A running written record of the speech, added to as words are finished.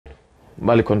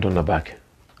mali konton na bake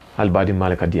hal badi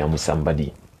malaka dia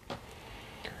musambadi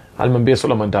hal man be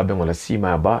solo man dabe ngola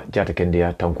sima ba jata kende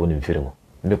ya tanko nim firmo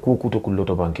be kuku to kullo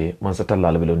to banke man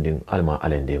satalla belondin alma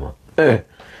alendema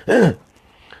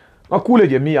akule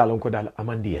je mi yalon ko dal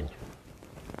amandi yanya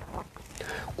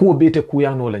ko bete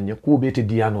kuyano lanya ko bete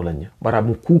diano lanya bara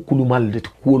mu kukulu malde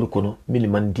ko kono mili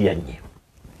man diyanye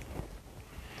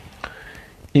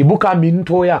ibuka min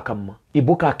toya kama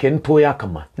ibuka ken toya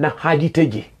kama na haji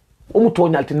teje to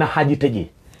nyalti na haji teje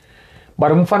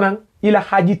bar mfanan ila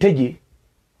haji teje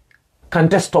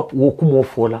kante stop wo kumo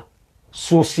fola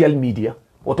social media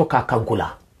woto ka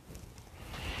kankula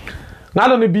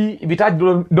ngalo ne bi ibita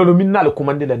dolo minnal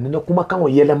kumande la ne kuma kan o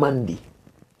yele mandi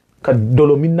ka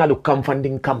dolo minnal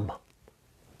kamfandin kamba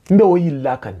mbe o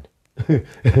yilla kan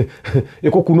e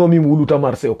ko kuno mi wuluta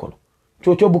marse o kono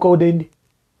coco buka o dendi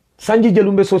sanji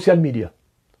jelumbe social media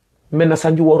menna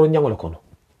sanji woro nyangol kono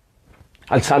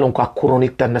al salon ko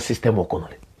chronique tan na système o kono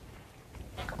le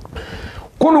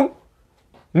kono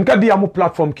nkadi amu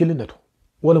platform kilineto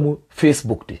wala mu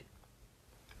Facebook di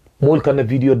mol kana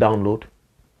video download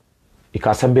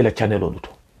ika sambela channel oluto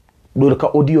do ka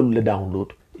audio le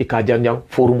download ika janjang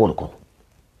forum ol kono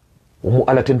o mu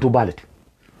ala tentu balati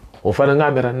o fana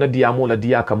ngamera na diamu la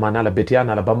dia kama na la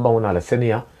betiana la bamba ona la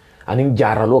senia anin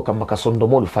jaralo kam maka sondo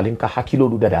mol falin ka hakilo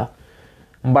du dada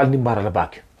mbal ni mbara la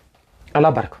bak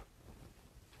ala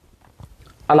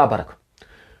baraka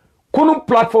kono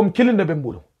platform kilinde be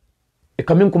mbulo e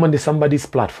kamin commande somebody's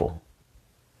platform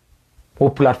o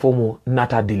platform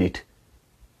nata delete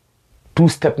two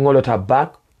step ngolota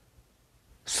back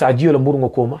sajio la murungo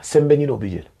koma sembe ni no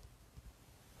bijel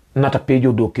nata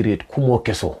pejo do create kumo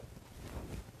keso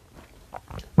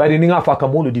bari ni nga fa ka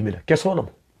molo dimila keso la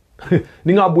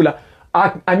ni nga bula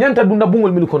anyanta dunda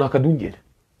bungol milu kono akadunjele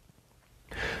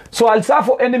so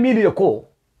alsafo enemy li ko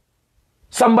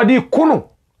somebody kuno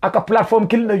aka platform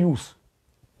kilina use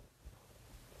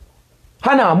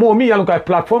hana mo mi yalon ka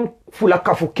platform fula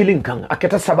kafu killing kan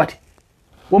aketa sabati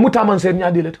wo mutaman sen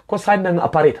nyadilet ko sañ nang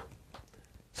appareta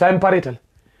sañ paretal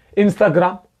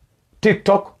Instagram,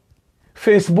 TikTok,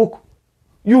 Facebook,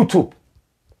 YouTube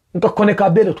nka koneka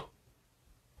beleto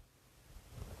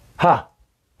ha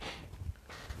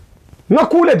na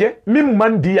kule je mim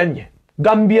man diyanye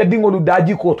Gambia dingolu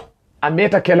daji koto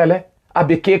ameta kelele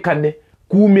abeke kanne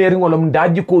kumeri ngolom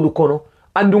daji kolu kono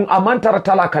andung amantara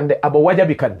tala kande aba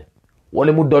wajabi kanne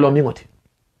wole mu dolo mingoti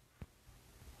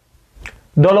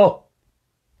dolo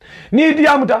ni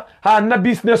diamuta ha na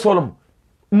business olom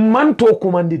man to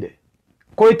kumandide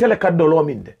ko itele ka dolo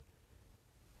minde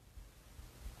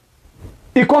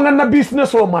iko na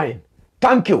business o mine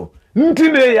thank you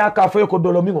ntine ya ka fo ko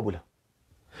dolo mingo bula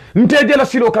nte jela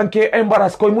silo kanke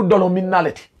embarrass ko mu dolo min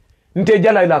naleti nte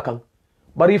jela ila kan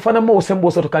bari fana mo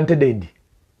sembo soto kante dendi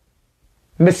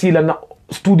mesila na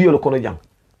studio lo kono jang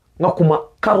ngakuma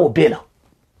karo bela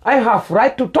I have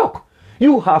right to talk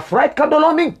you have right ka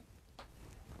dolo min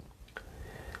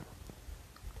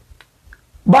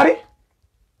bari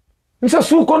nsa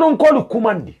su kono nkolu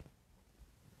kumandi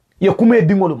ye kume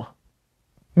dingoluma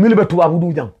milbe tubabu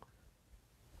du jang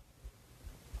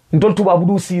ndol tubabu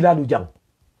du sila du jang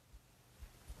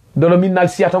dolo min nal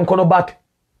siatan kono bak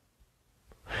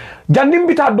jandim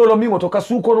bita dolo min oto ka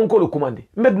su kono nkolu kumandi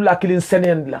medu la kilin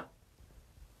senen la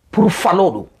pour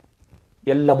falodo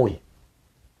yalla moy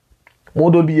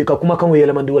modol biye ka kuma kan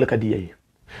yele mandi wala ka diye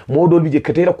modol biye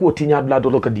katela ko tinya la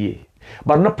dolo ka diye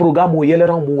barna programme o yele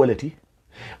ran mu walati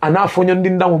ana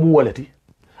fonyondinda mu walati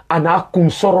ana kum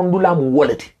sorondula mu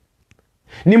walati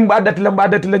nimba dati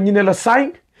la nyine la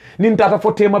 5 nin tata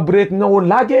fo tema break nga wo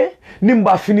laje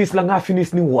nimba finish la nga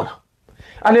finish ni wona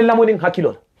ale la moning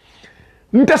hakilo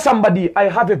nta somebody I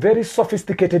have a very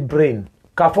sophisticated brain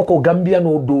ka foko Gambia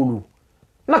no dolu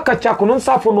nakacha ko non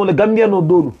safo no le Gambia no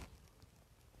dolu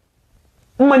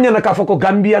manya na ka foko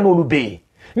Gambia no lu be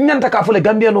nyanta ka fo le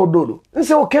Gambia no dolu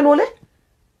nse o kenole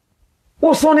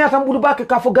o soni atambulu bake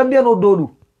ka fo Gambia no dolu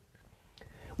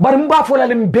bar mba fo la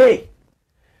lembe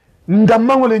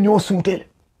ndamangole nyo sutele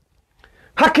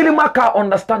hakili maka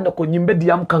understand ko nyimbe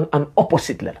diam kan an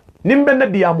opposite la nimbe na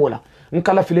diamola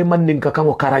nkala file man ninka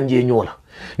kango karanje nyola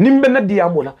nimbe na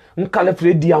diamola nkala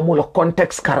file diamola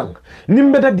context karang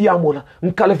nimbe na diamola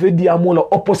nkala file diamola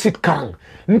opposite karang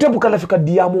ntebu kala fika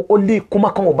diamo oli kuma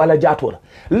kango bala jatola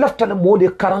lafta na mode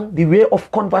karang the way of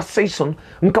conversation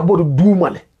nka bodo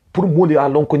dumale pour mode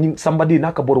alon ko somebody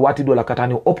naka bodo wati do la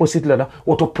katani opposite la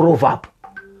auto proverb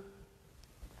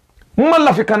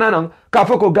malla fi kanana ka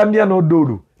fa ko Gambia no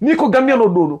dolu ni ko Gambia no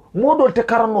dolu modol te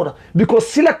karanoda because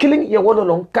sila killing ye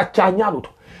wololon kacha nyaaluto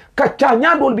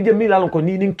bi je milalon ko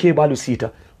ni nin kebalu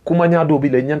sita kuma nya do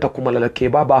bile nyanta kuma la ke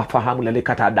baba fahamu la le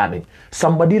kata dame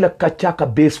sambadi la kacha ka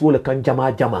base wala kan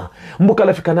jama mbuka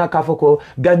la fikana ka foko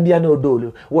Gambia no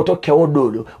dolo woto kewo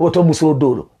dolo woto muso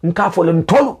dolo nka fo le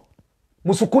ntolu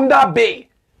musukunda be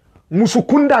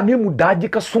musukunda ni mudaji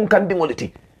ka sunkandi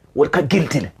ngoliti wal ka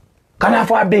giltile kana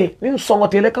fa be nin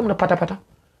songotele kam na pata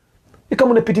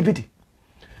ikamu na piti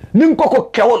nin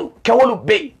koko kewolu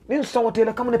be nin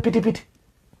songotele kam na piti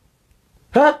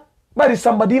ha bari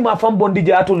sambadi ma fam bondi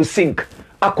jato lu sink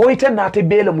akoite na te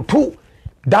bele mtu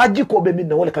daji ko be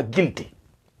minna wala ka gilti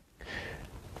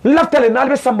laftale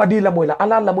nalbe sambadi la moyla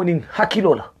ala la monin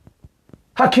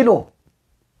hakilo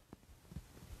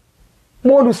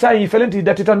molu sai felenti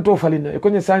dati tanto falina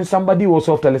ikonye sai sambadi wo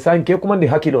softale sai ke kuma ni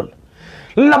hakilo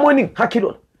la monin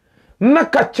hakilo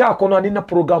nakacha kono ani na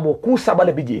programo ku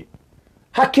sabale bije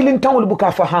hakilin tawul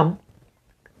buka faham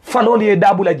faloli e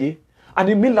dabula je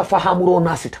ani milla fahamuro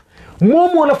nasita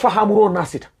momo la fahamuro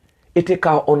nasita ete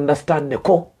ka understand ne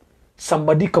ko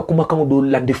sambadi ka kuma kan do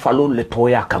landi falol le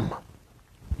toya kama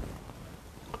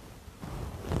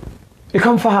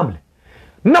ikam fahamle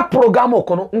na programo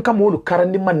kono nka molu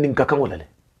karandi mannin ka kan wolale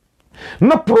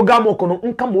na programo kono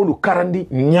nka molu karandi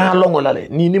nyalongo lale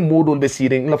ni modol be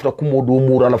sire lafta ku modo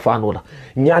mura la fanola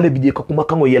nyale bije ka kuma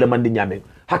kan yele mandi nyame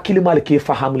hakili mal ke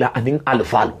fahamla anin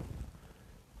alfalu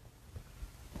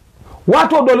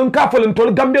wato dolun kafolin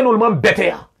tol gambenol man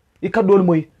beteya ika dol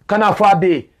moy kana fa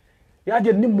be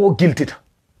yaje ni mo giltita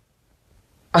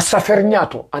asafer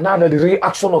nyato anala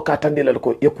reaction o katandela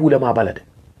ko yakule ma balade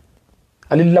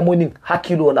alilla monin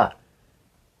hakilo la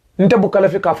nte bukala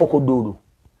fi ka foko dodo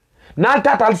na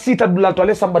tata al sita dula to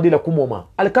le sambadi la kumoma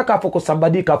al kaka foko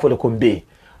sambadi ka fole kombe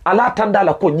ala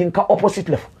tandala ko nyinka opposite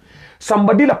lef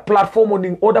sambadi la platform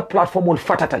ning other platform ol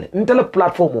fatatale nte la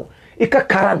platform ika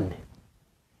karanne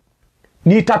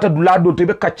ni tata dula do to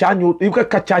be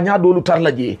kacanya do lu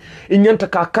tarlaje inyanta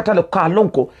ka katale ka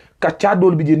lonko kacha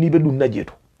do bi je ni be dum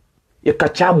najeto e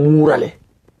kacha murale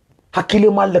hakile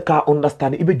mal ka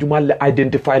understand ibe jumal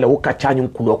identify la wo kacha nyun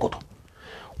kulokoto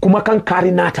kuma kan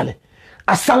kari natale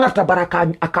asangata baraka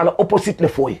akala opposite le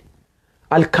foye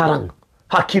al karang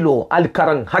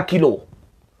hakilo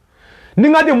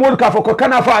ninga de mod ka foko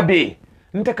kana fa be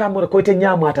nte ka mo ko te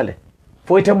nyamatale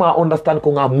foyte ma understand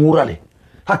ko nga murale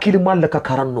hakili mal ka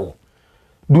karanno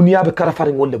dunia be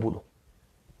karafari ngolle bulu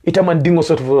ita man dingo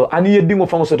soto ani ye dingo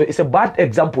fango soto is a bad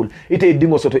example ita ye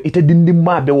dingo soto ita dindi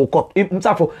mabe wo kop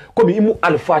msafo ko mi imu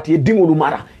alfati ye dingo lu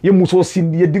mara ye muso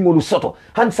sindi ye dingo lu soto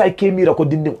han sai kemira ko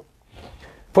dindingo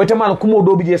foyte man kumo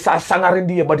do bije sa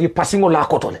sangarendi ye badi passingo la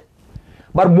kotole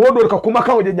bar modol ka kuma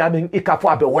kawo je nyame ika fo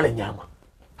abe wala nyama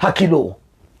hakilo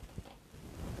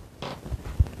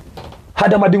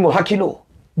hada madingo hakilo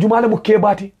jumale mu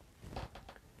kebati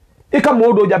ika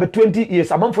modo jabe 20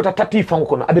 years amam fota 30 fango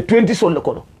kono abe 20 sol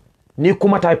kono ni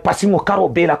kuma tay passingo karo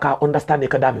bela ka understand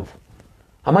ka dame fu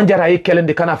amanjara e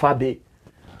kelende kana fa be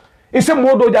ise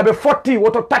modo jabe 40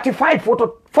 woto 35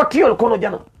 woto 40 kono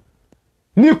jana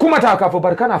ni kuma ta ka fo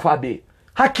barkana fa be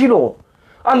hakilo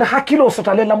al hakilo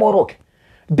sotale la moroke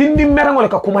dindi merangol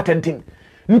ka kuma tenting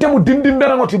ntemu dindi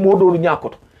merangol ti modo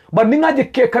nyakoto ba ningaje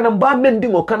ke kana mba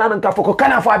mendingo kana nan ka fo ko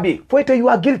kana fa be foyte you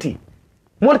are guilty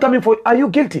mol coming for are you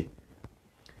guilty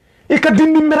ika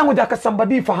dindi merango jaka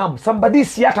somebody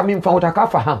siyata min fahota ka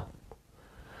faham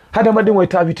hada madingo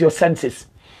ita with your senses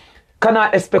kana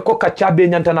espeko kacha be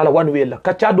nyanta na la one way la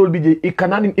kacha dol bije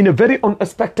ikana in a very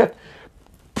unexpected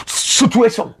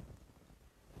situation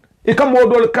ika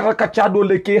modol kacha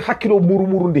dol ke hakilo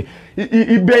murumurundi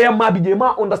ibeya mabije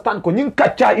ma understand ko nyin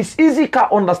kacha is easy ka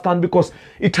understand because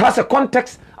it has a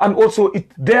context and also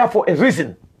it there for a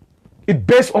reason, it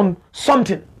based on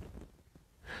something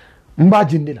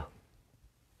mbajindila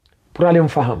purale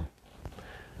mfaham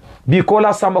bi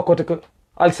kola sama kote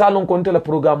al salon konte la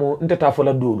programo nteta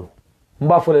fola dolo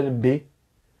mba fola be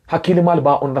hakili mal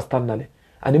ba understand nale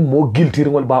ani mo guilty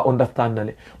ngol ba understand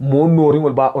nale mo nori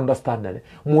ngol ba understand nale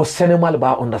mo senemal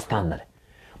ba understand nale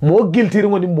mo guilty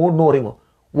ngol ni mo nori ngol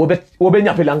wobe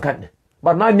nyapi lankane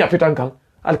ba na nyapi tankan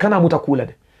al kana mutakula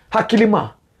de hakili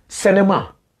ma senema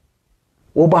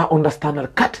oba understand nale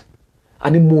kat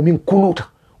ani mo min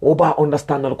kuluta oba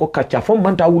understand ko kacha fo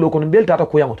manta wulo ko bel tata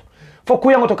ko yangoto fo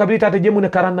ko yangoto kabri tata jemune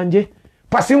karannanje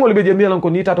passingol be jemilan ko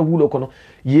ni tata wulo kono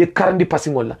ye karandi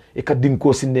passingol la e ka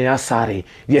dinko sinne ya sare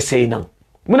ye seynan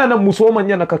muna na muso man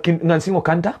yana ka ngansingo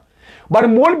kanta bar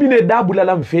mol bine dabula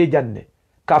lam fe janne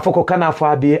ka fo ko kana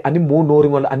fa be ani mo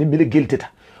noringol ani mile gelteta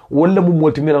walla mu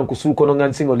molti milan ko su kono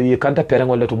ngansingol ye kanta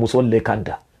perengol le to muso le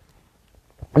kanta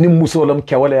ni muso lam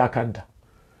kewale ya kanta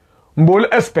mbol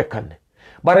espekane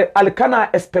bare alkana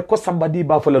expect ko somebody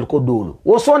ba folal ko dolo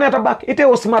wo soneta bak ite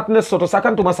o smartness soto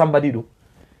sakantuma somebody do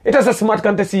ite sa smart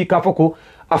kante si ka foko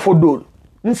afo dolo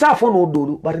nsa fo no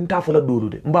dolo bare nta fola dolo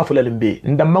de mba fola lembe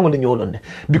ndammango ni nyolonde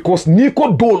because ni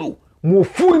ko dolo mo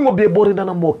furi mo be bori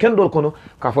dana mo kendol kono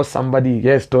ka fo somebody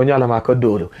yes to nyala ma ko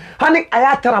dolo hani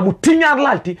ayatara mu tinyar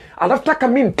lalti alafta ka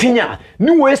min tinya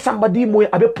ni wo somebody mo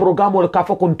abe programme ka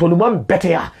fo kon tolumam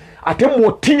betea ate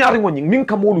mo tinyar ngoni min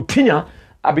ka molu tinya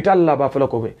abitalla ba fala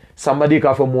ko somebody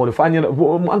ka fo molu fanya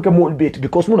anke mol bet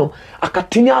because munom aka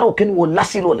tinyaro ken wo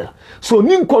lasilo la so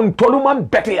nin kon tolumam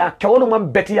betea kewolu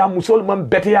mam betea musol mam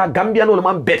betea gambiano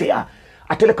mam betea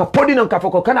atele ka podi nan ka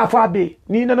foko kana fa be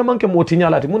ni nana manke moti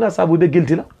nyalati muna sabu de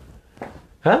guilty la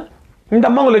ha nda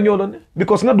mangole nyolone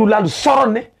because nga du lalu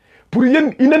soronne pour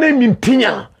yen inane min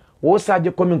tinya wo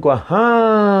saje komin ko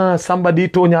ha somebody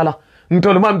to nyala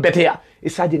ntol man beteya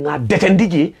isaje nga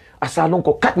detendiji asalon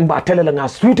ko kat mba tele la nga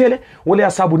sutele wala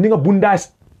sabu ninga bunda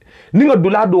ninga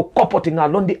dulado kopoti nga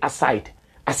londi aside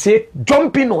ase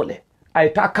jumpinole ay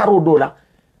ta karo dola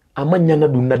amanya na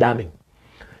dunna damen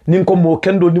nin ko mo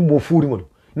kendo ni mo furi ngol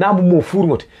na mo furi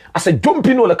ngot asa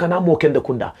jompino la kana mo kende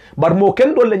kunda bar mo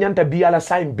kendo le nyanta biala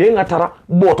sai be ngatara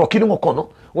boto kilingo kono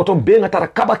woto be ngatara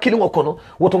kaba kilingo kono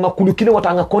woto nga kulu kilingo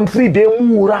wata nga country be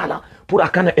murala pour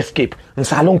akana escape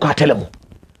nsalon ka telemo.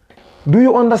 Do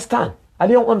you understand?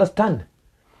 Ali you understand?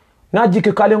 Na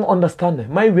jike kali you understand?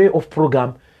 My way of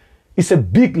program is a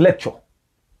big lecture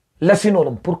lesson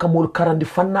on pour kamol karandi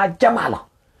fanna jamala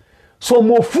so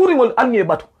mo furi ngol alnye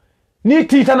batu ni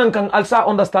titanan kan alsa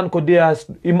understand ko dia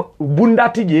bunda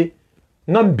tije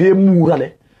ngam be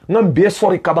murale ngam be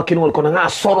sori kaba kinol kono nga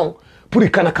soron puri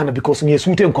kana because ngi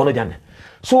suten kono janne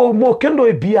so mo kendo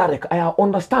e biarek aya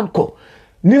understand ko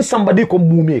nin somebody ko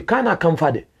mume kana kan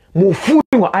fade mo furi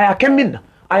ngo aya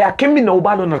kemminna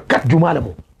ubalo na kat jumala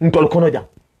mo ntol kono jam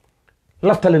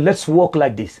laftale let's work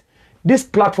like this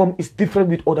platform is different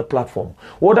with other platform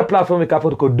we ka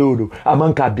ko dodo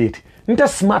amanka beti nta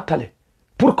smart tale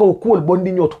pour que ko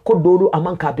bondi nyot ko dodo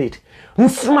amanka beti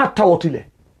smart tawotile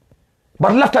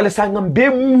bar laftale sa ngam be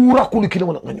mura kulu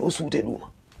kilimo ngani osute duma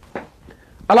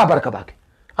ala baraka bake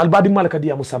albadi malaka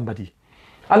dia musambadi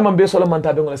alman be solo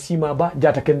manta be ngala sima ba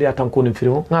jata kende ya tanko ni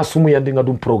firimo nga sumu yandi nga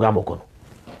dum programme kono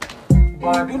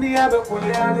ba dunia be ko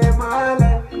yale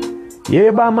male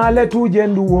ye ba male tu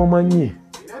jendu wo manyi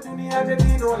dunia te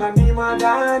dino la ni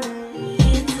madani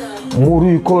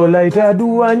muri ko laita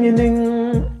duwanyi ning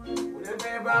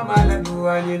ba mala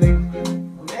duwanyi ning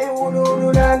me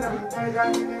wululu la na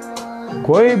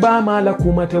koy ba mala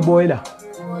kuma te boyla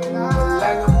la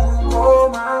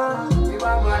ngoma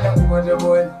ba mala kuma te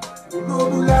boyla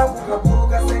wululu la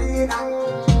buka sayina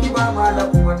ba mala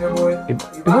kuma te boyla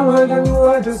ba mala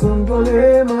duwanyi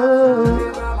sondolema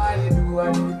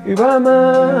ibama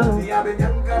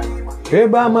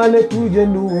eba male tuje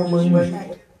nduwo mani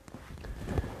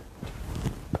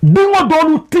bingo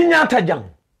dolu tinyata jang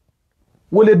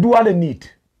wole duwale need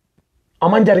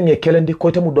amanjari nge kelendi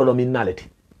kote mu dolo min naleti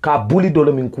ka bully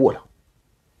dolo min kuola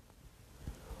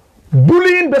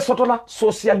bullying be sotola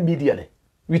social media le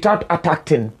without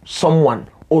attacking someone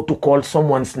or to call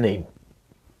someone's name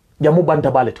jamu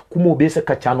banta balet kumo bese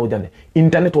kachano jane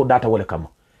internet or data wole kama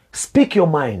speak your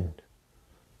mind,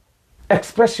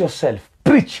 express yourself,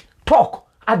 preach, talk,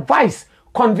 advise,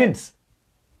 convince.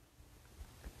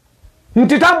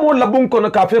 Ntita mo labunko na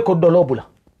kafe ko dolobula.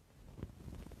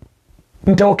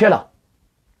 Nteokela.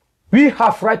 We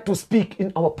have right to speak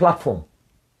in our platform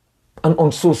and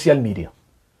on social media.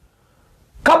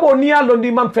 Kabo niya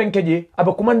londi mam fenkeje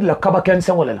abe kumandi la kaba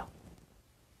kense wolela.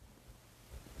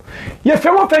 Ye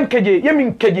femo fenkeje ye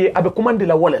min keje abe kumandi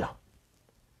la wolela.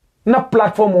 Na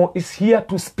platform is here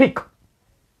to speak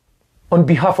on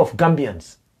behalf of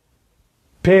Gambians,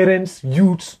 parents,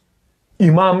 youths,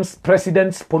 imams,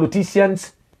 presidents,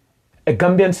 politicians,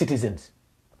 Gambian citizens.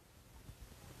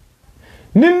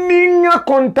 Ninga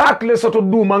contact le soto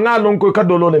du manga lonko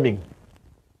kadolo le ming.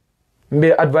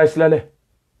 Mbe advice lale.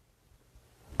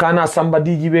 Kana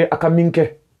somebody jibe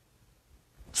akaminke.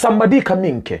 Somebody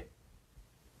kaminke.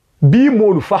 Bi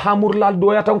molu fahamur lal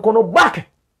doya tan kono bake.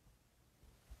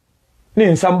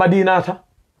 Nin somebody nata.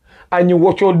 Anyi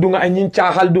wocho dunga anyi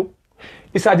chahaldu.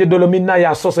 Isaje dolo minna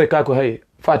ya sose kako hey.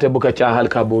 Fate buka chahal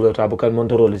ka buro ta buka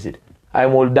montorole sid. Ay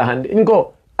mol dahande.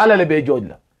 Inko alale be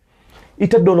jojla.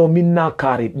 Ita dolo minna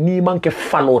kari ni manke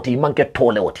fanoti manke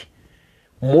tolewoti.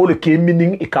 Mole ke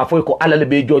meaning ikafo ko alale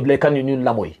be jojla kan yun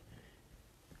lamoy.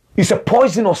 It's a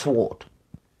poisonous word.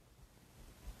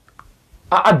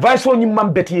 A advice on yim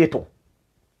mambeti yeto.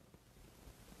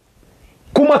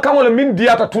 Kuma kamole min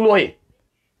diata tuloye.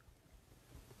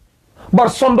 Bar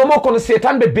sondomo kono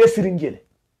setan be besiringele.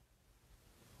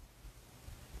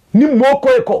 ni moko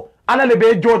eko ala le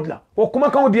be jodla o kuma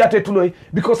kan diate tuloy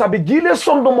because abe jile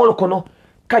sondo mol kono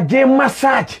ka je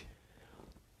massage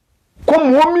ko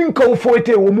momin ka o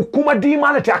foyte o mu kuma di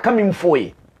malati akamin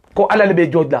foye ko ala le be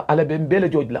jodla ala be mbele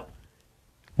jodla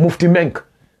mufti menk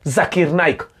Zakir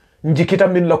Naik njikita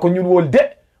min la ko ñul wol de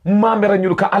mamera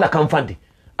ñul ka ala kan fandi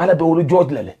ala be wolu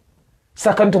jodla le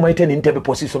sakanto mayten intebe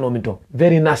position o min to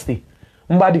very nasty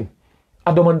mbadi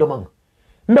adomang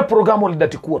me programme wala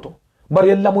dati kuoto bar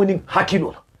yalla mo ni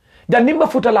hakilo dan nimba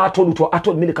futala atolu to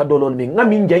atol milika dolol mi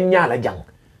ngami njanyala jang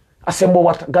asembo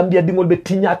warta Gambia dingol be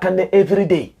tinya kanne every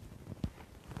day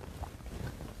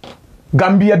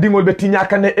Gambia dingol be tinya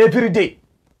kanne every day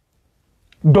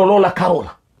dolola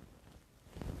karola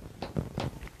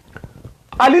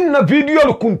alin na video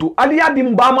lu kuntu ali yadi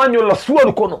mbama nyola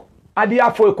suwal kono ali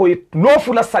ya foy ko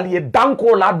lofu la saliye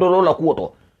danko la dolola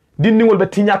kuoto dingol be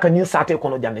tinya kanne sate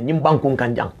kono jande nyim bankun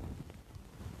kan jang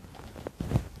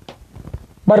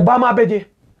bar bama beje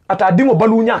ata dingo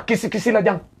balunya kisi la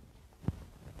jang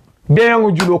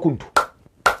beyango julo kuntu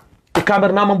e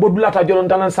kamer nama bodula ta jolon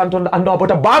dalan santon ando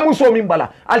bota bamu so min bala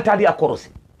altadi akorosi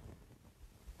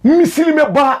misilime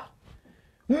ba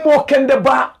mo kende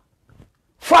ba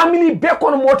family be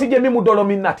kono moti je mimu dolo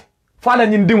min nati fala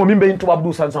nyin dingo min be intu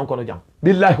abdou san kono jang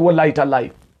billahi wallahi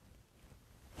tallahi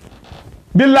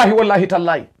billahi wallahi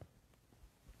tallahi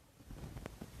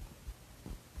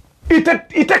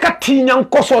ite ka tiñan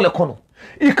kosole kono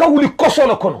ika wuli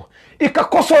kosole kono ika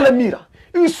kosole mira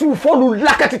isu folu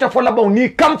lakati ta fola bon ni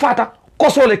kam fata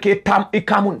kosole ke tam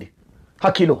ikamundi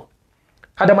hakilo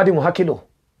hada madingo hakilo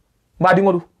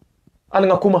madingo du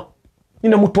alanga kuma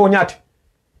ina mutonyati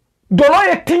dolo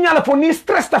e tiñala fo ni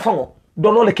stress ta fango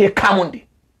dolo le ke kamundi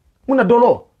muna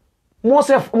dolo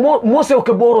mose o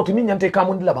ke boroti ni nyante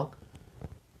kamundi la bang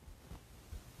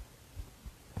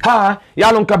ha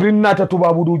yalon kabrin nata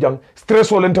tubabu du jang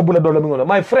stress o lenta bula dolo mi ngono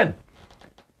my friend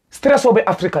stress o be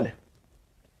africa le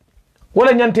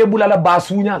wala nyante bula la ba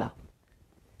sunyala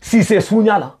si c'est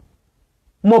sunyala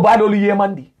mo bado li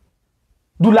yemandi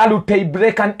du lalu tay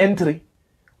break and entry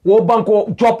wo banko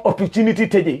job opportunity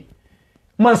teje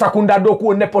man sakunda do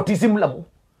ko nepotism lamu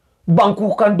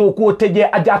banku kan do ko teje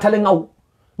ajatale ngaw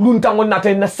luntango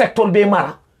nate na sector be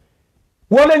mara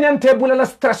wala nyante bula la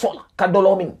stress wala ka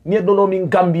dolomin ni dolomin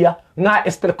Gambia nga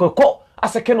espere ko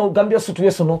asekeno Gambia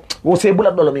situation no wo se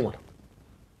bula dolomin wala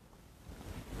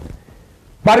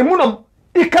bari munam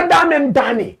ikadamen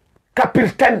dani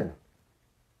kapirten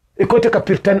ikote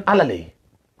kapirten alale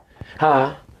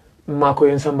ha mako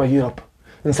ensamba Europe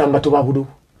nsamba tubabudu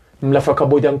mlafa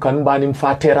kabojan kan banim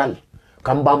fateral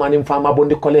kan ba manim fama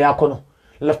bondi kole yakono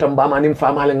lafta ba manim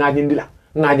fama le ngajindila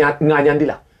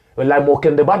nganyandila wallahi mo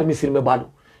kende badu misilme badu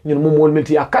ñun mo mol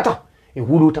melti ya kata e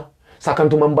wuluta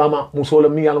sakantu mambama musolo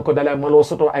mi yalla ko dalay malo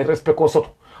soto ay respect ko soto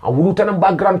a wuluta nam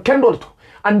background kendol to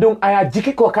andon aya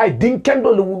jiki ko kay din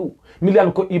kendol wulu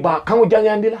milian ko iba kango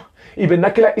janyandila ibe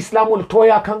nakila islamul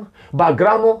toya kan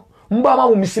background mbama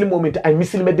mu misilmo minti ay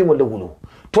misilme dingol le wulu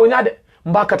to nyaade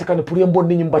mbaka takane pour yembon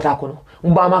ni nymbata kono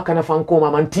mbama kana fanko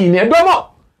mama ntine domo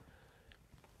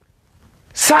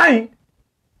sai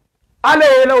ale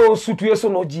ela o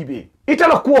situation no jibe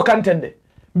itala kuo kantende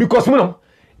because munam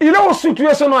ila o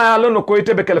situation no ya lono ko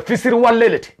itebe kala fisiri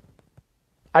wallelete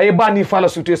ay bani fala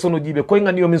situation no jibe ko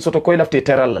ngani yo min soto ko lafte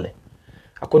teralale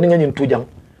akoni ngani tujang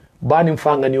bani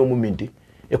mfanga ni o mumindi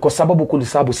e ko sababu kul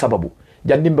sababu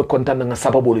jandimbe kontan nga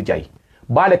sababu lu jay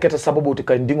bale keta sababu to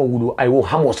kan dingo wulu ay wo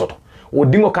hamo soto o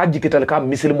dingo ka jikital ka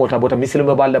misilmo ta bota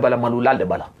misilmo balle bala malulalde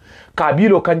bala ka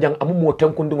bilo kanjang amu mo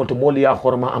tankun dingo to moli ya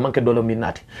horma amanke dolo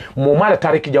minati mo mala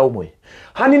tariki jaw moy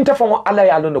hanin ta fango ala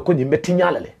ya lono ko nyimbe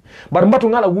tinyalale bar mbatu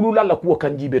ngala wululalla ko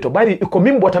kanjibe to bari ko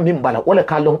min bota min bala wala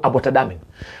ka long abota damin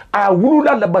a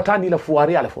wululalla batani la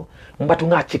fuwari ala fo mbatu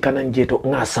nga cikanan jeto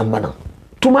nga sambana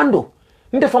tumando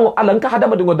nde fango ala nka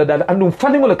hadama dingo dadala andum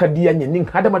falingo la kadiyanye ning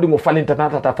hadama dingo falinta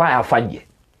tata fa ya fanje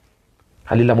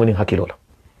halila moni hakilo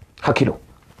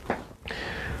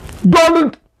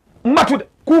dolu matude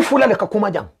kufula le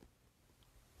kakuma jang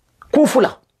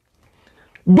kufula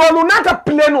dolu nata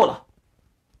pleno la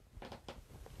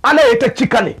ala ete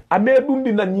chikale ame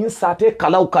dundi na nyin sate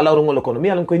kalaw ngol kono mi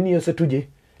alan ko ni yose tuje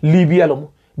libya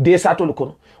lo de sato lo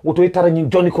kono woto itara nyin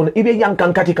joni kono ibe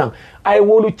yankan katikan ay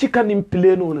wolu chikanim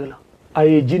pleno la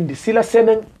ay jindi sila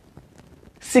senen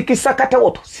siki sakata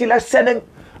woto sila senen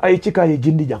ay chika ay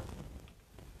jindi jang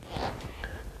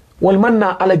wal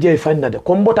manna ala jey fannade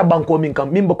ko mbota banko min kam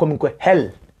min bako min ko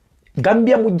hell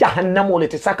Gambia mu jahannam wala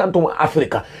te sakanto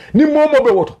Africa ni momo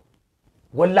be woto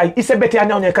wallahi isebete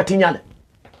anyawne katinyale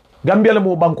Gambia la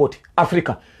mo bankoti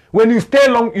Africa when you stay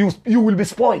long you will be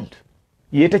spoiled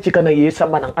yete cikana ye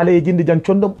samana ala jindi jan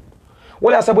chondom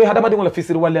wala sabu hada madi wala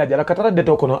fisir wala jara katara de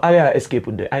to kono aya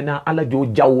escape de ayna ala jo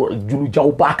jaw julu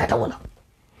jaw bakata wala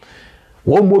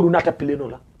wo molu nata pileno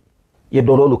la ye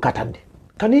dololu katande.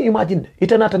 Can you imagine?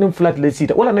 Ita nata nim flat le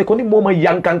sita wala ne koni moma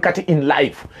yankan kati in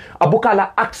life abuka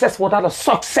la access wala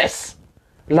success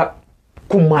la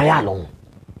kumayalong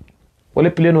wala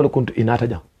pileno le kuntu inata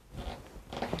jam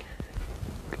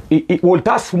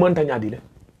woltas fumanta nyadile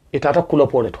itata kula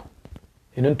poleto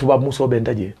enen tuba muso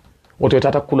bentaje woto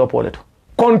itata kula poleto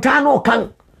kontano kan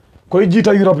ko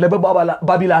jita Europe le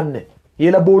Babylon ne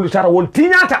yela bolu tara wol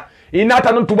tinyata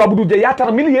inata non tuba budu je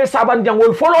yatar mil ye saban jang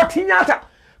wol folo tinyata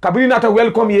kabiri nata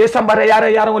welcome ye sambare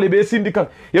yara wole be syndicat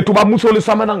ye tuba muso le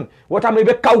samanan wata me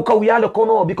be kaw yale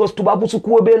kono because tuba musu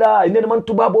ko bela inen man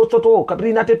tuba bo soto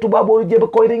kabiri nata tuba bo jebe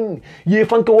koyring ye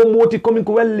fanke wo moti komin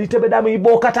ko welli tebe dami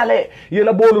bo katale ye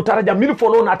la bolu taraja mil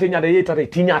folo nata nyade ye tare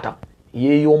tinyata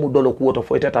ye yomu dolo ko to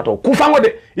foyta tato kufango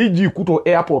de iji kuto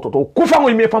airport to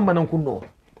kufango me famba nan kunno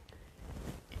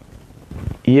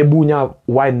ye bunya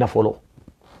wine na folo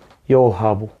yo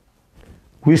habu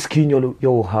whisky nyolo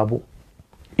yo habu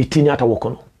itinyata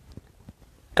wokono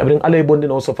kabrin alay bondi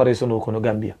no safare sono kono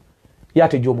Gambia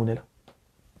yate jomunela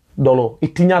dolo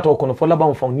itinyata wokono fo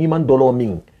laban fon ni man dolo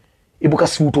min ibuka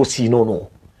suto sinono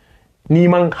ni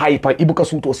man hyper ibuka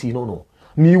suto sinono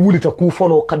ni wulita ku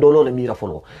folo ka dolo le mira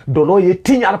folo dolo ye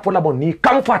tinyata fo labon ni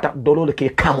kamfata dolo le ke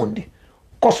kamonde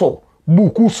koso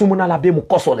buku sumuna la be mu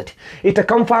koso leti ita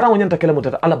kamfara wonyanta kele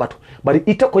mutata alabatu bari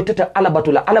ita ko ita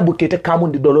alabatu la alabu ke te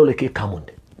kamonde dolo le ke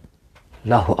kamonde.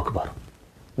 Allahu akbar.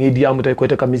 Ni diamu tay ko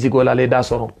te ka musigo la le da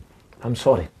soron. I'm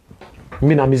sorry.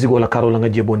 Mina musigo la karola nga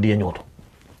jebondi nyoto.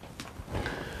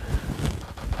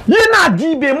 Yena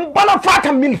dibe mbala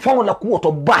fata mil fon la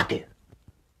kuoto bake.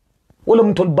 Wala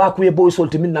mtol baku ye boy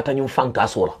solti min nata nyum fanka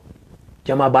sola.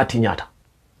 Jama bati nyata.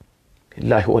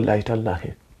 Billahi wallahi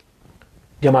tallahi.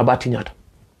 Jama bati nyata.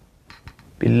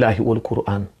 Billahi wal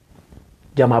Qur'an.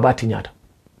 Jama bati nyata.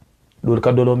 Dol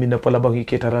ka dolo min fala bangi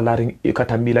ketara laring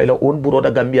ikatambila ila on buroda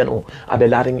Gambian o abe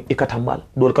laring ikatambal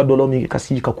dol ka dolo mi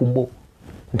kasi ka kumbo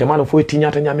ntemalo fo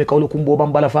tinyata nyame ka kumbo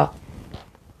bambala fa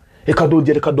e ka dol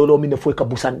jere ka dolo min fo ka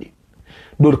busandi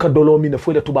dol ka dolo min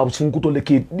fo le tubabu sunkuto le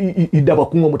ke idaba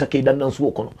kungo mutake dan nan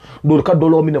suwo kono dol ka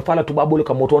dolo min fala tubabu le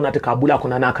ka moto na te ka bula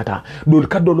kona nakata dol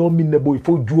ka dolo min boy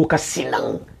fo juo ka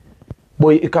sinan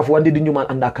boy e ka fo wandi di nyuma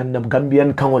anda kan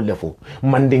Gambian kanol le fo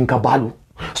mandin ka balu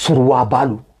surwa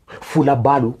balu fula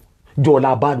balu,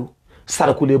 jola balu,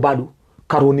 sarakule balu,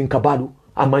 karoninka balu,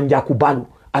 amanjaku balu,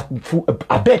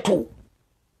 abetu.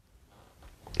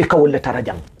 Ika wole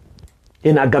tarajang.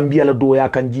 Ena Gambia la doya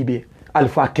kan jibe.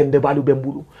 Alfa kende balu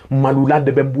bembulu,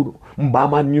 malulade bembulu,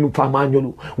 mbama nyunu fama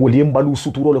nyolu, woli mbalu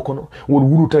suturo le kono, wol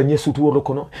wuruta nye suturo le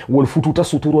kono, wol fututa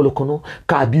suturo le kono,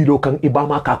 kabilo kan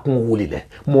ibama ka kunwulile,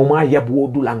 moma yabu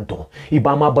odulanto,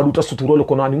 ibama baluta suturo le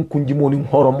kono anin kunjimo ni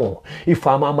horomo,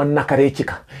 ifama man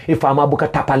nakarechika, ifama buka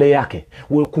tapale yake,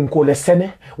 wol kunkole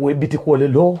sene, we bitikole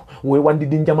lo, we wandi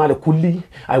dinjamale kulli,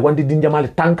 ay wandi dinjamale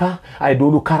tanka, ay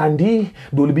dolu karandi,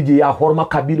 dolu bije ya horma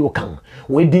kabilo kan,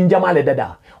 we dinjamale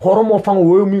dada, horomo fango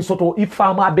wo min soto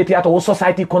ifama beti ata wo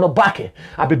society kono bake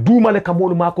abe dumale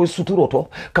kamolu mako suturoto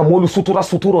kamolu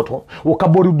suturoto wo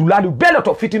kabori dulali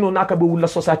beleto fitino naka be wulla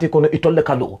society kono itolle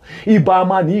kalo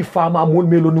ibama ni fama mol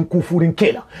melo nin kufurin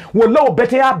kela wala wo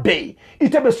beti ya be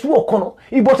itebe suwo kono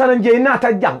ibotana nje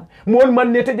nata jang mol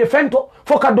man nete je fento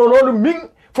fo ka dololu min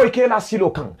fo kela silo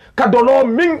kan ka dolo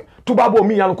min tubabo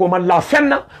mi yan ko man la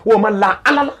fenna wo man la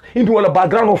alala indi wala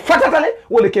background o fatatale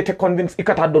wala kete convince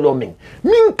ikata dolo min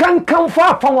kan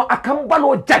fa fango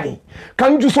akambalo jani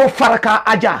kan juso faraka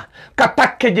aja ka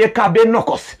takkeje ka be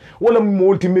nokos wala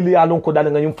multimillion ko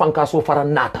dal nganyum fanka so fara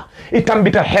nata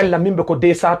itambita hella mimbe ko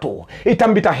desato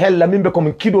itambita hella mimbe ko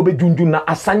min kido be junjuna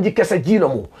asanji kesa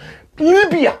jilomu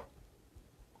Libya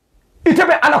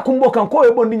itebe ala kumbo kan ko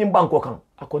e bondi nyim banko kan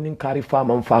akonin kari fa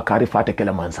man fa kari fa te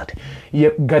kala mansate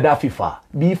ye Gaddafi fa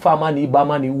bi fa mani ba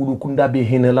mani wulu kunda be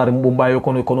hinelar mbumba yo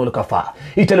kono le kafa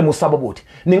itele musababoti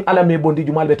nin ala me bondi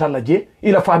jumal be talla je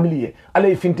ila familie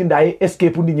ala fintinda e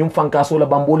escape ndi nyim fanka so la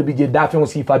bambol bi je dafe on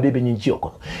sifa bebe nyin ci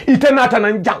kono itenata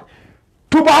nan jang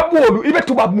tubabolu ibe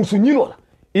tubab musu nyino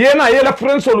la yela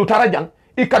frenso lu tarajang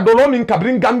ikadolo min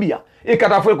kabrin Gambia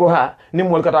ikata fo ko ha ni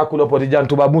mol kata kulo poti jan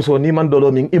tubab muso ni man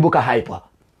dolo min ibuka hyper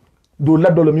do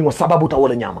la dolo mingo sababu ta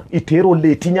wala nyama itero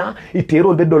letinya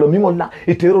itero be dolo mingo la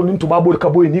itero nin tubabo ka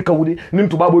boy ni kawudi nin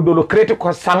tubabo dolo krete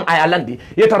ko sang ayalandi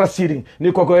yetara siring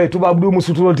ni ko tubabo do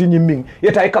musuturo ti nyimmin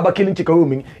yeta ikaba kilin ci kawo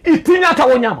min itinya ta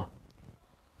wo nyama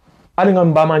ali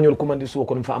ngam ba mañol ko mandi so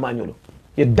ko fa mañolo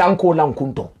ye danko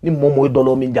lankunto ni momo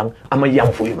dolo min jang ama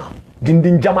yam fuyma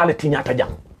dindin jamale tinya ta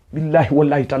jang billahi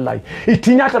wallahi tallahi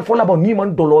itinyata fola ba ni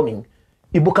man dolomin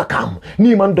ibuka kam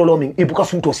ni man dolomin ibuka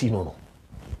sunto sinono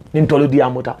nin tolu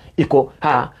diamuta iko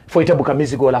ha fo ite buka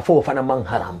misigo la fo fana man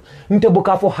haram nte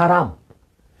buka fo haram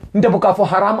nte buka fo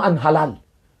haram an halal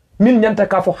min nyanta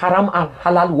ka fo haram an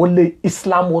halal wolle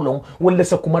islam wolon wolle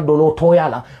se kuma dolo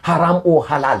toyala haram o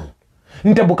halal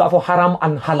nte buka fo haram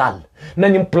an halal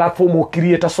nanyim platform o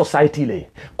create society le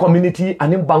community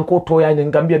anim banko toya ne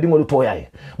Gambia dingol toya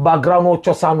background o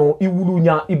chosano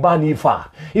iwulunya ibani fa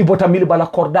ibota mili bala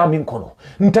korda min kono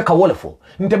nte ka wolfo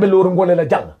nte be lor ngole la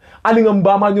jang ali ngam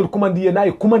ba ma nyur kumandi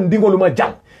nay kumandingol ma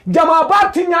jang jama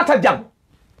bati nyata jang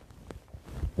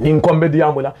nin kombe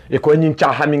diamula e ko nyin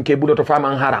cha hamin ke budo to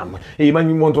fama haram e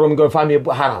man montro mi go fami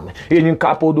haram e nyin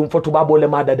kapo dum fotu babo le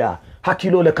madada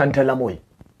hakilo le kantela moy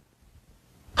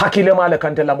hakile male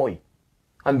kantela moy.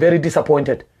 I'm very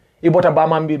disappointed. Ibota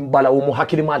bama mbi bala umu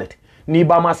hakili malet. Ni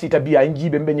bama sita biya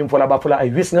injibe mbe nyimfola bafula I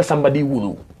wish nga somebody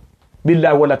wulu.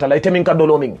 Billahi wala tala itemin ka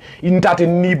doloming. Intate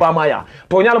ni bama ya.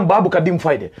 To nyala mbabu ka dim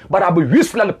faide. Bara abu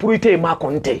wish la purite ma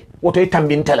konte. Woto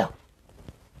itambintela.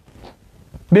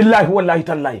 Billahi wallahi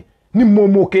tallahi. Ni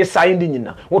momo ke saindi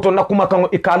nyina. Woto na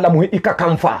kumakango ikalamu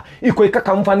ikakamfa. Iko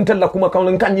ikakamfa nitela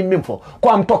kumakango nkanyi mimfo.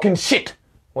 Kwa I'm talking shit.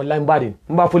 Wallahi mbadi.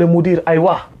 Mbafule mudir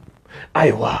aywa.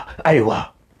 Aywa.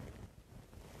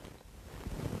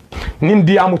 Nin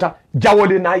diamuta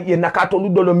jawole na ye nakato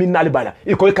ludolo min nalibala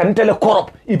iko e kanitele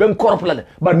korop iben korop lale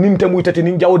ba ninte muitete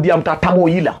nin jawo diamuta tamo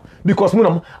yila because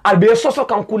munam albe soso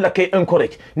kan kula ke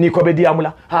encourage ni ko be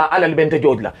diamula ha alal bente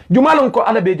jodla jumalon ko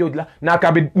ala be jodla na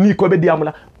ka be ni ko be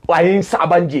diamula wayin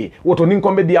sabanje woto nin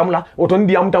ko be diamula woto ni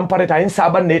diamuta pareta en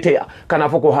saban nete ya kana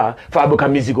foko ha fa bu ka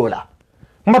mizigola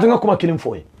mbatanga kuma kilim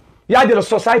foye yaje la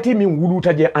society min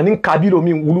wuluta je anin kabilo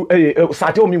min wulu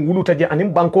sateo min wuluta je anin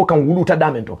banko kan wuluta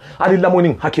damento ali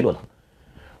lamonin hakilo la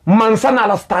mansa na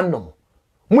la stanno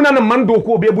munana mando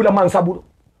ko be bula mansa bulu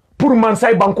pour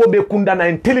mansa banko be kunda na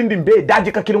intelindi be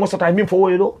daji ka kilimo sota min fo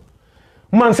woyelo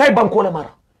mansa banko la mara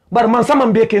bar mansa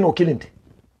man be keno kilindi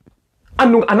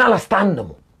anu anala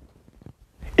stanno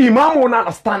imamo na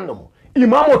la stanno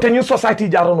imamo tanyin society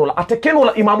jarano la atekeno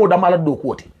la imamo da mala do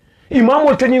ko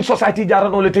imamol tenin society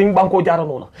jarano le tenin banko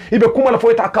jarano la ibe kuma la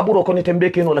foyta kaburo ko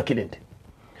nitembe keno la kilinde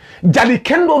jali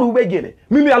kendo lu begele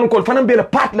mimi yalon ko fanan be le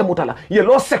pat le mutala ye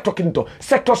lo sector kinto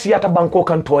sector siyata banko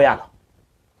kan to yala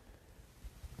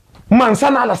man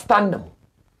sana la standam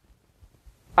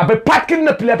abe pat kin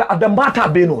na pleta adamata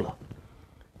benola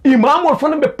imamol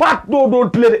fanan be pat do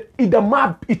plede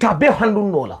idama itabe handun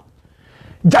nola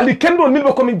jali kendo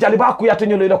milbe ko min jali ba ku yata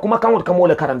nyolo la kuma kan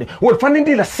kamole karande wol fanan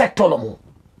di la sector lo mo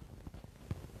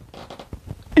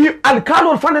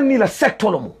alkalo fana ni la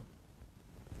sector mo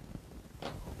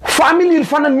family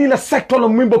fana ni la sector lo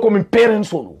mimbe ko min parents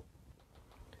solo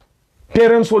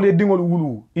e dingol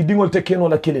wulu e dingol te keno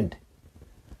la kelende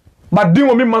ba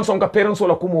dingo min man son ka parents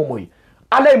solo ko mo moy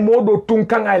alay modo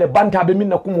tunkanga ile banta be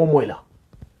minna ko mo moy la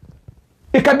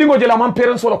e ka dingo je la man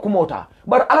parents solo ko mota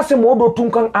bar ala se modo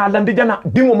tunkang a landi jana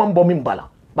dingo man bo min bala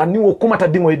ba ni wo kumata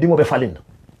dingo e dingo be falin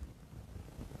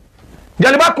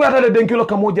jali ba ko yata le denkilo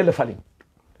ka mo jelle falin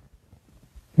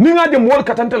ninga de mol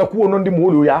katante la kuo nondi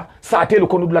molo ya sa tele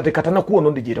ko nudula te katana kuo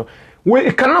nondi jito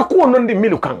we kana kuo nondi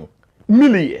milukan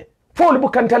miliye fo le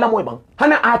bukante la moy bang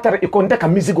hana atar e konte ka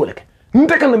mizigo leke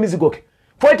ndeka na mizigo ke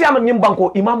fo eti am nyim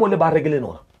banko imamo le ba régler no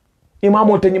la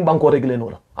imamo te nyim banko régler no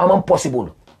la am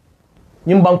possible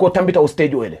nyim banko tambita o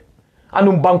stage wele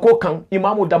anum banko kan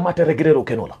imamo da mate régler o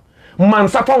kenola man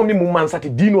sa fa ni mu man sa ti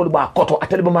dino ba koto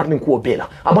atele ba marnin kuo bela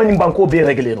am nyim banko be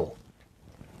régler no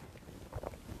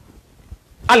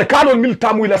alkalol mil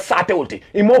tamu ila sate wolte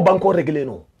imo banko regle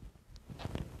no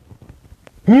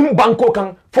nim banko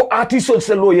kan fo artiso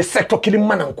se lo ye sector kilim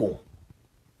mananko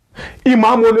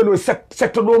imamo le lo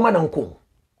sector do mananko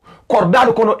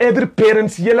kordal kono every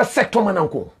parents yela sector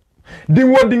mananko di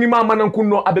wodi ngi ma mananko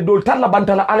no abe dol talla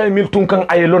bantala ala mil tunkan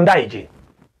ay londaije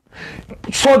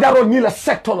sodaro ni la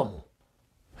sector lo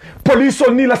police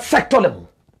ni la sector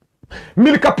lo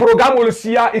milka programme le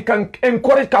siya e kan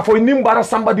encourage ka fo nimbara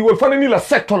somebody wol fana ni la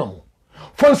sectolom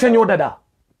fon senyo dada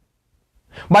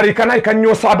bari kana e kan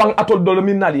nyo saban atol dolo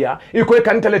minalia e ko e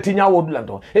kan teleti nyawo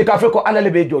dulando e ka fe ko ala le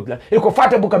be jodla e ko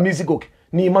fate buka music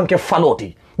ni manke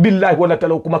faloti billahi wala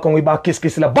tala kuma kan wi ba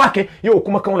kiskis la bake yo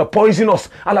kuma kan la poisonous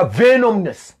ala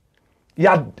venomness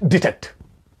ya detect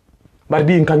bari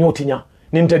bi kan yotinya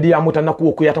ninte dia muta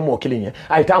nakuo ku yata mo kilinye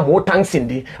ay ta mo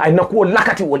tansindi ay nakuo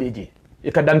lakati woleje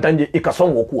ika dantanje ika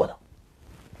songo kuwa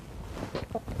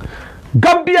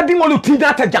Gambia dingolu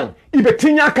tinyata jang ibe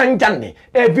tinya kan janne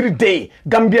every day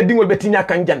Gambia dingol be tinya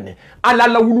kan janne ala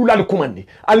la wulula le commande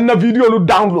al na video lu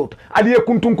download ali e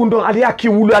kuntun ali aki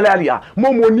wulula ali ya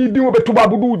momo ni dingo be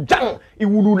tubabu du jang i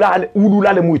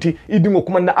wulula le muyti i dingo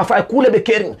commande afa kule be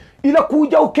kering ila ku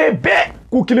jaw ke be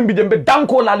ku kilimbi jembe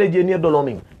danko la le je ni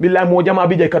doloming billahi mo jama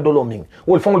bi je ka doloming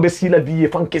wol fangol be sila biye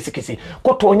fan kesi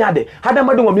ko to nyaade hada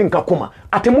madungo min ka kuma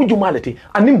ate muju malati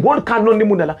ani mon kan non ni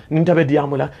munala ni tabe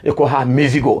diamula e ko ha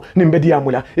musigo ni be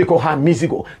diamula e ko ha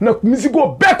musigo na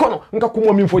musigo be kono nka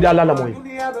kumo min foja la moy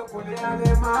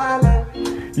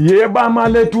ye ba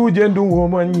male tuje ndu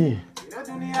womanyi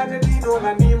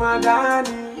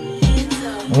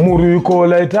muri ko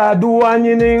la ta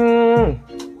duwanyi ning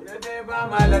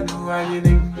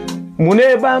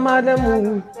mune ba mala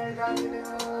mu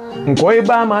ngoy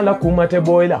ba mala kumate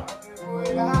boyla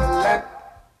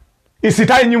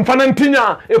isitai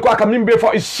nyimfanantinya e ko akamimbe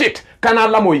for shit kana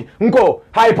lamoy nko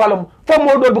hay palom fo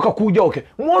modor buka kujoke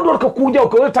modor ka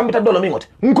kujoke tambita dolo mingote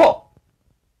nko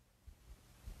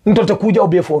ntote kuja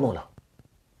obe fo nola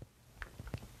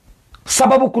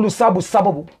sababu kulu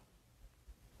sababu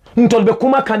ntolbe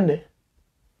kuma kanne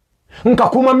nka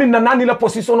kuma minna nani la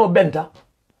position o benta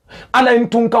ala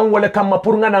intunkan wala kama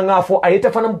pour ngana ngafo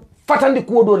ayete fanam fatandi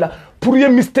ko dola pour ye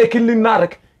mistake li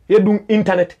narek ye dum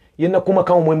internet yena kuma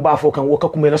kan mo mbafo kan woka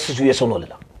kuma na situation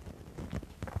la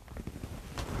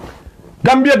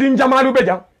Gambia din jamalu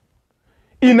beja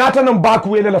inata nan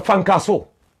baku wele la fankaso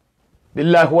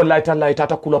billahi wallahi tallahi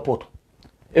tata kula poto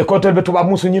e ko telbe tuba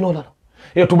musu nyino la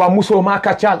e tuba musu ma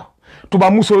kachala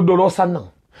tuba musu dolo sannan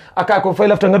aka ko fay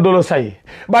lafta nga dolo say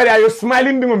bari ayo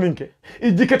smiling dingo minke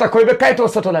I jiketa ko be kayto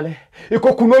sotolale e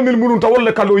ko kuno mil munun ta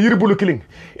wala kalo yirbulu kiling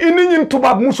ini nyin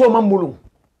tuba musu mamulu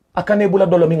aka ne bula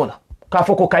dolo mingola ka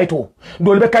foko kayto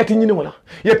dol be kayti nyini ngola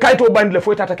ye kayto bandle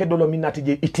fo tata ke dolo minati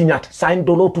je itinyat sain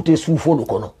dolo tuté soufolo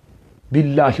kono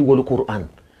billahi wal qur'an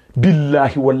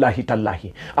billahi wallahi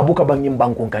tallahi abuka bangim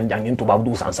bankon kan jangin to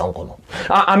babdu sansan kono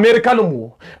a America lo mu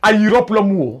a Europe lo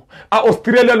mu a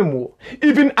Australia lo mu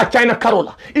even a China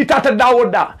karola itata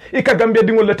dawoda ika Gambia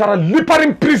dingol le tara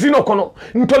liparim prisino kono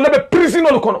ntolle be prisino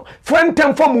lo kono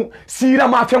frentem fomu sira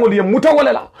ma fengol ye muta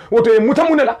wala la woto ye muta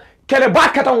munela kele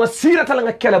bakata nga sira tala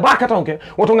nga kele bakata nke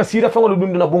woto nga sira fengol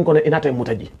dunduna bonko ne inata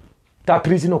mutaji ta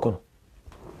prisino kono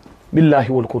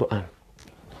billahi wal qur'an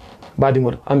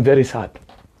badingol I'm very sad.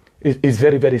 It's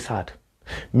very, very sad.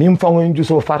 Mim fango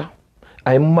injuso fara.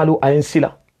 Ay malu ay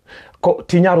sila. Ko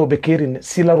tinyaro bekerin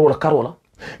sila rola karola.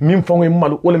 Mim fango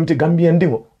malu wala miti Gambia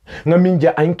ndingo. Nga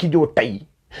minja ay kijo tai.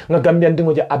 Nga Gambia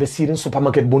ndingo ja abe sirin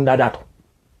supermarket bunda dato.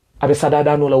 Abe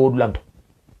sadada no la wodulanto.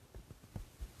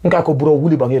 Nga ko buro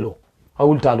wuli bangelo.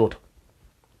 Awul talot.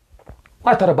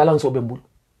 Watara balance obembul.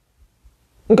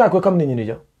 Nga ko kam ni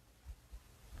ja.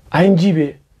 Ay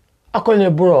njibe. Akonye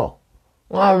bro.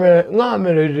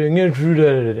 Ngamere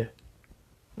ngetrude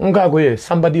ngagoye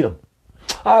somebody ram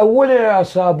I wole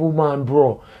asabu man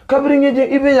bro kabringe je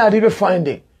even ya ribe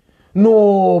finding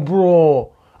no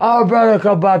bro our brother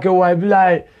come back why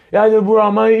billahi ya je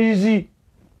bro man easy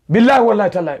billahi wallahi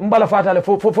taala mbala fatale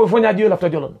fo nyaadi lafta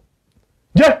jolon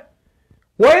je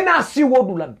wayna si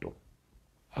wodulanto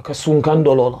aka sunkan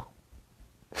dolola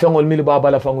fengol mili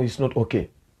baba la fango is not okay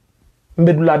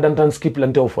mbedula dantan skip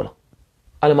lante ofola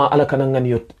alma ala kana ngani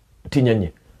yot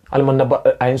tinyanye alma na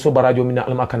ayin so barajo mina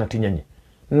alma kana tinyanye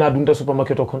na dunta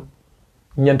supermarket kon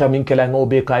nyanta min kala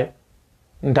ngobe kay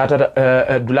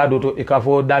ndata dulado to e ka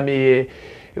fo dami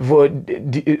vo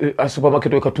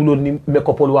supermarket ka tulol ni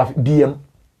mekopol wa diem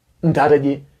ndata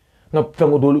je nga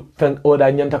fengo dolu feng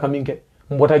oda nyanta kaminke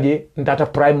mbota je ndata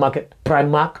prime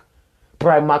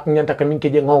mark nyanta kaminke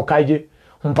je ngaw kayje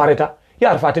mpareta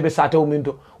yar fate be sate o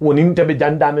minto woni tebe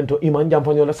jandamen to iman jam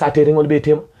fanyola sate ringol be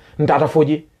tema ndata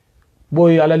foji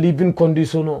boy ala living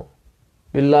condition no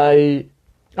billahi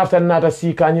after nata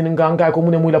si kanyi nganga ko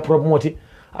mune muy la propmoti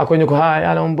akonyo ko ha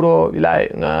ala bro billahi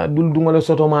nga duldungol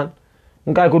soto man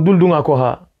nga ko duldunga ko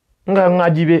ha nga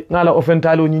jibe ngala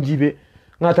ofentalo ni jibe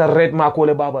ngata red ma ko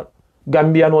le babar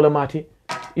Gambia no le mati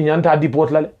inyanta dipot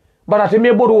lale barate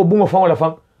me bodo wo bungo fangola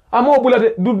fang amo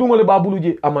bulate duldungol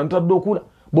babuluje amanta do kula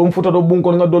bom futa do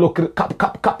bunkon nga dolo kap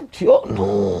oh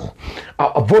no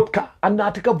a vodka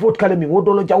anatika vodka le mi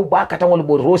wodolo jaw ba kata wala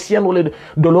bo Russian wala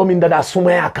dolo min dada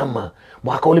sumaya kama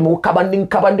bo ka wala mo kabanding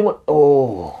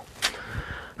oh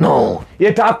no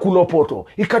yeta kulo poto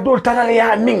ikadol tanale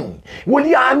ya min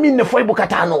wali ya min ne foy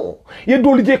bukatano ye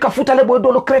dol je ka futale bo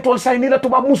dolo kretol sayni la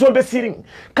tuba muso be siring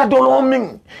ka dolo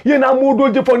min ye na mo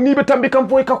dol je fo ni be tambi kam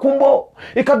foy ka kumbo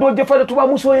e ka dol je fa tuba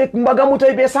muso ye mbaga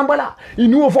mutay be sambala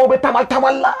inu fo be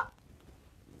tamal la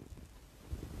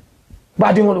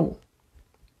badi ngolo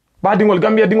ba dingol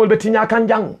Gambia dingol be tinya kan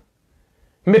jang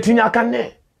me tinya kan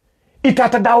ne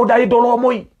itata dawda e dolo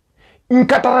moy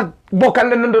nkatara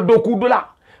bokande nando do kudula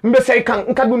mbe sey kan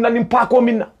nkadunda nim pako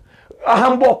minna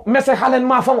ahambo mese halen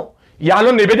ma famo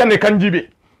yalo ne be janne kanjibe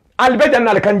albe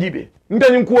jannal kanjibe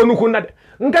ndanyum ko wonu kunade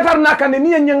nkatar nakane ni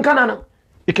nyen kanana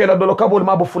ikela dolo kabol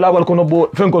mabo fulawal kono bo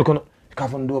fenkol kono ka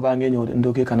fon do ba nge nyode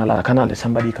ndoke kanala kanale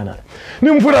somebody kanala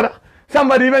nim furada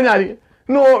somebody be nyari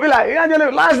no billahi ya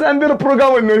jele last and the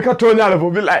program no ka to nyala fo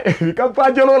billahi ka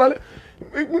pa jelo la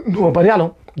no bari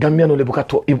alon Gambia no le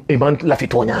bukato e man la fi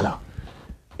to nyala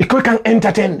iko kan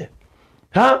entertain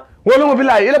ha wala mo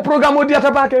billahi ile program o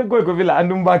diata ba ke ko billahi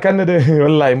andum ba kan de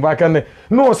wallahi ba kan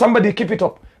no somebody keep it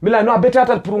up billahi no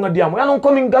abetatal pour nga diamo ya non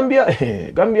coming Gambia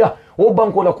Gambia o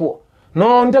banko la ko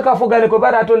no ndeka fo gale ko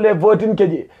bara atole voting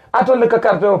keje atole ka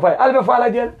carte o fay albe fala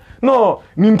jel no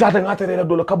nim tata ngatere la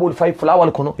dolo kabol fay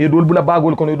flawal kono e dol bula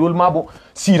bagol kono e dol mabo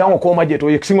siran ko ma jeto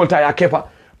yek singol ta ya kepa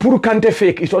pour kante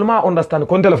fake itol ma understand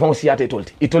kon telephone siate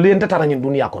tolti itol yenta taranyin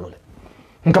dunia kono le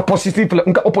nka positive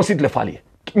nka opposite le fali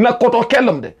na koto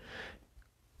kellum de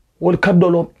wol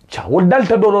kadolo cha wol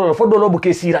dalta dolo fo dolo bu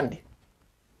ke sirandi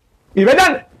ibe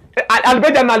dan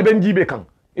albe jan albe njibe kan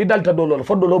i dalta dolo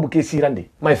fo dolo bu ke sirandi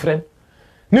my friend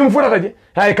nim furata je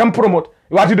hay kam promote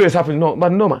wati do safil no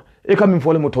man no ma e kam min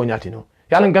fole mo tonyati no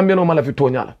yalla Gambia no mala fi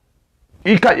tonyala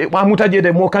i ka ma mutaje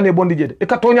de mo kane bondi je de e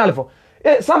ka tonyala fo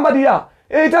e somebody ya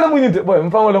e tala mu nyinte boy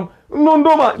mfawolom non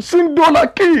ndoma sin dola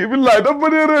ki billahi da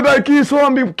bere da ki so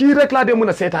ambi ki rek la de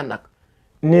muna setan nak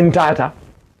nin tata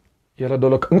yalla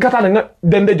dolo nkata na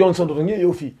dende Johnson do ngi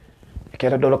yo fi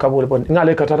kera dolo kabole bon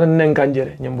ngale katara nen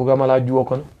kanjere nyambuga mala juwo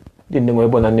kono dinde moy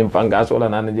bonan nim fanga so la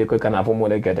nan je ko kana fo mo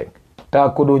le gede ta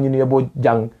ko do nyini yebo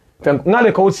jang fen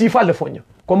ngale ko sifa le fonyo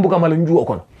ko mbuga mala juwo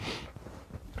kono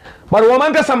bar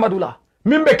wamanta sambadula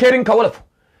mimbe kerin ka wala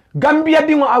Gambia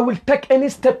dingo I will take any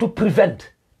step to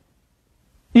prevent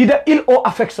either ill or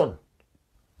affection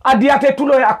adiate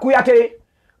tulo ya akuyate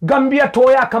Gambia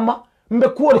toya kama mbe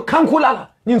kuol kankulala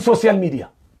nin social media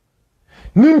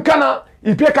nin kana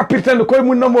ipeka pretend ko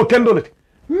mun namo kendolete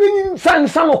nin san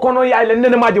samo kono ya ile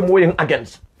nene maje moyen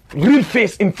against real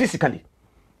face in physically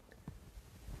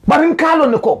barin kalo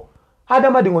ne ko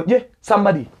adama dingo je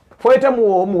somebody foyete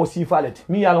mo sifalet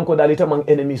mi yalon ko dalita man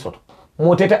enemy soto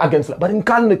mo tete against la barin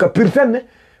kalne ka pretend ne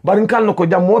barin kalno ko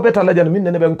jam mo beta la jan min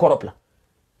ne ben korop la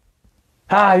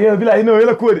ha yo bila ino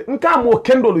ila kodi nka mo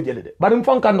kendolu jele de barin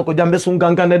fon kan ko jambe sun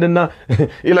gankane de na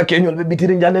ila kenyol be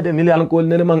bitiri jande de million ko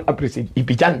ne man appreciate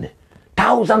ipi janne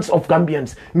thousands of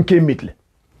Gambians nke mitle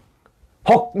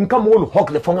hok nka molu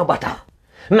hok le fonga bata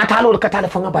natalo ka tale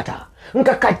fonga bata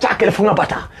nka kachake le fonga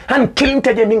bata han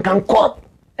kilinte je min kan korop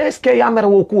eske yamere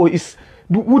wo ko is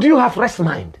would you have rest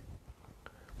mind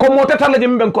comme tata la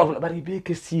jëm ben korop la bari be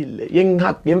ke sil yen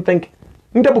hak yem fenk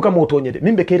ndebu ka moto nyede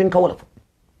mimbe kerin ka wala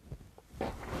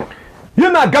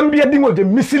yena Gambia dingol de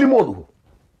misilimodu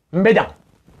mbejam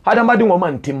hada ma dingo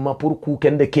man timma pour ku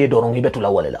kende ke doron ibetula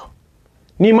wala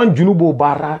ni man junubo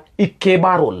bara ikke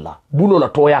barolla bulo la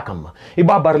toya kama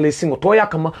iba barle singo toya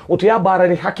kama oto ya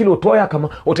barare hakilo toya kama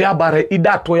oto ya bare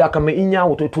ida toya kama inya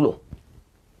oto tulo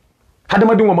hada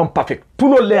ma dingo man perfect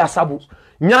tulo le asabu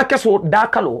nyake so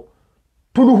dakalo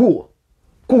tulu huo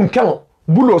kunkelo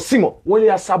bulo singo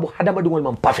wole asabu hada ma dingo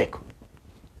man perfect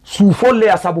su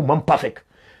folle asabu man perfect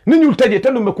ni nyul taje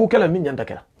tanu me kukela min nyanda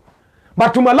kala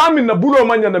batuma lamin na bulo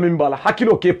manya na mimbala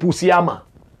hakilo ke pusiyama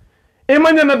e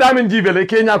manya na damin jibele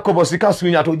ke nya ko bosi kasu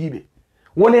nya to jibe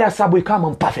wala ya sabu ka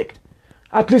man perfect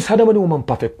at least hada mani man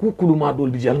perfect kukulu ma dol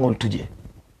bijal ngol tuje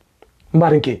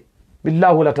mbarinke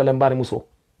billahi wala tala mbari muso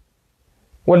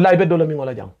wallahi be dola min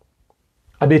wala jam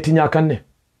abe tinya kanne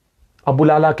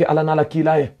abulala ke alana la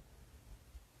kilaye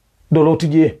dolo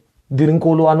tuje dirin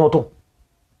ko lo anoto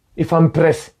ifam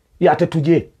press yate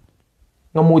tuje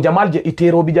ngamo jamal je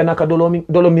itero bi janaka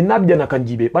dolo min nab janaka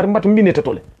jibe bar mbat mbine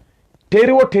tetole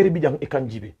teri wo teri bi jang e kan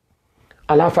jibe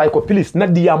ala fay ko please na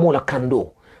diamu la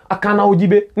kando akana o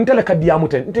jibe ntele ka diamu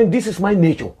ten this is my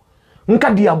nature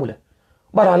nka diamu la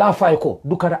bar ala fay ko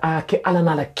dukara ake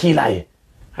alana la kilaye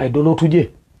ay dolo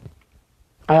tuje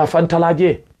aya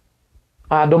fantalaje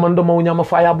a domando mawnyama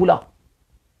faya bula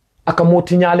aka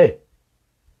moti nyale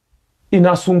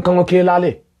ina sun kango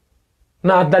kelale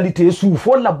na dalite su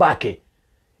fo la bake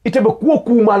itebe kuo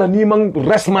kumala ni man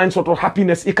rest mind sort of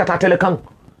happiness ikata telekan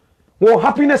wo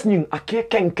happiness nyin ake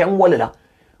ken wolela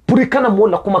puri kana mo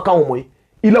la kuma kan moy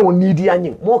ila wo nidi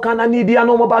anyin mo kana nidi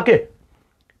ano mo bake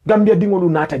Gambia dingolu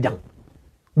nata jang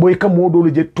boy ka mo dolo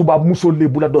je tuba musol le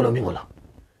bula dolo mingola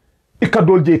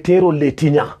ikadol je tero le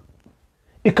tinya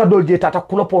ikadol je tata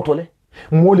kula potole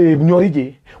mo le nyori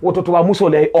je woto tuba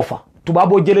musol le offer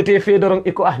tubabo jelete fe doron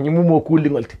iko nyimu mo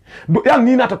kulingolti yang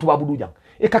ni nata tubabu du jang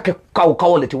e kake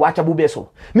kawleti wacha bu beso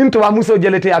nim to wa muso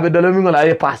jelete abe dolo mi ngola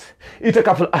e pass ite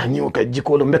kaful nyimu kay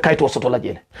jikolo mbe kayto soto la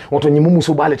jele woto nyimu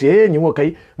muso balete nyimu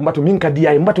kay mbatu min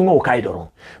kadiya mbatu ngo kay doron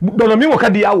dolo mi ngo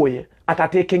kadiya woye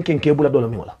atate kenken kebula dolo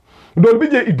mi ngola dol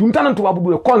bije iduntanan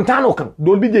tubabu du kontano kan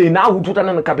dol bije na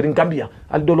hututanan kabirin gambia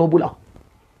al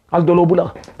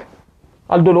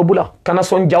dolo bula kana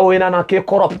son jawo na ke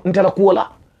korop ntela kuola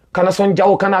kana son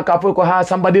jawo kana ka fo ko ha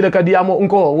sambadile kadiyamo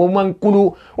unko wo man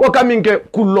kulu wo kaminke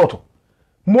kulloto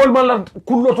mol man la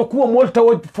kulloto kuo mol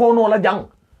taw fono la jang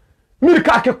mir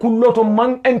ka ke kulloto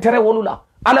man intérêt wolula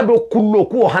ala be kullo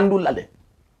kuo handulale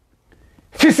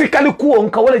physically kuo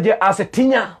onka wala je ase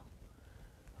tinya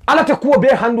ala te kuo be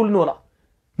handul nola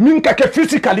min ka ke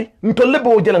physically ntolle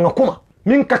be jela ngakuma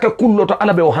min ka ke kulloto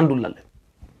ala be o handulale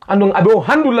andon abe o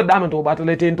handula damen to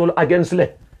batale te tolo against le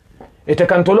ite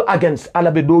kan tolo against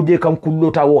ala be doje kan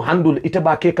kullota wo handul ite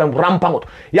ba ke kan rampangot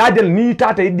ya del ni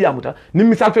tata idiamuta ni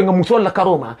misal fe nga musol la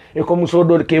karoma e ko muso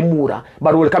do ke mura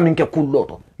barwol kam min ke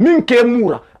kulloto min ke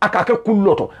mura aka ke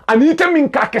kulloto anite min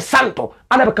ka ke santo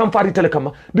ala be kan fari tele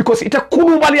kama because ite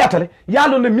kulu baliyatale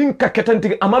yalo ne min ka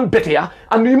ketanti amam beteya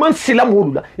anu iman sila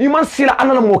modula iman sila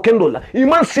anala mo kendola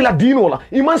iman sila dinola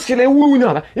iman sila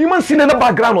wulunyala iman sila na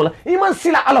background la iman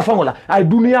sila ala fangola ay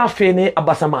dunia fene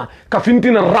abasama ka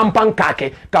fintina rampan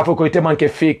kake ka fo ko ite manke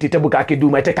fake te buka ke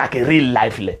duma ite kake real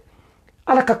life le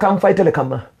ala ka kan faytele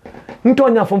kama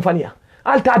ntonya fomfania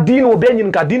alta dino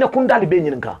benyin ka dina kundali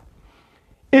benyin ka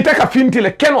ite ka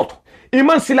fintile kenoto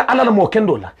iman sila ala mo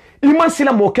kendola iman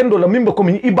sila mo kendola mimbe ko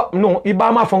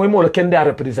iba ma fango mo le kende a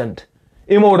represent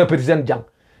imo represent jang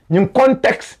nyin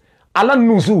context ala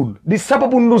nuzul di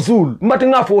sababu nuzul mbati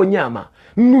nga fo nyama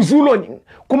nuzulo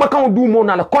kuma kan du mo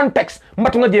na la context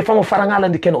mbati nga je fango farangala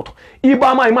ndi kenoto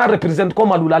iba ma ima represent ko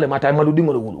malula le mata maludi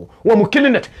mo le wulu wo mu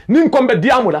kilinet nin kombe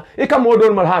diamula e ka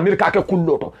modol mal ha mir ka ke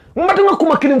kulloto mbati nga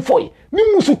kuma kilin foy ni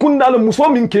musu kundala muso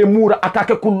min ke mura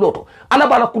atake kulloto ala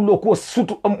bala kullo ko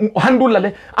sutu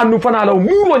handulale anu fana la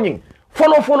muro nyin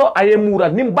folo aye mura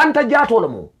nim banta jato la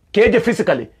mo keje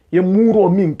physically ye muro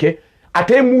minke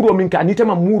ate muro minke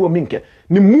anitema muro minke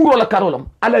ni muro la karolam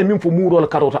ala min fo muro la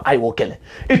karota ay wokele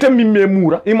ite mimme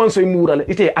mura iman so mura le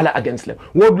ite ala against le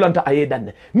wodulanta aye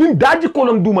danne nim daji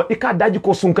kolon duma ika daji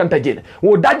ko sunkanta jele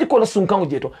wo daji ko la sunkan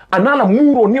jeto anala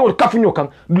muro ni ol kafunyo kan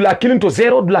dula kilinto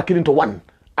 0 dula kilinto 1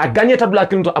 a gagneta dula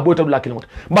kilinto abota dula kilinto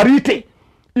barite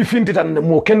ifinti tan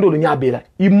mo kendo lu nyabela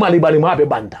imali bali mabe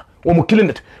banda o mo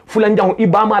kilinet fulan jango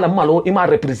ibama la malo ima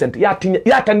represent ya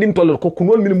tandin tolol ko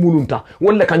kunol min mulunta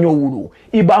wala kanyo wulu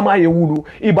ibama ye wulu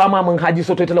ibama man haji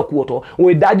soto tela kuoto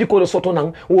o daji ko soto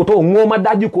nan woto ngoma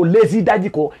daji ko lezi daji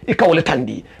ko ikawle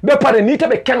tandi be pare ni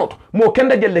tabe kenot mo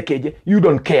kenda jelle keje you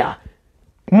don't care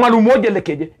malu mo jelle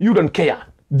keje you don't care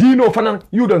dino fanan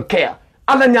you don't care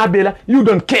ala nyabela you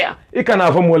don't care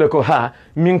ikana fa mole ko ha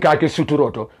min ka ke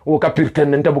suturoto o ka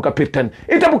pirten nta buka pirten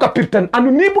ita buka pirten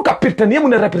anu ni buka pirten yemu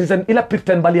ne represent ila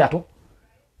pirten baliato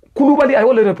kulu bali ay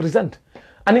wole represent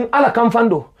anin ala kam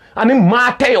fando anin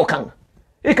mateyo kan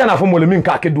ikana fa mole min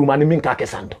ka ke duma ni min ka ke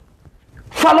santo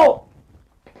falo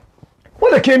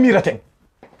wala ke miraten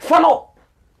falo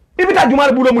ibita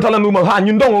jumar bulo mutala numa ha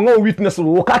nyindongo ngo witness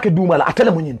wo ka ke duma la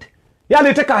atele mo nyinte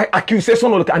yale te ka accusation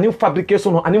no anin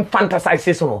fabrication no anin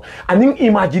fantasization no anin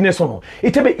imagination no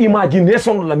itebe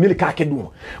imagination la milika ke dum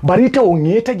barite o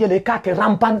ngete jele ka ke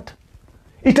rampant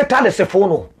ite tale se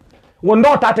fono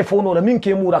wondo tate fono la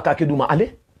minke mura ka ke duma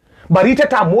ale barite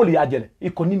ta moli ya jele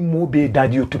ikoni mo be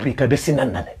daji utupi ka be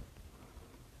sinanale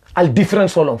al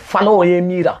difference solon falo ye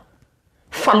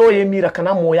mira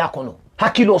kana mo yakono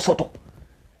hakilo soto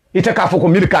ite ka foko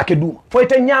milika ke dum fo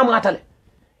ite nyama atale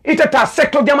ita ta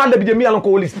sector jamal be mi alon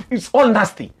ko it's all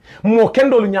nasty mo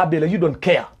kendo lu nyabela you don't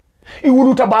care I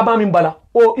wuluta baba min bala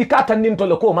o ikata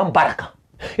nintole ko man baraka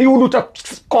I wuluta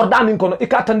kordanin kono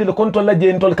ikata ndile konto la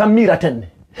je ntol kam mira tenne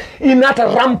inata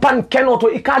rampan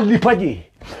kenoto ikalipaje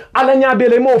ala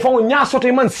nyabele mo fango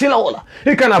nyasoto man sila wala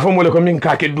ikana famole ko min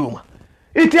ka ke duma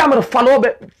iti amar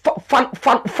falobe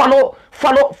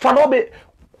falobe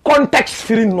context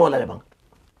firin no la le bang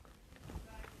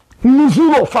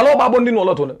nuzulo falo ba bondi no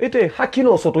loto ite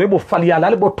hakino soto ebo faliala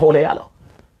le bo tole yala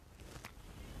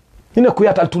ina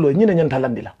kuyata altulo nyine nyanta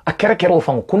landila akere kero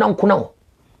fango kunan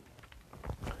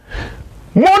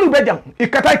molu bejam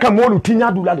ikatai ka molu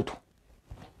tinya dulaluto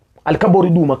alkabori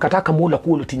duma kataka mola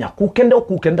kuolo tinya ku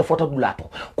kende fota dulato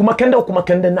kuma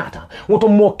kende nata woto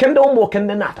mo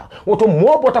kende nata woto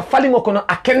mo bota falingo kono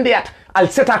akende at al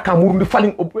seta ka murundi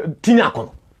falling tinya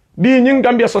kono bi nying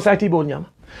Gambia society bo nyama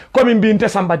komi mbinte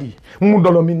sambadi mu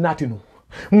dolo min natinu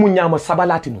mu nyama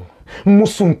sabalatinu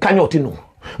musun kanyoti nu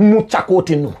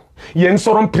muchakoti nu yen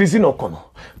soron prisino kono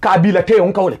kabila te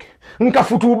on kawleke nka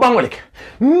futu bangoleke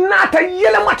nata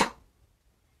yele mata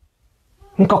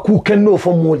nka ku kendo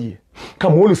fo moli ka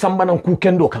molu sambana ku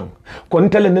kendo kan ko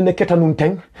ntele nene keta nun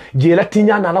teng jela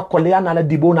tinya na la kolya na la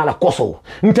dibo na la koso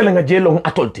ntele nga jelo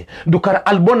atolti dukar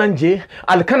albonanje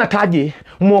alkana taje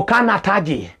mo kana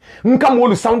taje nka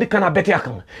molu soundi kana bete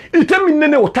akan ite min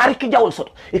nene o tariki jawol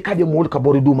soto e kade molu ka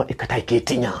bori duma e katay ke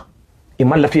tinya e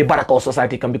malla fi baraka o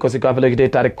society kam because ka fele ke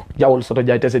tarik jawol soto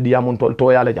jayte se diamon tol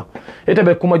to yala jam ite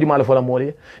be kuma jumala fola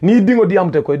moli ni dingo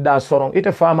diamte ko da soron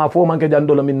ite fama fo manke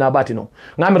jandolo min na batino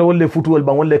ngamere wolle futuwol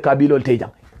ban wolle kabilol te jam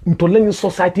to lañu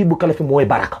society bu kala fi moy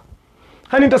baraka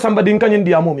hani ta samba din kanyen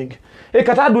diamo mingi e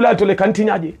kata dula to le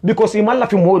kantinyaji because e malla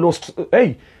fi moy lo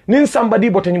hey nin samba di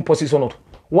bote nyim position oto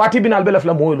wati binal bela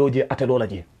fla moy loje atelola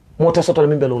je mota soto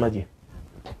min belo laje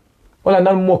wala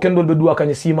nan mo kendol be duwa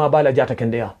kany sima bala jata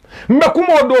kende ya mbe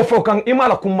kumo do fo kan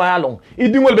imala kuma yalon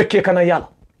idingol be ke kana yala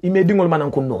ime dingol manan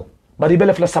kunno bari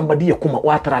bela fla samba di kuma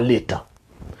watra leta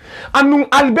annun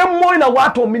albem moy la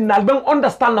wato min albem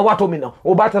understand na wato min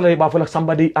o batala ba fla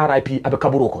samba di RIP abe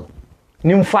kaburo kon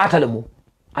nim fatale mu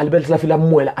albel la fla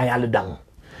moy la ayal dang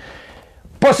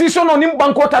position on nim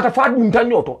banko tata fa dum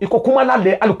tanyoto iko kuma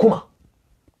lalle al kuma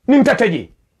nim tateji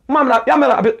mamla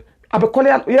yamela abe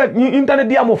kolya ya internet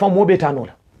dia mo fam mo betano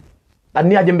la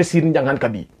anni ajembe sirin jangan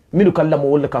kabi minu kala mo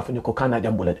wala ka fanyo ko kana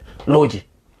jambula loji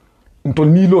ntol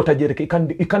ni lo tajere ke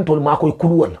ikantol mako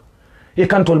kuluwal e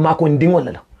kantol mako ndingol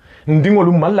la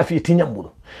ndingol malla fi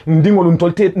tinyambulo ndingol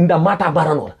ntolte nda mata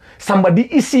barano la somebody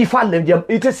isi falle jam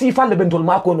ite si falle bentol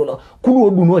mako no la kuluwo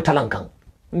duno talankan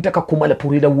ntaka kumale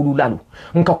puri da wulu lalu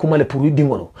nka kumale puri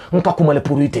dingolo nka kumale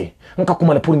puri te nka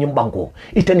kumale puri nyimbanko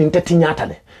iteni nteti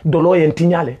nyatale dolo yen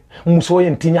tinyale muso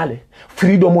yen tinyale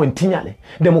freedom yen tinyale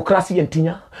demokrasi yen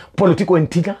tinya politiko yen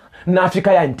tinya na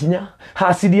Afrika yen tinya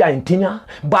hasidi yen tinya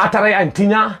batara yen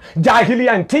tinya jahili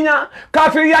yen tinya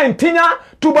kafiri yen tinya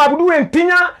tubabudu yen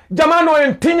tinya jamano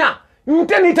yen tinya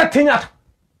nteni ta tinyata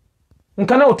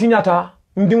nkana o tinyata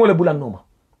ndingole bulanoma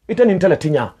iteni ntele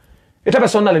tinya itabe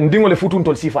sonnale ndingole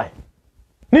futuntol sifay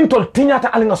nintol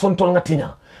tinyata alinga sontol nga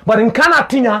tinya bari nkana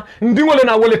tinya ndingole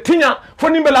na wole tinya fo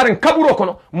nimbe laren kaburo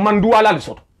kono man duwala li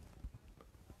soto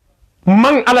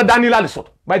man ala dani la li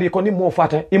soto baydi ko ni mo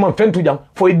fata imam fentu jam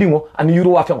fo dingo an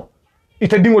yuro wa fengo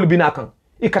ita dingol binakan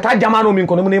ikata jamano min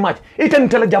kono mun imati ita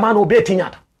ntela jamano be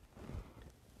tinyata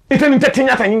ita nte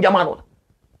tinyata nyin jamano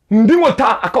ndingol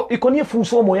ta ikoni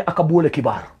fuso moye akabule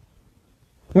kibar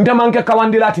ndamanke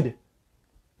kawandilati de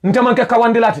ntamanke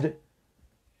kawandilati de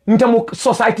ntamu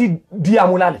society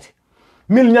diamulalati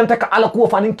mil nyanta ka ala ko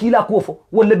fanin kila ko fo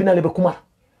wala binale be kumar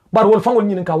bar wol fangol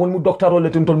nyin ka wol mu docteur wala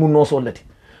tol mu no solati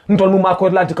ntol mu mako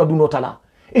lati ka duno tala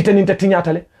iten nta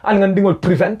tinyatale al ngan dingol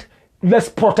prevent let's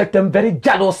protect them very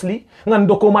jealously ngan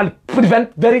doko mal prevent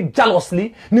very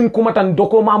jealously nim kumatan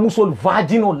doko ma musol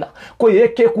vaginal la ko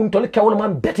yeke kuntol kewol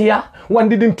man betia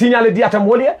wandi din tinyale diata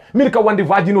molie mir ka wandi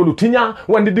vaginal tinya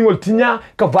wandi dingol tinya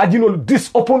ka vaginal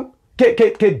dis open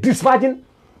ke dis vagin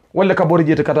wala ka bori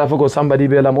jete kata fago somebody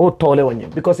be lam o tole wonye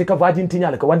because ka vagin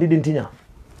tinyale ka wandi din tinya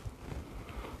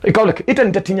e kawle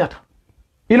iten ta tinyata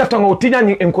ilafta ngo tinya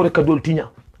ni encore ka dol tinya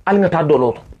al ngata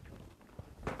doloto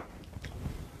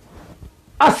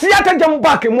asiyata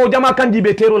jambake mo jama kanji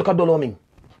be terol ka dolo min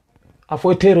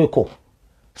afo tero ko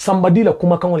somebody la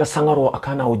kuma kan wala sangaro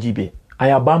akana ojibe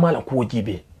aya bama la ku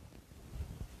ojibe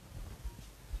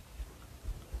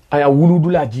aya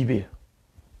wuludula jibe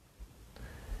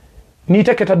ni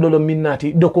te keta dolo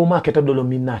minnati doko ma keta dolo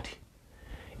minnati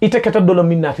ite keta dolo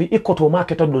minnati ikoto ma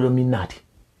keta dolo minnati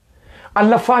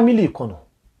alla family kono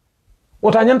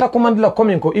wota nyanta command la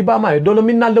kominko ibama e dolo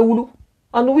minna le wulu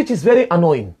and which is very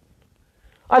annoying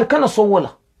al kana so wala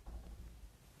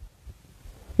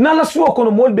na la suwa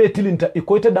kono molbe tilinta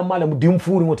ikoite da mala mu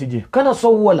dimfuri ngotije kana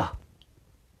so wala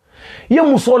ya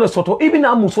musole soto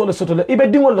ibina musole soto la ibe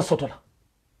dingol la soto la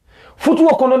futu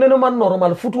kono neno man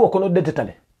normal futu kono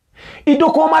detetale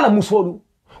idoko mala musolu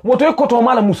woto ekoto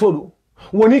mala musolu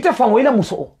wonite fango ila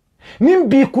muso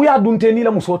nimbi kuya dunte ni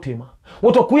la muso tema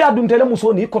woto kuya dunte la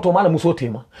muso ni koto mala muso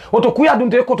tema woto kuya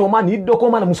dunte koto ma ni doko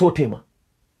mala muso tema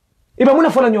ibe muna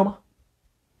fola nyoma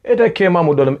ete kema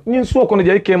mu dolom nyin suwa kono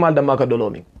jay kema da maka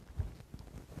dolomi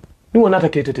ni wonata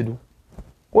ketete du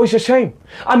o is a shame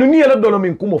anu ni la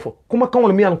dolomi kumo fo kuma kan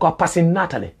wala mi an ko passin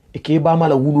natale e ke ba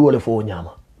mala wulu wala fo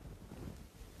nyama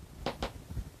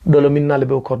dolomi nale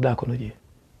be ko da kono je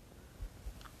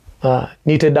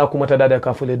ni te da kuma ta da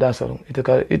ka fule da sarun ite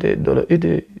ka ite dolo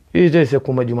ite se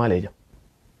kuma jumaleja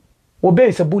obey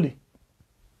is a bully.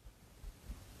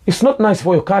 It's not nice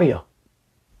for your career.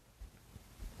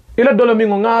 ila dolo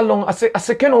mingo ngalong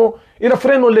ase keno ila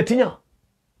freno letinya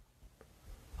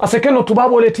ase keno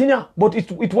tubabo letinya, but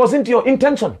it wasn't your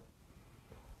intention.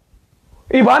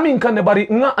 Iba min kan bari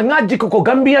nga jiko ko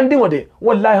Gambian dingo de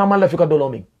wallahi hamala fika dolo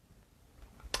ming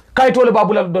kay tole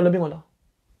babula dolo mingo la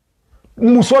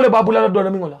musole babula dolo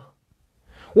mingo la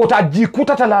wota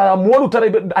jikuta tala molu tara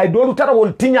ay dolu tara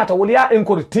wol tinyata wol ya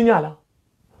encore tinyala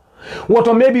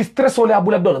woto maybe stress wala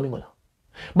abula dolo mingo la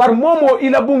bar momo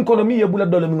ila bun kono mi yebula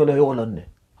dolo mingo la yolonne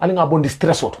ali nga bondi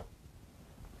stress woto.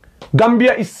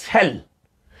 Gambia is hell.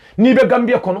 Ni be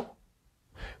Gambia kono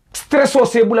stress o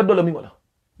se bula dolo mingo la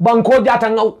banko jata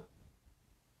ngaw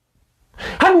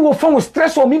han wo fongo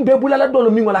stress o min be bula la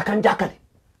dolo mingo la kan jakale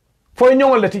fo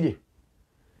nyongol la tije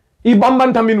i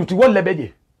bambanta minuti wolle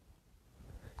beje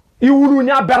i wulu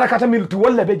nya barakata minuti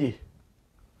wolle beje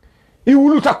i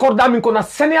wulu ta korda min kono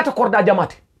seniyata korda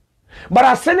jamati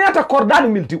bara seniyata korda ni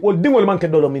milti wol dingol manke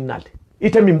dolo min nalde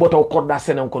ite min bota korda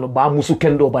senen kono ba musu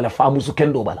kendo bala fa musu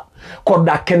kendo bala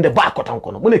korda kende ba ko tan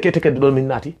kono mune kete kende dolo min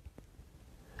nati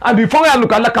andi fo ya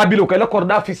nuka la kabilo kala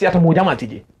korda fisiyata mo jamati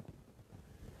je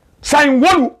sain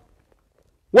wolu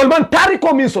wol man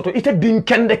tariko min soto ite din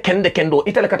kendo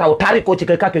ite la kataw tariko ci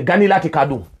kake ganilati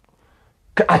kadum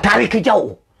a tariki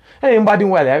jaw mbadi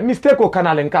wala mistake o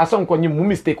kanalen ka son ko nyim mu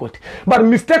mistake oti bar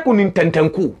mistake nin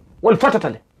tentenku wal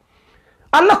fatatale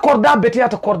alla korda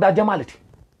betiyata korda jamalati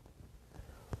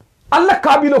alla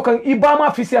kabilo kan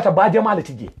ibama fisiyata ba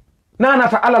jamalati je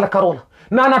nanata ala la karola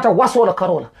nanata waso la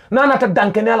karola nanata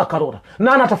dankene la karola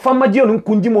nanata famma je non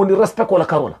kunjimo ni respect la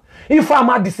karola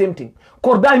ifama the same thing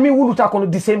korda mi wuluta kono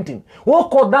the same thing wo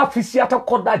korda fisiyata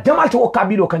korda jamalati o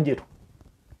kabilo kan jeto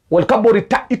wal kabori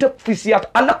ta ita fisiyata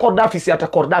alla korda fisiyata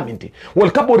korda minti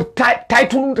wal kabori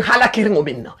title halakiringo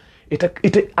minna ita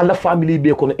alla family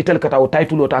be kono ita kata o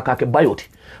title ta ka ke bayoti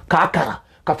ka kara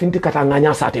ka finti kata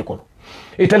nganya sate kono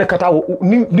ita kata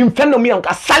nim fenno mi an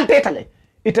ka salte tale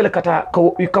ita kata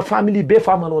ka family be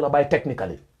famalo la bay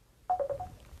technically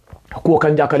ko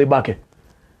kan jakale bake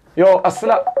yo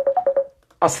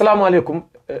assalamu alaikum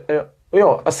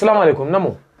yo assalamu alaikum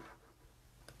namo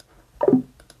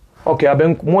okay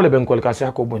aben mole ben kol kasi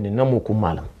hako bonni namo ku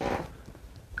malam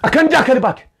akan jakale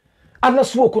bake Allah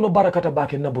suwo kono barakata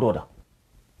bake na broda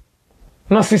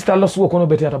na sister Allah suwo kono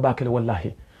betata bake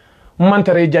wallahi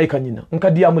mantare jay kanina nka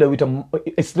diamule witam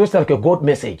it's just like a God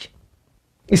message.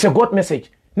 It's a God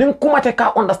message. Nin kumate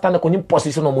ka understand ko nim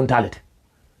position o mentality.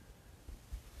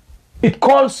 It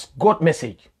calls God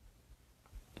message.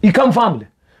 I come family.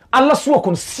 Allah suwo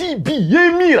kono CB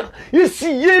yemira yesi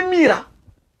yemira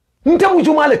ntamu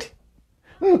jumalati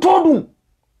ntodu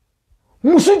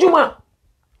musujuma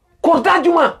korda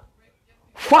juma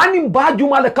fani ba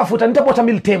juma le kafuta nte bota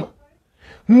mil tema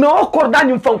no korda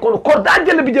nyum fan kono korda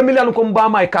jele bi jemil ko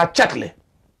mbama ka chatle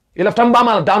ila tamba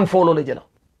la down follow le jela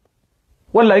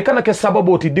wallahi kana ke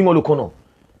sababoti dingolu kono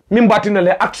min batina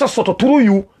le access soto turu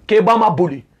yu ke bama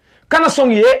buli kana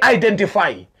song ye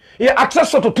identify ye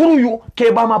access soto turu yu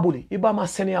ke bama buli ibama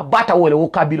senia bata wole wo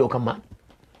kabilo kama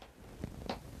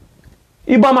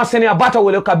ibama senia bata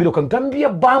wole wo kabilo kan Gambia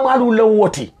bama lu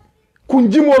lawoti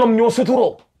kunjimolom nyo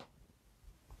suturo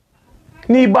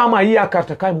ni bama yi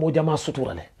akarta kay mo jama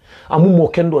suturale amu mo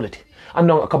kendoleti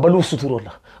anno ka balu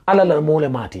suturola ala la mole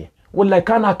mati wallahi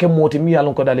kana ke moti mi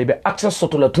yalon ko dalebe access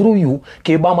sotula turu yu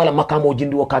ke bama la makamo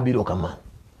jindi wo kabilo kama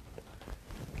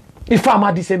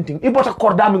ifama the same thing ibota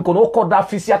korda min kono korda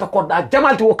fisiyata korda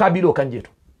jamalti wo kabilo kanjeto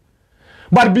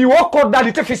bar bi wo korda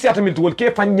li te fisiyata min wol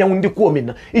ke fan nyawndi ko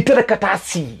minna itere kata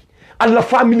si alla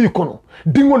family kono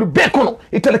dingol be kono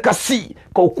itele kasi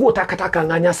ko kuota kataka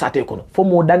nganya sate kono fo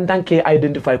mo dandanke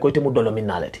identify ko te mo dolo min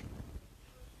nalati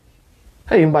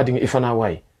hey mbadi ifana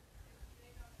way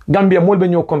Gambia molbe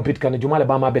ñoo compete kan jumale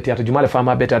bama betiata jumale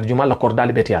fama betiata jumale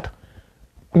kordali betiata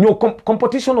ñoo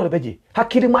competition o beji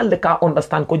hakiri mal ka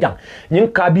understand ko jang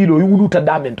nyin kabilo yuluta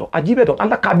damento ajibe to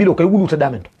alla kabilo ko yuluta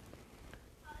damento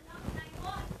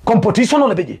competition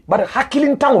o beji bar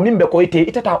hakilin tango mimbe ko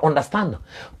itata understand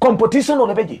competition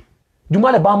o beji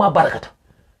jumale bama barakata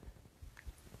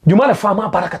jumale fama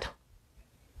barakata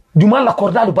jumale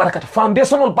kordalu barakata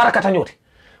foundational barakata nyoti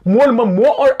mol ma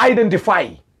mo identify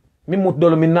min mut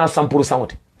dolo min na 100%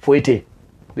 wote foyete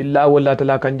billahi wallahi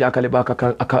tala kan jakale baka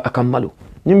akan malu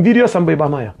nyim video sambay ba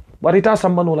maya barita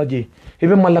sambano la je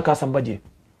ibe mallaka sambaje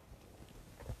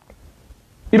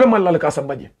ibe mallaka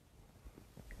sambaje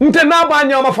nte na ba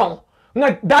nyama fam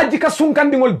nga daji ka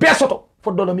sunkan dingol besoto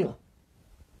fo dolo mi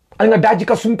nga daji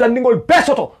ka sunkan dingol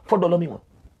besoto fo dolo mi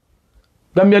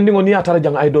Gambia ndingo ni atara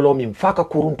jang ay dolo mi faka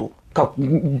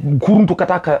kuruntu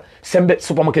kataka sembe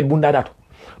supermarket bunda dato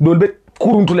dolbe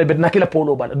kuruntule be nakila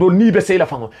polo bala do ni be seyla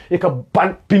fango e ka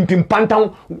pintim pantan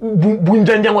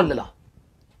bunjanjangol la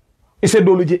ise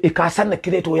dolu je e ka sanna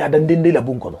kireto ya dandende la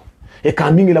bunkono e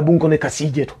ka mingi la bunkono e ka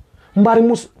sijeto mbari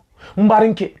mus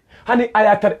mbarinke hani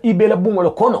ayatar ibe la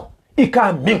bungolo kono e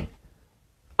ka min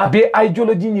abe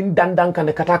ideology nyin dandan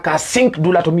kan kata ka sink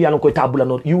dula to mi yalon ko tabula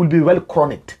no you will be well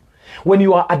chronic when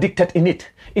you are addicted in it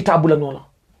itabula no la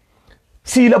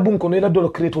si la bunkono la dolo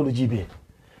kireto lo jibe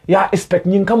ya expect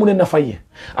nyin kamune na faye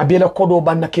abe la kodo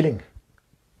banna killing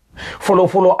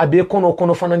follow abe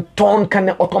kono fanan ton kan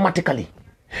automatically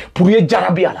pour ye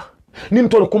jarabi ala nin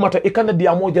tol kumata e kan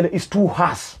diamo jale is too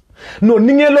harsh no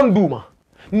ni ngelon duma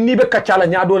ni be kacala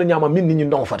nyaado le nyama min ni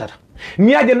ndon fatata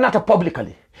ni aje nata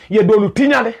publicly ye dolu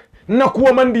tinyale na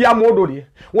kuwa man diamo doli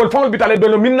wol famul bitale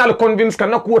dolu min na le convince kan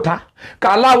na kuota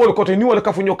ka la wol kote ni wol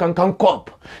kafunyo kan kop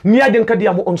ni aje kan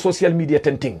diamo on social media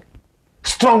tenting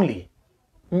strongly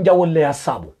njawol le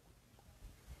asabu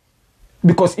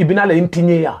because ibinale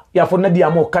intinye ya fo na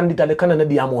diamo candidate le kana na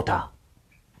diamo ta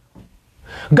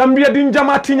Gambia din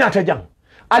jamati nyata jang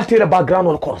altera background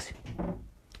wal korosi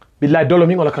billahi dolo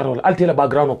min wala karola altera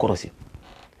background wal korosi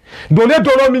dole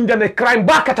dolo min jane crime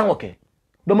ba katangoke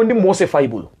do mandi mose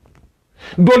faybulu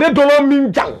dole dolo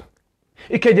min jang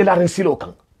ikeje la silo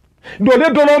kan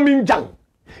dole dolo min jang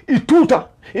ituta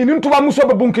inin tuba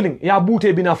musobe bunkiling ya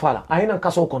bute bina fala ayina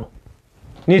kaso kono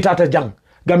ni tata jang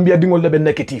Gambia dingol lebe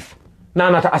negative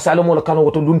nana ta asalomo la kano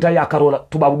woto lunta ya karola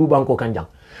tuba du banko kan jang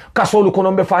kasolu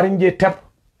kono be farinje tep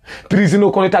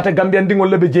prison kono tata Gambia dingol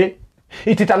lebe je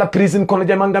itita la prison kono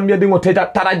je man Gambia dingo teta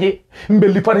taraje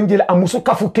mbeli farinje la amusu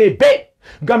kafuke be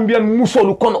Gambia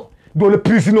musolu kono do le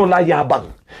prison la ya bang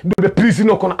do le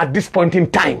prison kono at this point in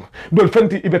time do le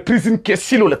fenti ibe prison ke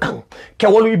silo le kan ke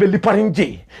wolu ibe li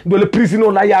farinje do le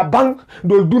prison la ya bang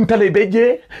do le duntale be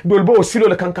je do le bo silo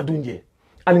le kan ka dunje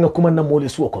ali nga kuma na mole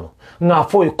suo kono nga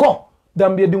foy ko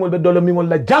Gambia dingol be dolo mingol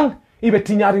la jang ibe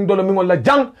tiñaring dolo mingol la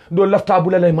jang do lafta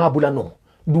bula lay mabula no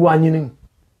duwa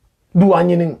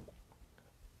nyinin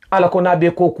ala ko na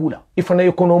be ko kula ifana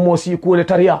yokono mosi ko le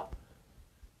tariya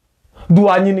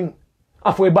duwa nyinin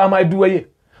afo ba may duwaye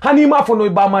hani ma fo no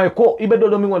ba may ko ibe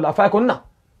dolo mingol la fa ko na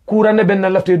kura ne ben na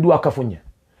lafte duwa kafunye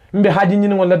mbe haji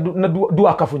nyinin wala na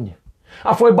duwa kafunye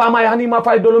afo ba may hani ma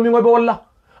fa dolo mingol be wala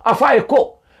afa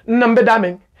ko nambe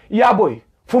damen ya boy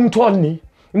fum tolni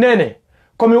nene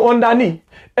komi ondani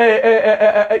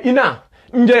ina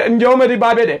nje omeri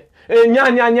babede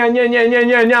nya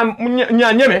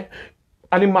nyeme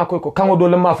ali mako ko kango do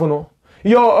le mafuno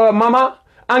yo mama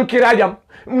ankirajam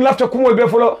lafta kumol be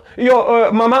folo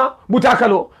yo mama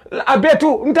butakalo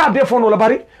abetu nta be fono la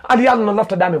bari ali yalla no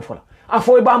lafta dame fola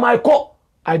afo ba may ko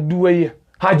ay duwaye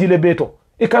haji le beto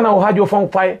ikana o hajo fon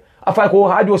fay afay ko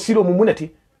hajo silo mu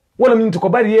munati wala min ko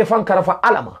bari ye fan karafa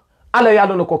alama ala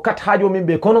yalo no ko kat hajo min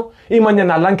be kono imanya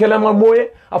na lankela ma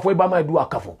moye afo ba may duwa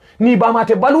kafo ni ba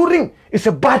mate baluring is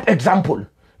a bad example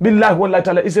billahi wallahi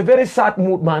taala is a very sad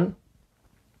mood man.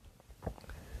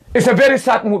 It's a very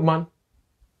sad mood man.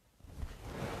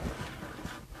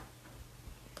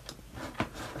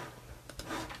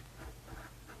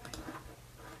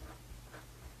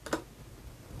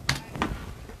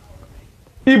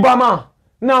 Ibama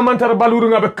na mantara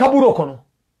balurunga be kaburo kono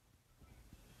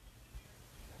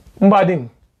mbading.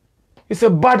 It's a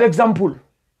bad example.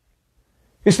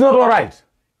 It's not all right.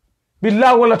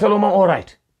 Billahi wala taloma all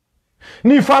right.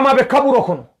 Ni fama be kaburo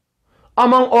kono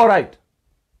amang all right.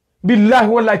 Billahi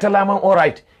wallahi ta'ala amang all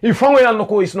right. Ifangwe yal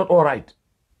noko is not all right.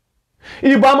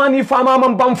 Ibama ni fama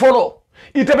man bamfolo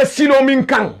itebe silo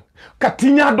minkang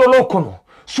katinya dolo kono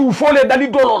sufole dali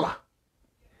dolola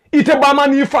ite bama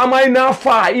ni fama ina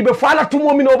fa ibe fala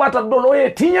tumo mino bata dolo e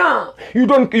tinya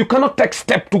you cannot take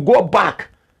step to go back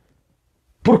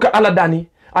pour que ala dani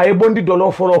ay bondi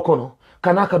dolo folo kono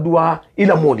kanaka duwa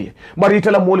ila moli bari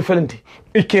ite la moli felenti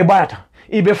ike bayata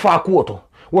ibe fa kuoto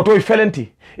woto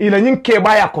felenti ila nyin ke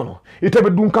baya kono ite be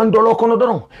dunkan dolo kono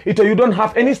doron ite you don't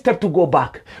have any step to go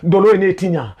back dolo ene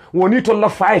tinya woni to la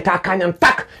fa ta kanyan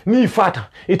tak ni fata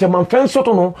ite man fen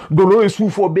soto no dolo e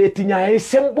sufo be tinya e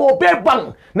sembo be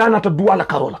bang nana ta duwa la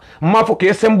karola mafo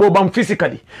ke sembo bam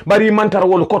physically bari mantara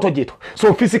wol koto jeto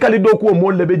so physically do ko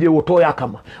mo lebe je woto ya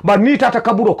kama ba ni tata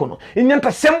kaburo kono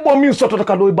inyanta sembo min soto ta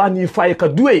kado ba ni fa e ka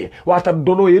duwe wata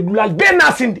dolo e dulal be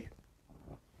nasindi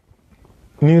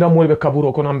ni la molbe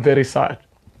kaburo kono I'm very sad.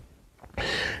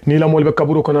 Ni la molbe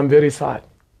kaburo kono I'm very sad.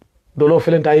 Dolo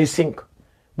felenta yi sink.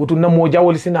 Butu na mo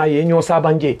jawol sina ye nyo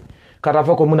sabanje.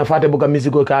 Karafa ko muna fate buga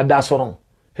mizigo ka da soron.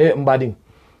 He mbading.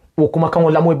 O kuma kan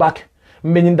wala moy bak.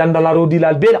 Mbenin dandalaro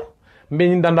dilal bela.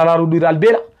 Mbenin dandalaro dilal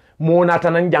bela. Mo nata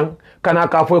nan jang kana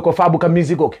ka foy ko fabu ka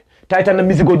mizigo ke. Tayta na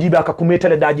mizigo jiba ka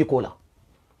kumetele daji kola.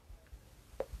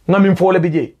 ngamin fole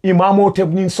bije imamo te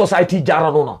nyin society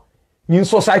jaranona nyin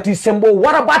society sembo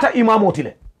wara bata imamo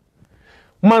tile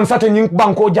mansate nyin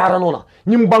banko jaranona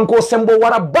nyin banko sembo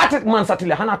wara bata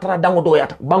mansatile hana tara dango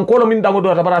doyata banko lo min dango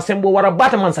doyata bara sembo wara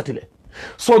bata mansatile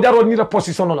sojaro ni la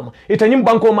position no lama ita nyim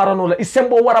banko marano la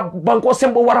isembo wara banko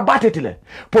sembo wara batetile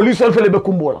police fele be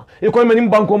kumbola e ko nyim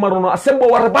banko marano asembo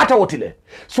wara bata wotile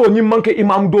so nyim manke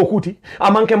imam do kuti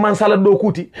amanke mansala do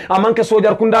kuti amanke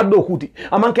sojar kunda do kuti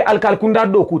amanke alkal kunda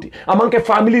do kuti amanke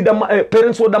family da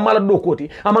parents da mala do kuti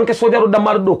amanke sojaro da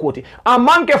mala do kuti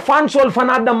amanke fansol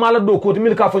fana da mala do kuti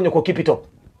milka fonyo ko kipito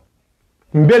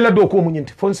mbella do ko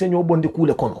munyinti fonse nyo bondi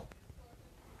kule kono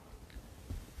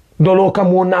dolo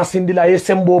kamo nasindila ye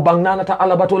sembo bang nanata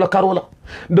alabato la karola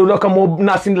dolo kamo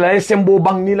nasindila ye sembo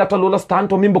bang ni la talola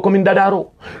stanto mimbo komin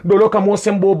dadaro dolo kamo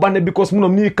sembo bande because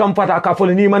munom ni kamfata ka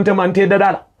fole ni mante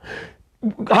dadala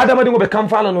hada madi ngobe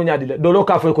kamfala no nyaadile dolo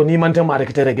ka fole ko ni mante mare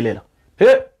kete reglela he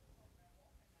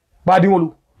badi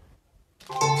ngolu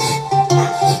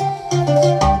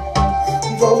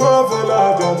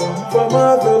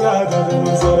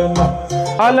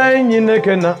alay nyine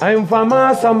kena ay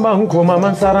mfama samba nkoma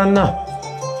mansarana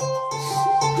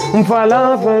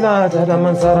mfala fela tada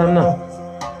mansarana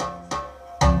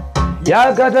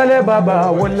ya katale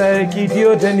baba wala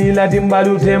kitiyo teni la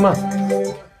dimbalu tema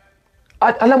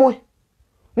alamoy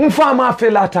mfama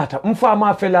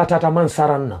fela tata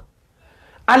mansarana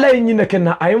alay nyine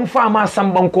kena ay mfama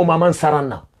samba nkoma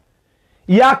mansarana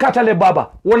ya katale baba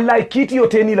wala kitiyo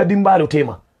teni la dimbalu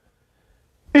tema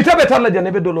itabe talla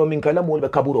janebe dolo min kala mo be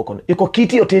kaburo kono iko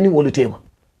kiti oteni wolu tema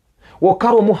wo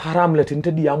karo mu haram le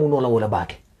tinte diamu no la wala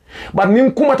bake bar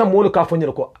nin kumata mo ka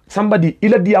fonyel ko somebody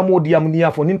ila diamu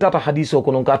niya fo nin tata hadiso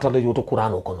kono ka tata yoto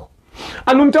qur'ano kono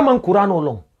anun taman qur'ano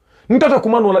long nin tata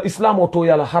kuma no la islamo to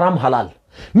yala haram halal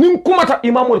nin kumata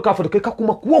imamul kafir ke ka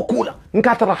kuma kuwa kula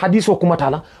nka tata hadiso kuma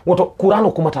tala woto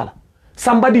qur'ano kuma tala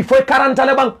somebody foy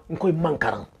karantale bang ngoy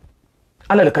mankaran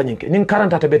ala le kanyinke nin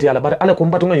karanta ta beti ala bare ala ko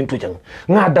mbatu ngayin tujang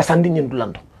nga dasandi nyin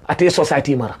dulando ate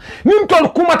society mara nin tol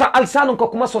kumata alsalon ko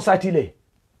kuma society le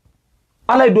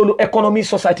ala dolu economy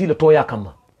society le to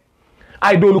yakama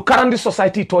ay dolu karandi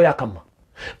society to yakama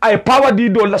ay power di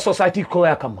do la society ko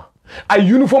yakama ay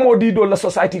uniform di do la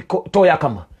society to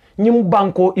yakama nyim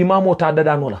banko imamo ta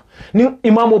dada nola ni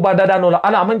imamo ba dada nola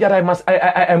ala manjara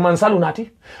ay mansalu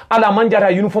nati ala manjara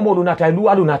uniform lunati ay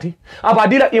luwalu nati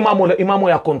abadila imamo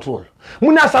ya control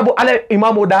muna sabu ala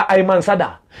imamo da ay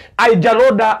mansada ay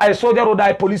jaloda ay sojaro da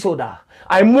ay police da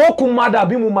ay mokum mada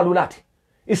bimu malulati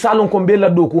isalon ko bella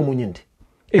do ko munyindi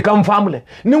ikam famle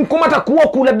nin kumata kuwa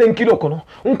kula den kilo kono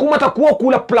nkumata kuwa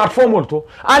kula platform to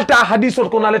alta hadisol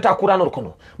kono alta qur'anol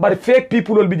kono bari fake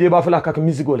people ol bije ba fala kaka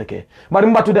musigo leke bari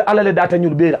mbatu de alale data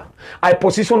nyul bela ay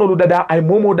position ol dada ay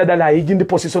momo dada la yindi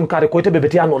position kare ko te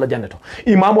bebeti ano la janneto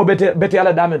imamo beti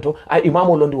ala damento ay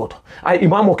imamo londi woto ay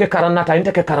imamo ke karanata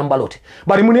inte ke karambaloti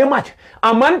bari mune match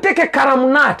amante ke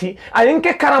karamnati ay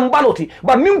nke karambaloti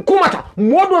bari nin kumata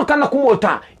modol kana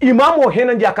kumota imamo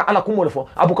hena njaka ala kumolfo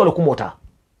abukalo kumota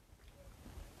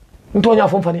ntonya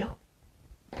fomfania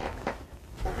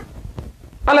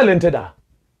ala lenteda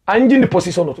anjindi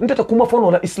position ot ntata kuma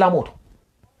fono la islamo to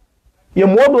ye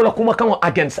modo la kuma kan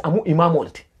against amu imamo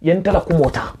lati yentala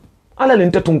kumota ala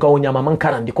lente tunka wonyama man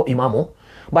karandi ko imamo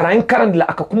bara en karandi la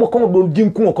aka kuma ko do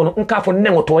jinku ko nka fo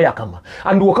nengo to yakama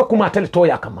andu woka kuma tele to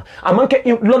yakama amanke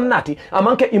lonnati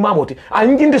amanke imamo ti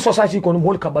anjindi society ko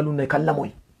mol kabalu ne kallamoy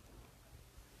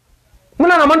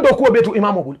muna na man do ko betu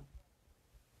imamo bul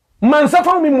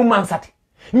mansafa mu mansati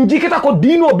njikita ko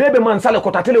dino bebe mansale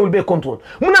ko tatele ulbe control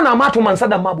muna na matu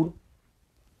mansada mabulu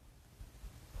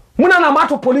muna na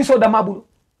matu police da mabulu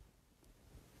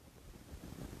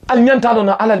al nyantalo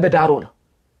na alal bedarola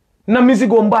na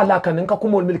mizigo mbala kan nka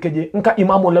kumol milkeje nka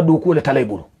imamo la do ko le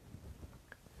talaybulu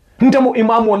ntemu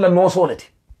imamo la no soleti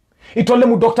itolle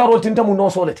mu doctor ol tintamu no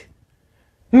soleti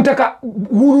ntaka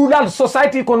wululal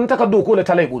society ko ntaka do ko le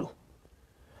talaybulu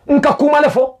nka kumale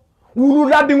fo wulu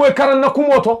ladingo karanna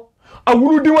kumoto a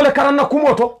wulu dingo le karanna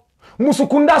kumoto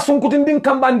musukunda sunkutin din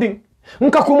kambanding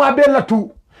nka kuma bella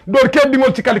tu dor ke dingo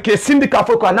tikal ke sindika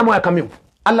fo ko alamo ya kamim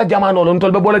alla jamano lon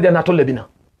tolbe bola jana tolle bina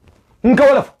nka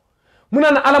wala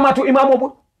munana alamatu imamo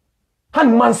bu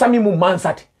han man sami mu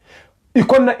mansati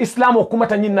ikonna islamo kuma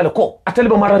tanyinna le ko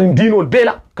atelbe mararin dinol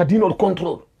bela ka dinol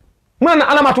control munana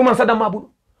alamatu man sadam mabu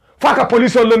faka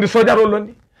police londi sojaro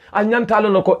londi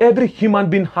anyantalo ko every human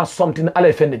being has something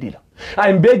ala fenne dila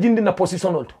ay mbejindi na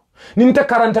position olto ninte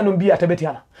karanta no biya tabeti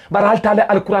ala baral tale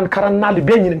alquran karannali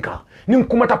be nyininka nin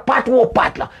kumata patwo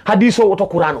patla hadiso woto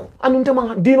qur'ano anunte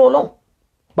ma dino long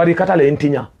bari katale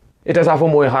entinya ite safo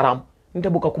moy haram nte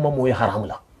buka kuma moy haram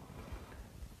la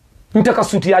ntaka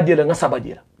suti ya jela nga saba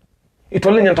jela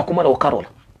itolle nyanta kuma o karola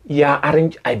ya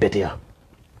arrange ay betea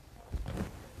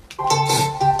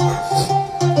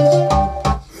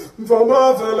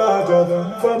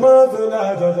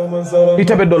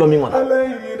itabe dolo mi ngona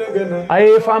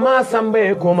ay fama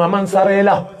sambe ko man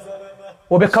sarela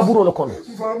obe kaburo lo kono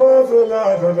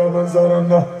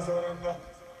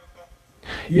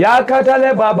ya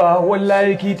katale baba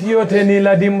wallahi kitiyo teni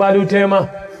la dimbalu tema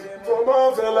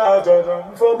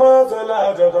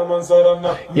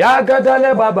ya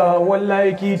katale baba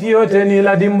wallahi kitiyo teni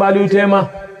la dimbalu tema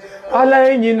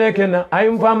alay nyine kena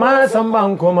ay fama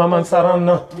samban ko man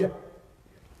saranna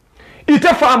ite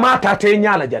fama tate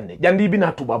nyala jande jandi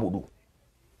bina tubabudu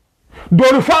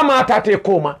dolu fama tate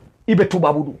koma ibe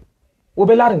tubabudu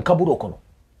obe larin kaburo kono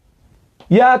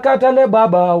ya katale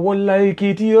baba wallahi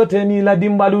kitiyo teni la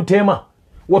dimbalu tema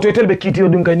woto etelbe kitiyo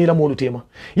dunka ni la molu tema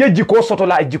ye jiko soto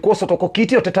la jiko soto ko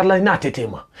kitiyo tetala na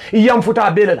tetema iyam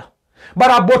futa belela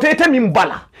bara botete min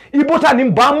bala ibota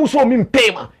nim bamuso min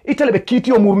pema itelbe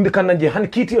kitiyo murundi kananje han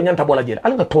kitiyo nyanta bola jela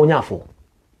alanga tonyafo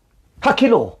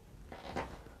hakilo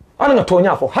alanga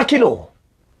tonyafo hakilo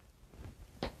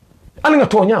alanga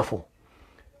tonyafo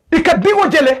ikadigo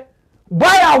jele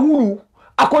baya hulu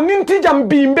ako ninti jam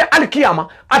bimbe alkiyama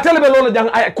atelbe lolo jang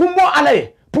ay kumbo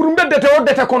alaye purumbe dete o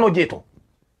dete kono jeto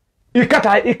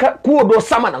ikata kuo do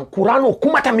samanan kurano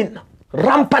kumata minna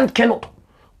rampant kenoto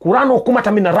kurano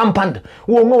kumata minna rampant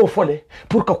wo ngo fole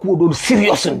pour ka kuo do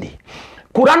serious ndi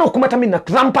kurano kumata minna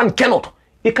rampant kenoto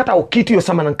ikata o kiti yo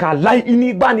samanan ka lai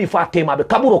ini bani fa tema be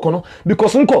kaburo kono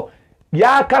because nko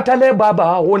ya katale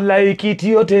baba wallahi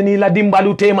kiti yo teni la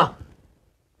dimbalu tema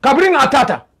kabringa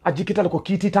atata ajikita ko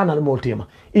kiti tana mo tema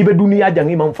ibe duniya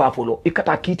jangi man fafolo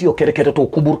ikata kiti yo kere to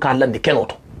kubur ka lande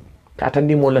kenoto tata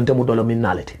ndi mo lante mo dolo min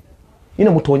nalete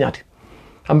ina mo tonyate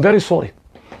I'm very sorry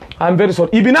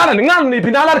ibinala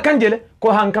ibinala kanjele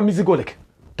ko hanka mizigoleke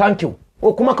thank you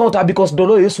o kuma kawta because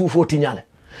dolo yesu foti nyale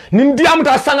nim diam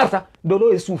ta sangarta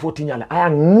dolo yesu foti nyale aya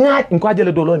ngat ko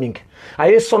ajele dolo minke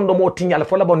aye sondo mo tinyale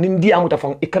fola bon nim diam ta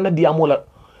fon ikana diam la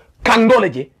kandole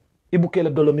je ibukele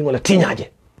dolo mingola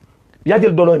tinyaje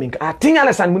yajel dolo minke a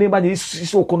tinyale san muni baji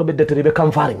so kono be detere be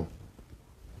kamfaring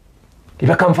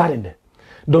ibe kamfarinde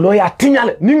dolo ya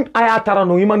tinyale nin aya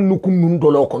tarano iman nukun nun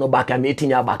dolo kono baka me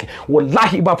tinya baka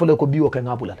wallahi ba fole ko biwo ka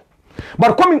ngabulal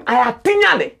bar komin aya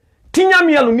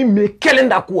tinyami yalu ni me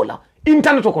kelenda kuola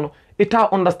internet kono ita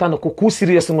understand ko ku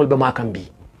serious ngol be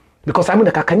makambi because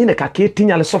amina ka kanyine ka ke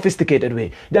tinyale sophisticated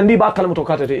way dandi ba kala moto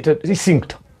kata it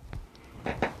synced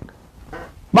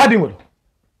badi ngol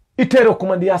itero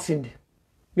kumandi yasindi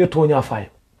yo tonya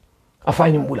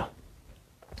afay nyumbula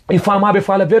ifama be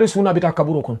fala very soon abita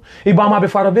kaburo kono ibama be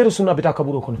fara very soon abita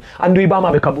kaburo kono andu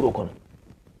ibama be kaburo kono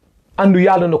andu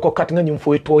yalo no ko kat nganyum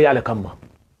fo to yale kamma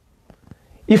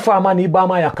ifama ni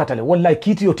ibama ya katale wallahi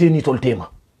kiti yo teni tol tema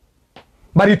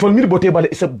bari tol mir bote bale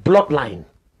is a bloodline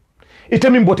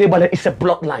itemin bote bale is a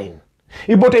bloodline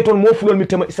ibote tol mo fulol mi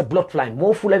tema is a bloodline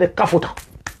mo fulale kafuta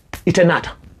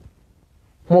itenata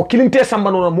mo kilinte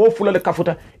sambano mo fulale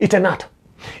kafuta itenata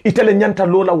itele nyanta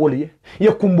lola woliye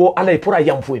ye kumbo alay pura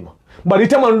yamfuima bari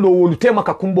teman lo wolu tema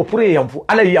ka kumbo pura yamfu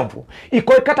alay yamfu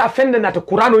ikoy kata fende nata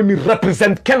kurano mi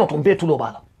represent kenoto mbetu lo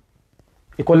bala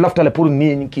ikoy laftale pour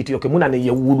ni kiti yoke munane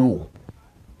ye wulu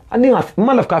ani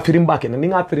malaf ka firim bake ni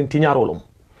nga firin tinyarolom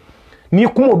ni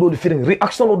kumo do firin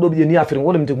reaction do be ni afirin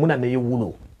wala mte munane ye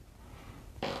wulu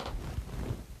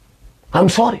I'm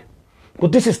sorry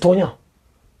but this is Tonya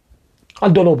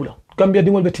al dolo bula Gambia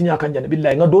dingol be tinya kan jane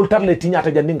billahi nga dol tarle tinya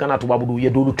ta jandin kana tubabu du ye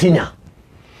dolu tinya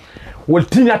wol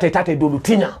tinya ta tate dolu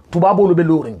tinya tubabu lo be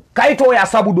lorin kayto ya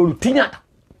sabu dolu tinya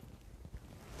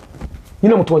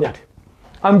nyina mo tonyate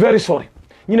I'm very sorry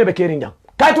nyina be keri njam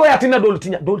kayto ya tinna dolu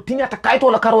tinya ta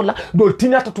kayto la karola dolu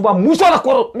tinya ta tuba muso la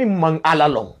koro mi man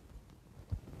alalong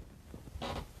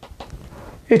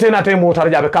itena tay mo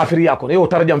tarja be kafiri yakon yo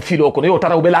tarjam filo ko yo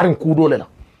taraw be larin kudole la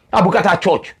abukata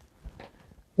church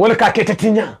wala ka kete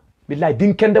tinya billahi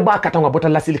din kende ba katanga bota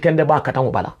lasil kende ba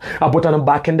katanga bala abota nan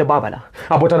ba kende ba bala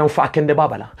abota nan fa kende ba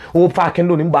bala o fa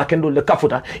kendo nim ba kendo le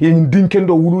kafuta yin din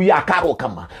kendo wulu ya karo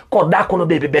kamba ko da kono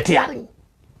bebe beti yari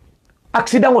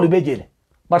accident wolu bejele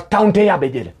bar taunte ya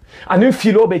bejele anin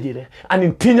filo bejele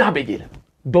anin tinya bejele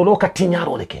dolo ka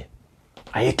tinyaro leke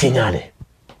ay tinyale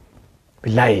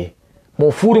billahi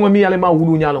mo furu mi yale ma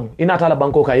wulu nyalon ina tala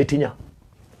banko ka tinya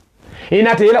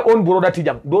ina te yela on broda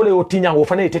tijam dole o tinya wo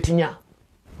fane te tinya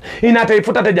ina te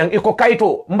futata jang iko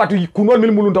kaito mbatu kunol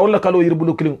mil mulunta wala kalo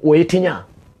yirbulu kilin o tinya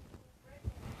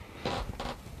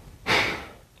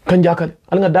kan jakal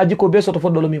alanga daji ko beso to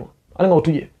foddo mimo alanga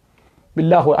otuje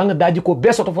billahi alanga daji ko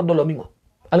beso to foddo mimo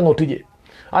alanga otuje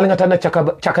alingata na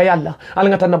chaka yalla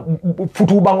alingata na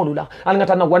futu bangolula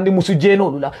alingata na wandi musu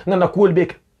jenolula ngana kuol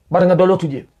bek bar nga dolo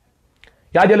tuje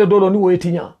ya jele dolo ni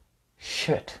woyetinya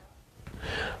shit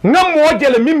ngam mo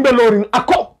jele mimbe lorin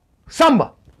ako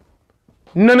samba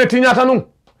nane tinya tanun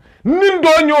nin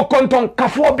do nyo konton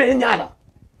kafo be nyala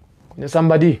ne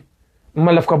samba di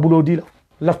malaf ka bulo di la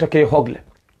lafta ke hogle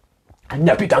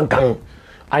nyapitan kan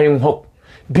ayin hok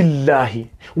billahi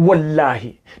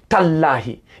wallahi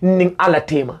tallahi nin ala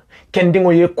tema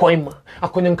kendingo ye koima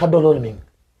akonyen ka dolol min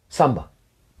samba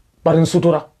barin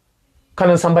sutura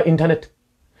kanan samba internet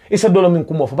isa dolo min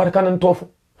kumo fo bar kanan tofu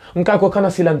nka ko kana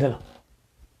silantela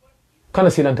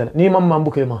ni mamma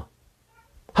mbuke ma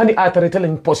hani atare tele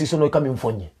position o kamin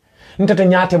fonye ntata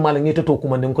nyaate mala ngete to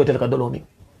kuma nden ko tel ka dolo min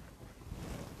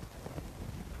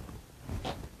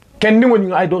kendingo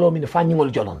ni ay dolo min fa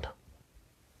nyingol jolonda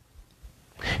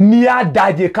ni ya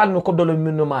daje kalno ko dolo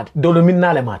min no mate dolo min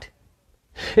nale mate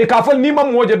e ka fol ni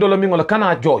mam moje dolo min wala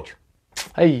kana George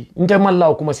ay nte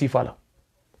mallaw kuma sifala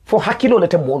fo hakilo le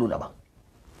te molu la ba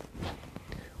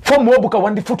fo mo buka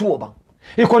wandi futu o ba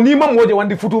e ko ni mam moje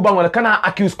wandi futu ba wala kana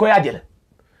accuse ko yajele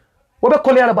wobe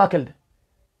ko le ala bakelde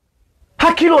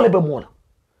hakilo le be mola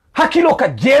hakilo ka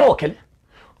jero kele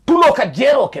tulo ka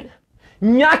jero kele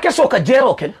nyake so ka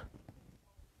jero kele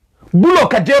bulo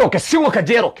ka jero ke singo ka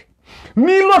jero ke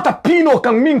mi lota pino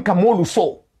kan min ka molu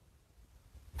so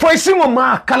fo singo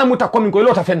ma kala muta ko min ko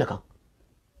lota fenne kan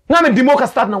ngame dimo ka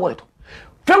start na woleto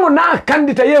fengo na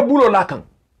kandita ye bulo la kan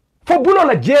fo bulo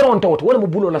la jero on tawto wala mo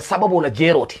bulo la sababu la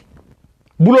jero ti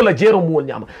bulo la jero mo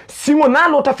nyama singo na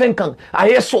lota fen kan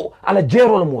ayeso ala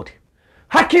jero la moti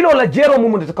hakilo la jero mo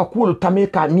mun ka kulu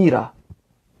tameka mira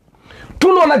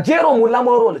tulo la jero mo la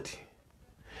mo rolati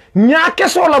nyake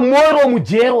so la moiro mu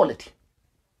jero lati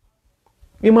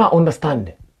ima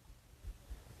understand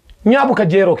nyabu ka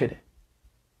jero kede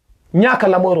nyaka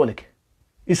la moiro leke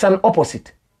is an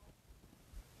opposite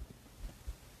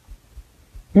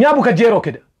nyabu ka jero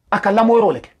kede aka la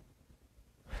moiro leke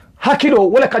hakilo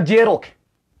wala ka jero ke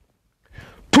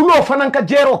tulo fanan ka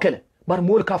jero kele bar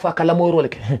mol ka fa ka la moiro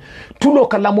leke tulo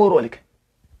ka la moiro leke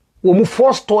wo mu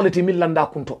force toleti millanda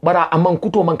kunto bara amman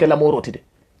kuto manke la moiro tide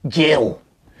jero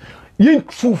yin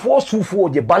sufo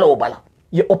je bala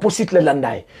ye opposite le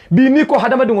landai bi ni ko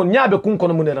hadama dungon nyaabe kun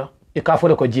kono munena e ka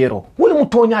fole ko jero wala mu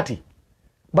tonyati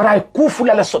bara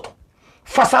kufula la soto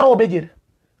fasaro be jere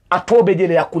atobe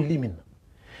jere ya kullimin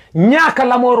nyaaka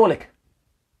la moro lek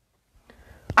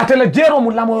atela jero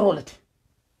mu la moro lati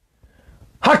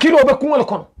hakilo be kun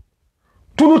kono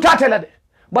tulu tatela de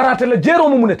bara atela jero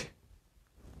mu muneti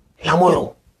la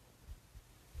moro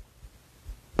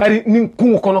bari nin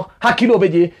kungo kono hakilo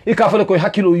beje e ka fale ko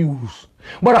hakilo use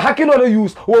bara hakilo le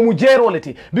use wo mu jero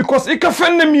leti because e ka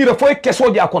fenne mira fo e keso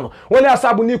ja kono wala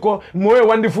asabu niko moye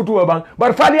wandi futu wa bang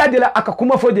bar fali adela aka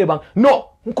kuma foje bang no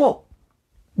nko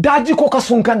daji ko ka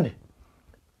sunkanne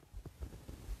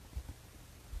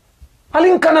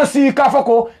alin kana si ka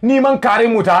fako ni man kare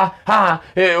muta ha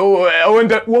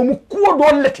wanda wo mu ko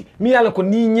dolleti mi yala ko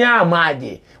ni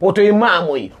nyamaje woto e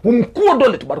mamoyi wo mu ko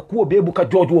dolleti bar ko bebu ka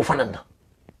jojo wo fananda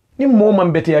ni mo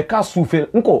man beti ya ka souffrir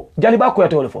nko jaliba ko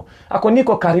yatole fo ako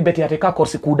niko kari beti ya ka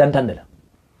korsi ku dantandela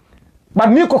ba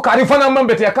niko kari fana man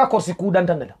beti ya ka korsi ku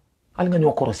dantandela alinga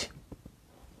nyo korosi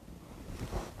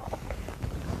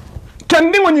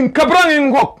kandi ngonin kabran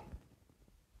ngok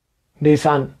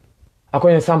ndesan ako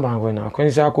en samba ngona ako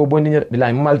en sa ko bondi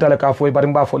billahi maltala ka fo bari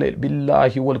mba fo le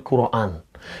billahi wal qur'an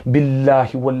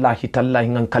billahi wallahi tallahi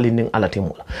ngan kalinin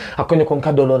alatimula ako ne kon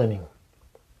kadolo la min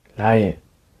laye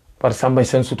par samba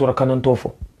sen sutura kanan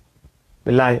tofo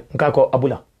billahi nka ko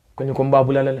abula ko ni ko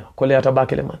mbabula la ko le ata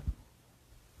bakele man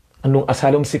annu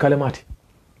asalum sikalemati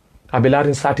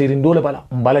abilarin satirin dole bala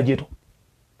mbala jeto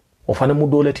o fana mu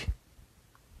doleti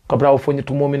kabra o fonyi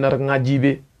tumo min nar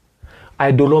ngajibe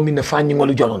ay dolo min ne fanyi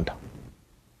ngolu jolonda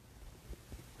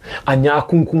anya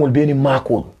kunkumol beni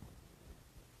makol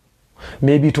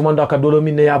maybe tumanda ka dolo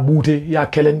min ne ya bute ya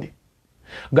kelendi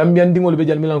gambian dingol be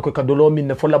jal milan ko ka dolo min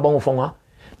ne fola bango fonga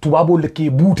tubabo le ke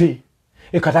bute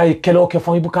e kata e kelo ke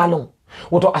fon ibukalon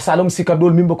woto asalum sika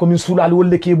dol mimba ko min sulal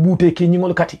wolle ke bute ke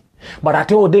nyingol kati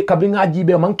barate o de kabinga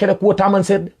jibe man kele ko taman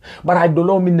sed bara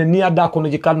dolo min ne niya da ko no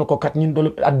jikalno ko kat nyin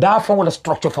dolo da fon wala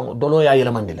structure fon dolo ya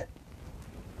yele mandile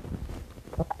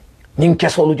nin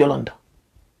kesolu jolonda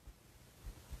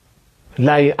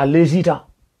lay alezita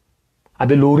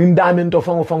abe lorin damen to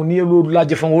fon ni lodu la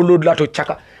je fon lodu la to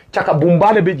chaka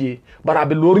bumbale beje bara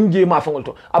abe lorin je ma fon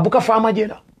to abuka fama je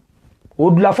la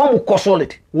wodula fa mu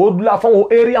kosolete wodula fa o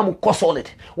area mu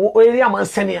kosolete o area man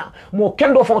senia mo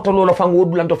kendo fa to lolo fa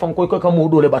wodula to fa ko ka mo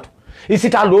dole batu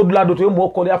isita lodula do to mo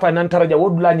ko ya fa nan taraja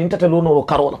wodula nyin tata lo no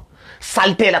karola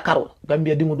salte la karola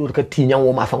Gambia dingo do ka tinya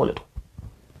wo ma fa ngoleto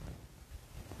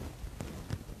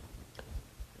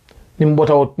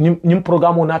nimbota nim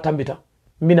programme na tambita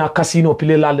mina casino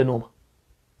pile lalle noma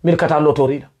mil kata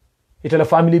lotorida itela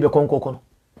family be konko kono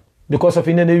because of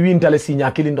inene wintale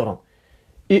sinya kilindoron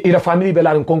ira family be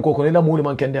larin konko kono ila muli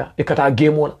man kenda e kata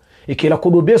game wala e kela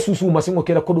kodo be susu masingo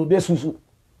kela kodo be susu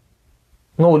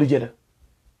ngawoli jele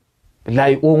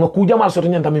billahi o ngaku jamal soto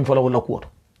nyanta min fala wala kuoto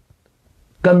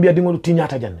Gambia dingo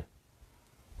tinyata janne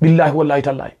billahi wallahi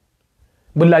tallahi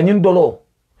billahi nyin dolo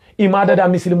imada da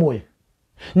mislimoye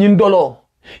nyin dolo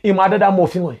imada da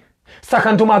mofingoy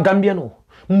sakantuma Gambia no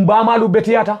mbamalu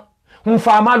betiyata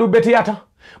mfamalu betiyata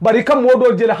bari kam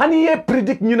modol jele hani ye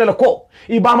predict nyina la ko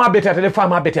ibama betiyata le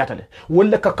fama betiyata le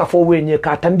wala ka kafo wenye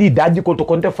ka tandi daji ko to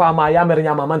konte fama yamer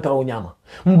nyama mantara o nyama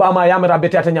mbama yamer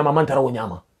betiyata nyama mantara o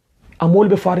nyama amol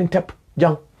be farin tep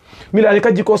jang milali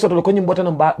ka jiko soto ko nyimbota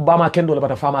na bama kendo la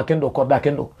bata fama kendo korda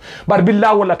kendo bar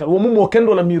billahi wala ta wo mo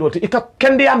kendo la mirote ika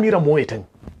kende ya mira moyeten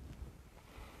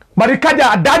bari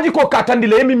kaja daji ko katandi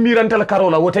le mi mirantala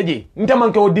karola wotaje nte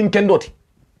manke o din kendoti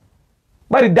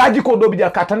bari daji ko dobi ja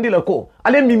katandi la ko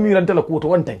ale mi mirantala ko to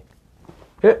wonten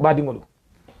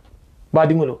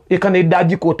badi ngolo e kan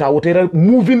daji ko ta wotera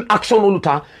moving action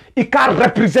oluta e ka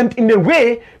represent in a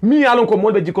way mi alon ko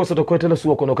molbe jiko soto ko tela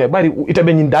suko no kay bari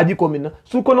itabe nyin daji ko minna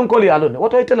suko non ko li alon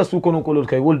woto itela suko non ko lol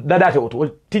kay wol dadate woto wol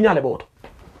tinyale be woto.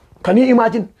 Can you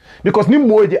imagine? Because ni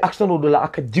moje action odola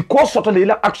aka jiko soto le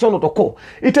ila action oto ko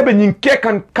itebe nyinke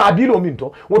kan kabilo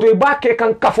minto woto ibake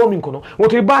kan kafo minkono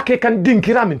woto ibake kan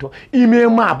dinkira minto ime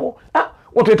mabo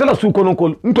woto itela suko non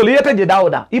ko ntole yete je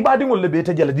dawda ibadi ngol lebe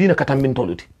yete jela dina katam minto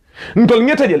luti ntol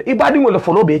ngete jela ibadi ngol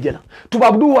folo be jela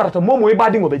tubabdu warata momo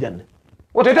ibadi ngo be janne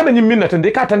woto itebe nyimminna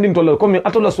tende ka tandin tolo ko mi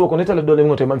atola suko ne tele dole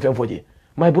ngoto man fen foje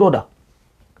my brother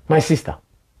my sister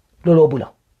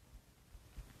dolobula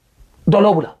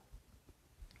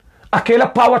akela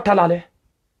power talale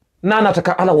nana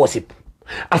taka ala wasip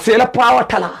asela power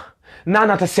tala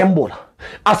nana ta sembola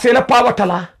asela power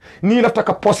tala ni la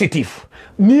taka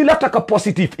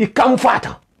positive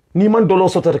ikamfata ni man dolo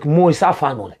soto rek moy sa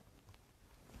fanole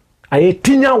aye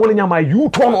tinya wala nyama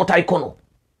yutono tay kono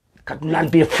kadulal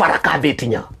be faraka be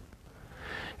tinya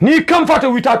ni kamfata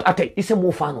without ate ise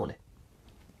mo fanole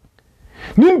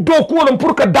nin do ko wala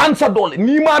pour ka dansa dole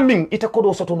ni ma min ite ko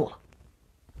do soto no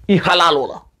i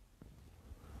halalola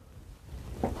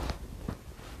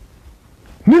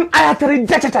nin ayatari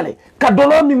jatatale ka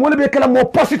dolo mi wala be kala mo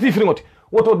positif ringoti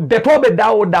woto detobe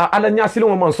dawoda ala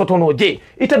nyasilo man sotono je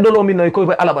ita dolo mi no ko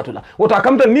be alabatula woto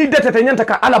akamta ni detete nyanta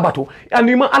ka alabatu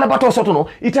ani ma alabato sotono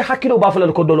ita hakilo ba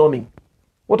fala ko dolo mi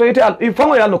woto ita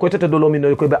ifango yalno ko ita dolo mi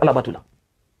no ko be alabatula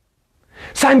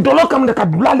san dolo kam de ka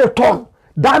dulale ton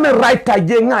dame right ta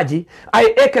je ngaji ay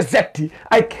ekzeti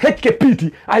ay heke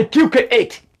piti ay qk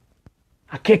 8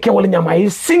 akeke wala nyama yi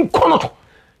sinkonoto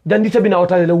dandi tabina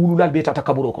wata la wululal be tata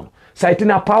kaburo kono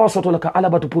saitina power soto la ka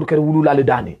alabatu pour que wululal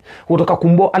dani woto ka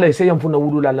kumbo ala seyam funa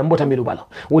wululal mbota milu bala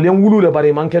wolen wulule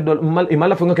bare manke dol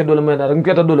mala fu ngake dol mena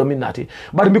ngeta dol minati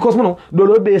bar because mono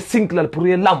dolo be sinklal pour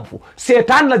ye lamfu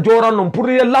setan la joran non pour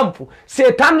ye lamfu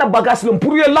setan la bagas non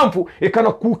pour ye lamfu e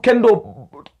kana ku kendo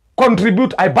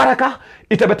contribute ay baraka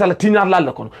itabetala tinyar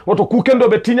lalla kono woto ku kendo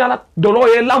be tinyala dolo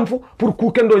ye lamfu pour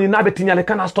ku kendo ni nabe tinyale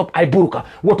kana stop ay burka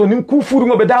woto nim ku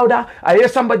furungo be dawda ay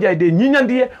samba jayde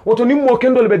nyinyandie woto nim mo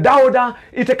kendo be dawda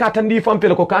ite katandi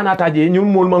fampele ko kana taje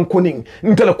nyum mol man koning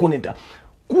ntela koninta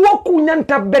ku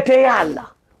nyanta bete yalla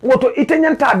woto ite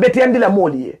nyanta bete andila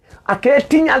moliye ake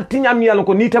tinyam yalla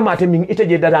ko nita mate min ite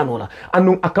je dadanola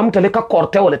anu akamtale ka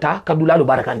korte woleta ka dulalu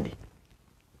barakandi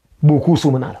buku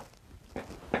sumanala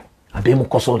abe mu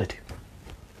kosolete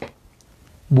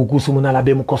buku sumuna la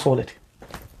be mu kosolete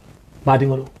badi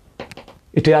ngolo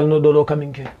ite yalno dolo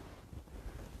kaminke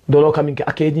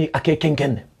ake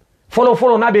kenkenne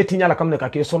folo na be tinyala kamne ka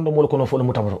ke sondo mol kono folo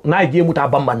mutawro na je muta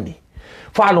bambandi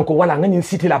faalon ko wala ngani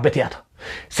city la betiata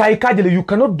sai kadile you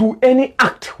cannot do any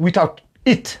act without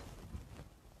it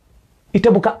ite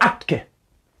buka act ke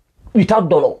without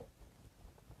dolo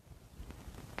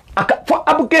aka fo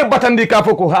abuke batandi ka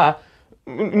foko ha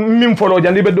min folo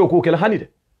jandi be do ko kala hanide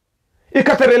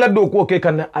ikatere la do ko ke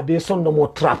kan abe sondo mo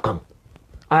trap kam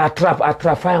a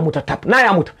trap faya muta tap na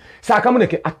ya muta saka mun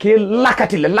ke ake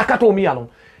lakati le lakato mi yalon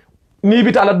ni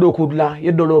bita la do ko la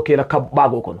yeddo ke la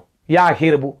kabago kono ya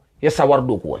hirbu ya sawar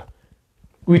do ko wala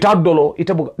without dolo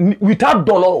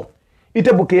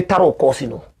ite bu ke taro ko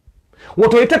sino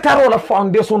woto ite taro la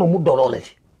foundation mu dolo le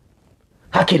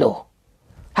hakilo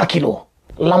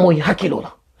lamoy hakilo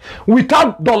la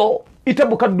without dolo ite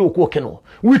buka doko keno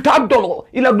without dolo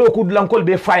ila doko lankol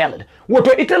be fayal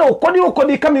woto ite lo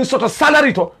kodi kamin soto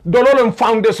salary to dolo lo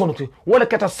foundation to wala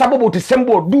kata sababu ti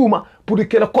sembo duma pour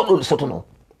que la kodol soto no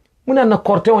muna na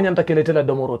korte on nyanta kele tela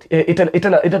domoroti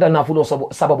itela nafulo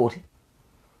sababoti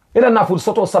ila naful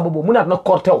soto sababu muna na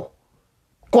korte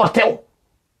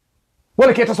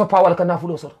wala keta so pa wala ka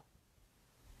nafulo soto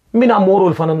mina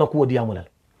morol fanan na ko diamulal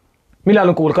mila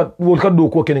lan ko wol ka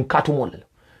doko kenin katumol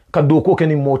ka doko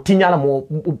kenin mo tinyala mo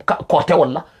korte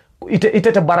wala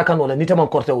ite barakan wala nite man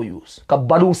korte o use ka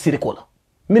balu sirikola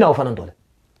mina o fanan dole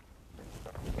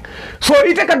so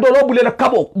ite ka dolo bulela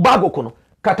kabo bago kono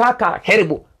kataka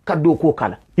herbo ka doko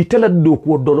kala ite la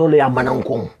doko dolo ya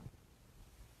manankon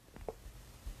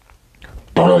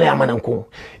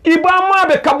ibama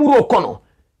be kaburo kono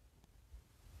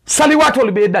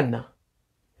saliwatol be danna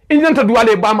inyanta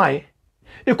duwale bama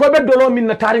iko be dolo min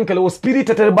na tarin kala o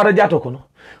spirit te barajato kono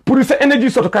pour sa energy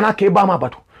soto kana ke bama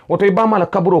batu woto ibama la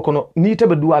kaburo kono ni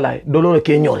tebe duwala dolo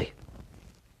ke nyori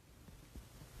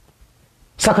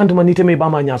sakantuma ni teme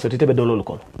bama nyaso tebe dolo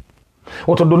kono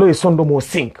woto dolo e sondo mo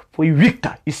sink fo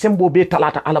wikta isembo be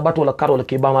talata ala bato la karola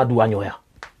ke bama duwa nyoya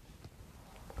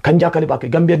kanja kali bake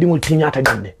gambia dingol tinyata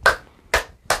janne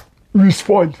we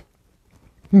spoiled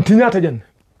tinyata janne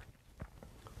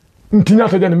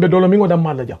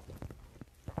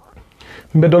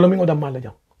mbe dolo mingo dam mala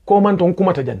jam ko man ton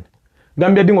kumata janne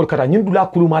gambia dingol kata nyindula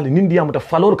kulumali nindi yamuta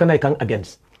falor kana kan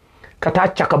against kata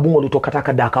chaka bungol to kata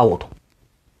ka daka woto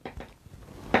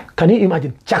kani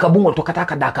imagine chaka bungol to kata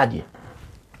ka daka ji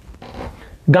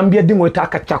gambia dingol ta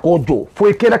ka chako jo fo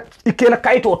ikela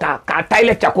kaito ta ka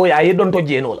taile chako ya yedon to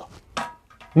jenola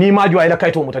ni maju ayla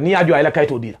kaito muta ni aju ayla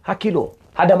kaito dira hakilo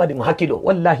hadama dingo hakilo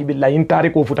wallahi billahi in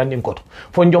tariko futandin koto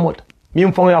fo njomota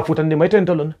min fo ya futandin may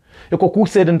tentolon e ko ku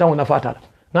seden taw na fatala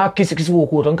nga kisi wo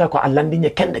ko ton ka ko allandi nye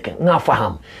kende ken nga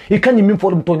faham e kanyi min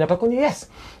fo dum to nyata ko yes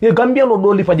e gambia no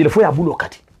do li fajile fo ya bulo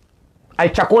kati ay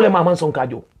chakole maman son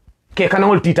kajo ke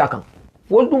kanawol tita kan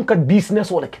wol dum kat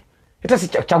business wala ke ita si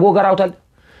chago garawtal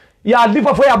ya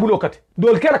lifa fo ya bulo kati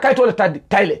dol kera kayto le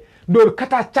tayle dol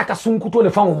kata chaka sunkuto le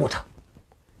fango muta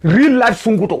real life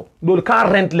sunkuto dol ka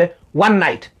rent le one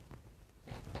night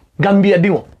gambia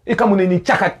dingo ikamune ni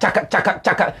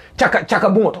chaka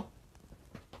bungoto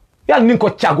ya ninko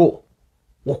chago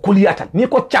wo kuliyata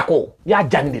niko chako ya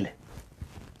jandile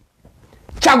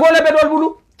chago le be dol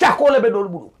bulu chako le be dol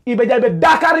bulu ibe jalbe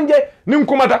dakar nje nim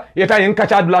kumata yeta yen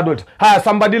kacha dula dol ha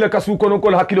sambadi le kasu kono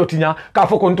kol hakilo tinya ka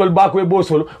fo kontol bako e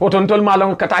bosol o tontol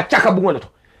malon kata chaka bungoto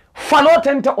falo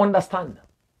tente understand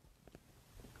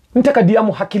ntaka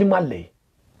diamu hakili malle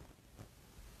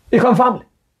ikam famle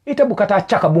ite bukata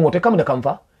chaka bungoto kamne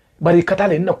kamfa bari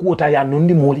katale na kuota ya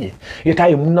nundi moli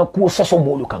itaye muna kuo soso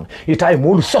molu kan itaye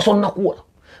molu soso na kuo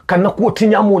kan na kuo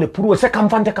tinya mole puru se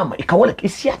kamfante kama ikawale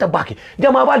isiata baki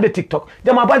jama balbe TikTok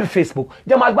jama balbe Facebook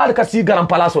jama balbe kasi garam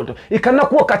palaso to ikanna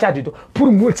kuo kacha dito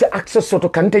pour multi access soto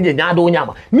kanteje nyado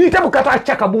nyama ni te bukata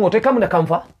chaka bungoto kamne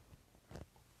kamfa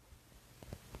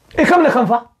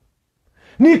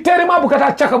ni tere ma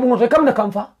bukata chaka bungoto kamne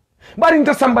kamfa bari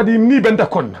nta somebody ni benda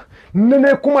konna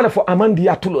nene kuma fo amandi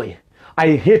ya tuloye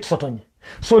I hate sotonye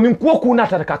so nin ko kuna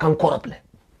ta ka kan korople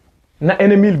na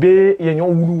enemy be yenyo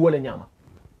wulu wala nyama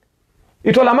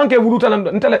ito la manke wulu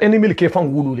tan ntala enemy ke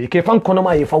fan wulu le ke fan kono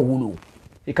ma ye fan wulu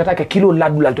ikata ka kilo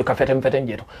ladulal to ka fetem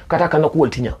jeto kata ka na ko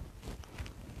woltinya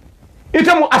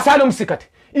itamu asalum sikati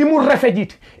imu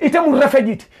refejit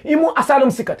imu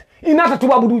asalum sikati inata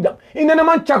tubabu dujam inana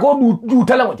man chako du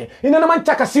talamoje inana man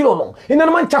chaka silolong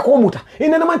inana man chako muta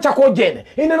inana man chako jene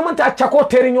inana man ta chako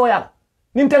terinyo yala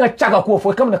nintenga chaka ko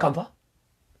fo kamna kamfa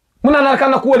muna na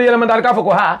kana ko le yela mandar ka fo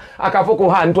ko ha aka fo ko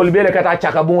ha ntol bele kata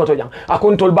chaka bungoto jang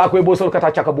akon tol ba ko e bosol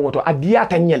kata chaka bungoto adiya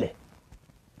ta nyele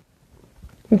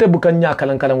nte bukan nya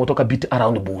kalan woto ka bit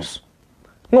around the booze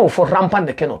no fo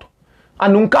rampande kenoto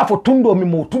anun ka fo tundo mi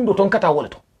mo tundo ton kata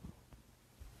woleto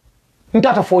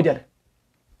ntata fo jale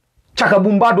chaka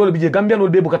bumba dole bije gambia no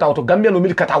be bukata woto gambia no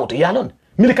mil kata woto yalon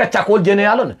milika chakol jene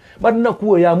yalon badna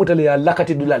kuo ya mutale ya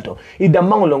lakati dulalto ida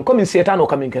mangolon comme setano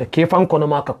kamin kere kefan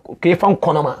konoma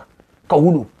ka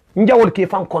wulu njawol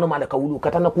kefan konoma la ka wulu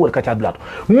katana kuo ka cha dulato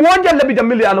monja labi da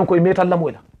mil yalon ko metal la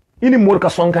moyla ini mor ka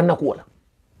sonkan na kuo la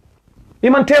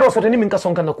iman tero soto ni min ka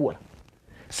sonkan na kuo la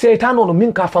setano no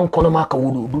min ka fan konoma ka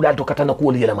wulu dulalto katana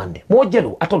kuo yela mande mo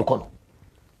jelu atol kono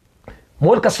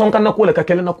mor ka sonkan na kuo la ka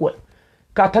kele na kuo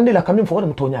ka tandila kamin fo wala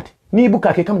mtonyati ni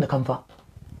buka ke kam na kamfa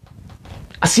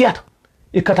asiyata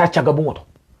ikata chaga bungoto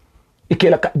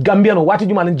ikela gambia no wati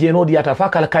jumala jeno diata fa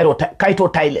kala kaito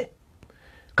taile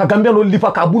ka gambia no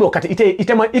lipa ka bulo kati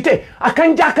ite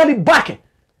akanja kali bake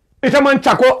ite man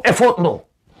chako effort no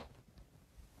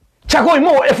chako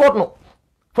mo effort no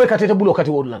foi kati te bulo kati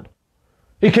wodulando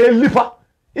ike lipa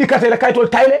ikate la kaytol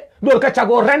tayle dol ka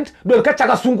chago rent dol ka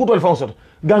chaga sunkuto el fonsoto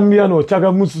gambia no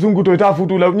chaga sunkuto ita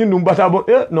futu la nyindu mbata bo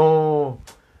no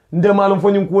ndemalon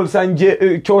fo nyum kuwol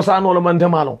sanje ciosano la man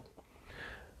ndemalon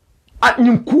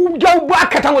nyum ku jaw ba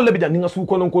katangol le bijan ninga su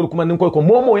ko non ko kuma nin ko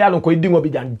momo yalon ko dingo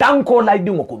bijan danko la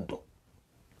dingo kunto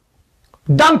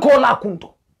danko la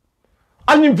kunto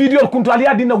alnyum video kunto ali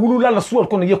adina wulula la suwol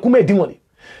kono ye kuma dingoli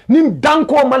nim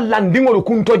danko man landingol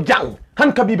kunto jang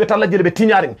han kabibe talla jele be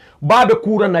tiñaring baabe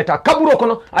kura nayta kaburo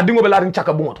kono adingo be larin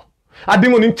chaka bungoto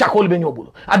adingo nin chakol be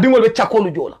nyobulo adingo be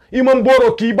chakolu jola imam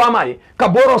boro ki bamaye ka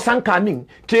boro sanka min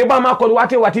ke bama ko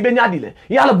wati be nyadile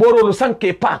yala boro lo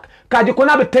sanke pak kaje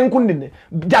kona be tenkundine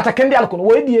jata kende al kono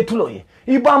wedi etuloye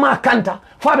ibama kanta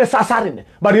fabe sasarine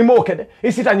bari mo kede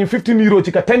isita ni 15 euro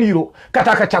chika 10 euro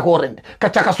kata ka chakorende ka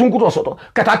chaka sunkuto soto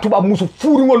kata tuba musu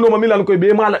furi ngol no mamilan ko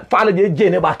be mala fala je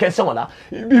jene ba kense wala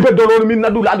ibe dololo min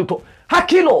nadula aduto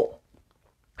hakilo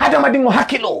hada madingo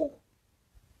hakilo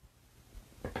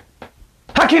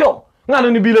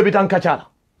ngano ni bile bitan kachala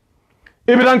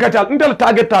ibitan kachala ndel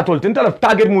target tatol ndel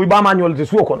target mu ba ma nyol te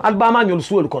suwo kon al ba ma nyol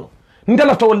suwol kon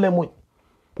ndel to wolle mu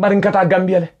bari ngata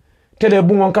gambiele tele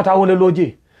bungon kata wole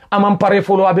loje amam pare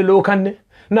folo abe lo kanne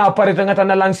na pare tangata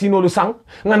na lansino lu sang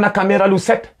ngana camera lu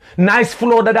set nice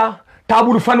flow dada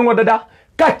tabulu fanu dada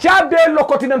kacha be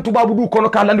lokotinan tubabu du kono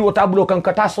ka landi o tabulo kan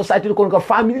kata society kono ka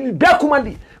family be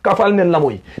kumandi ka falnen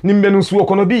lamoy nimbe nun suwo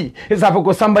kono bi ezafa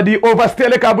ko somebody overstay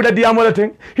le ka buda diamola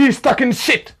ten he stuck in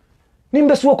shit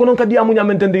nimbe suwo kono ka diamu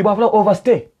nyamentende iba fala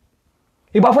overstay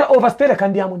le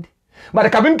kan diamundi bare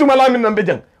kabintu malamin nambe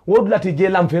jang wodlati je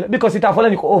lamfela because ita fala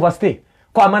ni ko overstay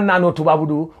ko amanna no tubabu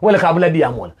du wala ka bula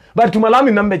diamola bare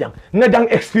tumalami nambe jang nga jang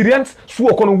experience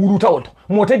suwo kono wuruta wolto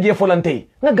mote je folante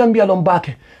nga gambia lom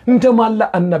bake nte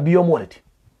malla annabiyo molati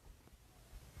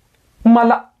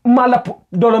mala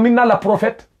dolomina la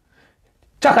prophète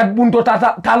chakat bunto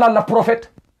tala la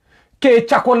prophète ke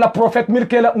chako la prophète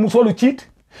milke la musolu cheat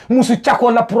musu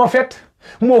chako la prophète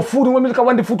mo furu milka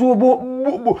wandi futu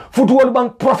wol bang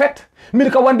prophète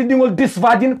milka wandi dingol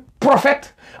disvagin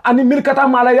prophète ani milka ta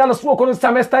mala yalla suwo kono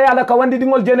semesta yalla ka wandi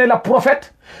dingol jene la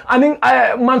prophète ani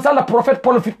mansa la prophète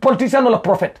politicien la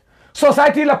prophète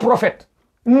society la prophète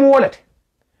muolete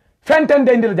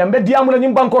fentende ndir jambe diamu la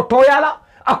nyim banko to yalla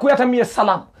akuyata miye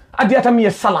salam adiata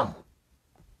miye salam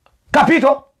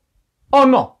capito o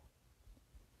no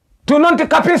tu non ti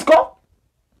capisco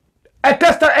e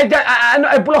testa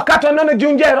è bloccato non è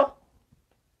giungero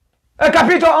e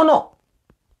capito o no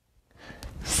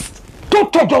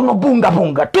tutto il giorno bunga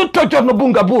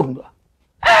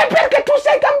perché tu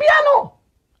sei gambiano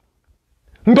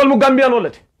ndolmu gambiano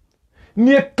lati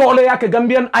ni tole yake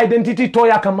gambian identity to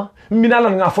yakama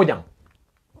minala nga fojang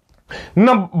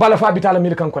na bala fa bitala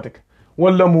milikan kotek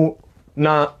wala mu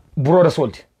na broda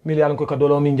solti miliyan ko ka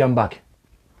dolo min jambake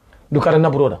du kara na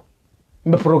broda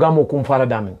mbe programme ko fala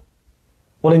damen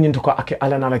wala nyinto ko ake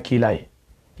ala na kilay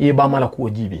ye ba mala ko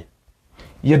jibe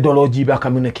ye dolo jibe aka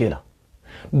mun kela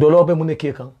dolo be mun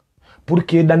ke kan pour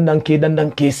que dandan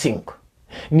ke 5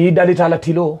 ni dalita la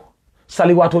tilo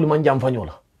sali wato man jam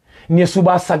fanyola ni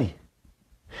suba sali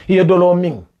ye dolo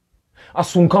min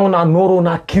asunkan na noro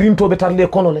na kirinto be tarle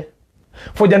konole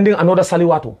fo janding anoda sali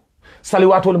wato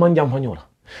man jam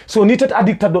fanyola so ni tet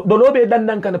addicta dolo be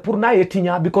dandan kan pour na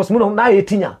yetinya because muno na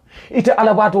yetinya ite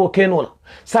ala wato kenola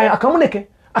sai akamuneke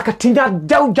aka tinya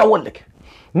jawleke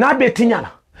na be tinya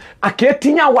la ake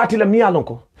tinya wati la miyalon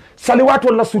ko sali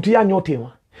wato la sutiya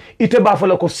nyotema ite ba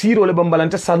fala ko siro le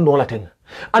bambalante sal no la ten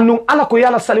annun ala ko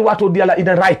yala sali wato diala in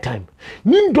the right time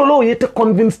nin dolo yete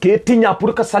convince ke tinya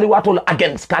pour ka sali wato la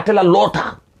against ka tela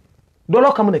lota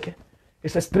dolo kamuneke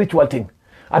it's a spiritual thing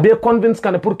abe convince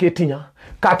kan pour ke tinya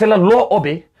ka tela lo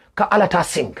obe ka ala ta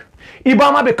sing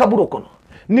ibama be kaburo kono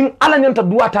nin ala nyanta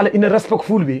duwata la in a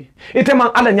respectful way ite man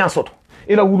ala nyasoto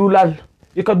ila wululal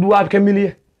ika duwa ke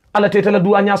milie ala tetela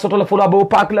duwa nyasoto la fola bo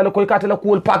pak la ko ka tela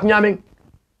kuol pak nyamen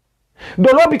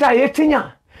dolo bita ye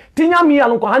tinya mi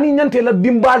yalon ko hani nyante la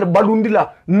dimbal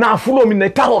balundila na fulo min ne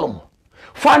tarolom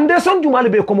foundation jumale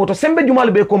be ko moto sembe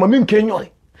jumale be ko ma min ke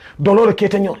nyore dolo le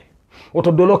kete nyore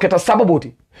woto dolo keta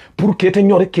sababoti pour kete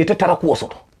nyore kete taraku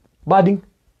wosoto bading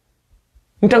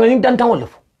ntanga nyin dantan wala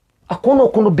fu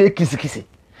akono be kisi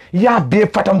ya be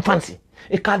fatam fancy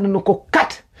e kadno ko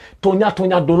kat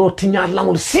tonya dolo tinya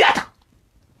lamul siata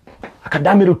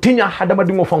akadamiru tinya hadama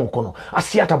dingo fango kono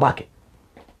asiata bake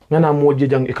nana moje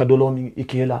jang e kadolo mi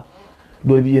ikela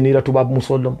do bi yenira tubab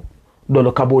musollom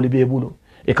dolo kaboli be bulo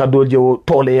e kadol je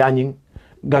tole yanyin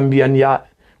Gambian ya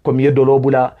comme ye dolo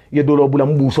bula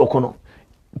mbuso kono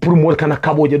pour mol kana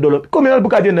kabo je dolo comme yal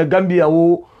buka je na Gambia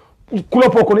wo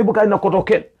kulopo kono buka na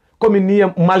kotokel comme ni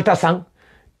Malta sang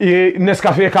e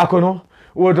Nescafe ka kono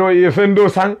woto e fendo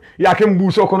sang ya ke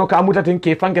mbuso kono ka mutaten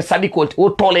ke fanke sadikolt o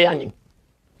tole yanyi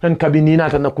han kabini na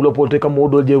tan kulopo te ka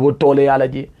modol je wo tole yala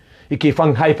je iki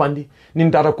fang haifandi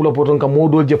nin tara kulopo ton ka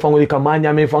modol je fango ka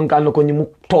manya me fang kan ko nyimu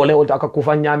tole o ta ka ku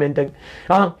fan nyamen ten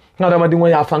ngara ma dingo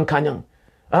ya fang kanyang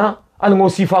al ngo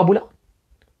sifa bula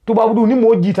tubabu du ni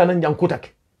mo jita nan jang kutake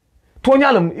to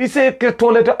nyalam ise ke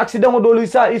tole to accident do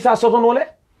isa sotonole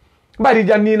bari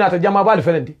janni nata jama bal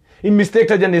felenti in mistake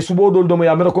ta janne subo dol do mo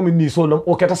ya mera ko min ni solom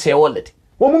o keta se wolati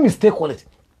wo mu mistake wolati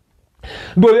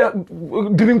do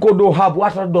dirin ko do habu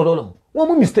wata do dolom wo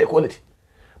mu mistake wolati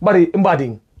bari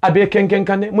mbading abe kenken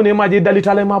kanne mune maji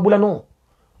dalitale ma bula no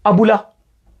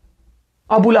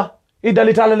abula i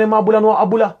dalitale ma bula no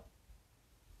abula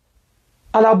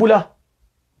ala bula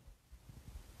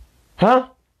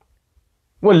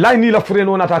wallahi ni la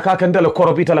freno na ta ka kan dala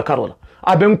korobita la karola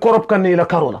aben korob kan ila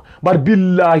karola bar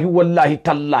billahi wallahi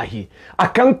tallahi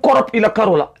akan korob ila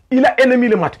karola ila enemy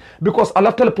le mat because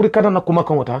ala tel pour kana na kuma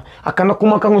kan wata akana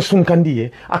kuma kan sun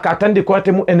kandiye aka tande ko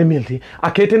te mu enemy ti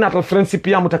akete na tal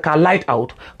principe ya muta ka light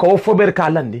out ko fober ka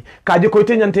landi ka je ko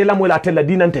te nyante la mo la tel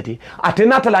dinantati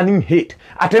atena tala ning hate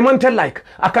ateman tel like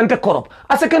akante korob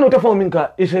asakeno te fo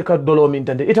minka ise ka dolo min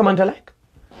tande itaman tel like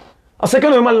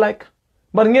asakeno mal like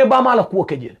bar nge ba mala ko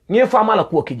keje nge fa mala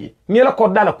ko keje nge la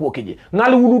kodda la ko keje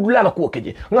ngal wuludu la ko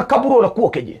keje nga kaburo la ko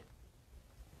keje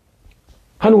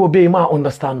han wo be ma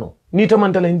understand no ni ta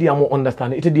man tala india mo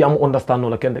understand ite dia mo understand no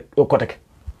la kende ko tek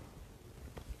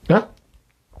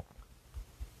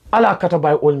ala kata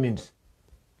by all means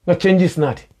nga changes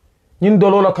nati nyin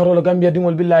dolo la karola Gambia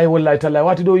dingol billahi wallahi taala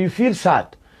wati do you feel sad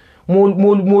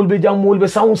mol be jam mol be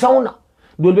sauna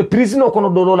dol be prisino kono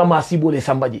dolo la masibo le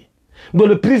sambaji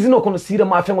dole prisino kono sira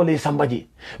ma fengo le sambaje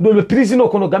dole prisino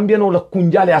kono Gambiano la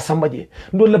kunjale a sambaje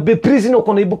dole be prisino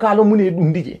kono ibukalo mune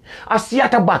dundije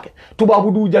asiyata bake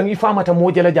tubabu du jang ifamata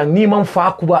mojela jang ni man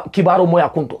fa kuba kibaro moya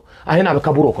kunto ahena be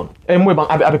kaburo kono e moy ban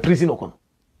abe prisino kono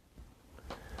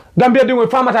Gambia dingo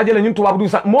famata jele nyun tubabu du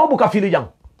sa mo bu ka fili jang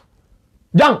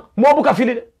mo bu ka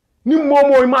fili de ni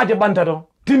momo imaje banta do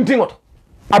tintingoto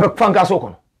abe fanga so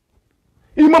kono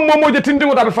imam momo je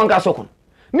tintingoto abe fanga so kono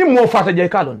ni mo fata jay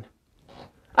kalon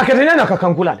akete nyanya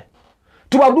kakankulale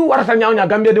tubabu warata nyanya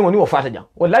Gambia dingo ni wo fata jang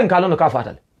wallahi kalon ka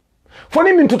fata le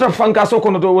foni min tuta fanka so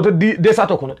kono to woto de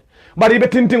sato kono bari be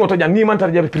tintingo to jang ni man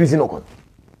tar jabe prisino kono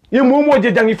ye momo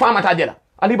je jang ifama ta jela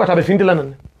ali bata be findila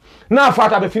nan na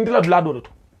fata be findila dula do to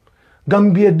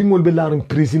Gambia dingol be larum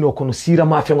prisino kono sira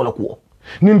ma fengola ko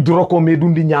nin duroko me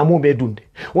dundi nyamo me dundi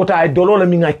wota ay dolola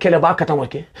mi ngay kele ba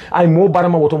katamoke ay mo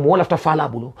barama woto mo lafta fala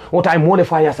bulo wota ay mo le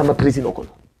fa ya sama prisino kono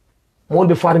mo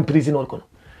be farim prisino kono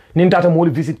nin tata mo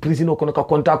le visit prisino kono ka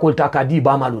konta ko ta ka di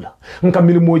ba malula nka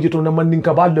mil moji to na man nin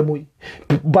ka balle moy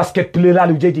basket play la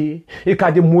lu jeje e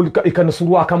ka de mol ka e kan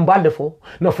surwa kam balle fo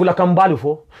na fula kam balle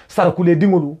fo sarakule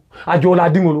dingolu a jola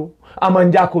dingolu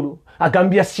amanjakolu a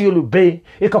Gambia siolu be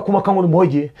e ka kuma kangol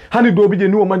moje hani dobi je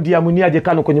nuwo man diamu niaje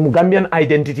kanu ko nyimu Gambian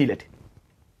identity lete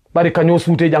bari kanyo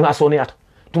sute jang asone ata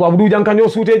tubabu du jang kanyo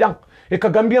sute jang e ka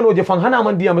Gambian oje fang hana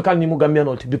man diamu kan nyimu Gambian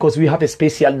olte because we have a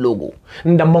special logo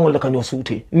ndam mangol la kanyo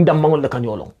sute ndam mangol la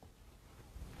kanyo long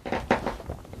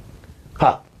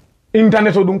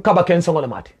internet o dum kaba ken sangol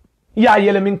mate ya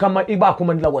yele min kama iba ko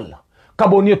man la walla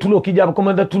kabo ni tulo ki jab ko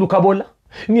man da tulu kabola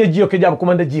ni jiyo ki jab ko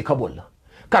man da ji kabola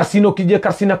karsino kije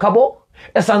karsina kabo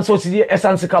essence aussi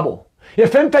essence kabo e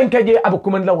fentan keje abu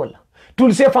kuman la wala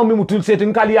tulse fammi mu tulse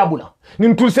tin kali yabula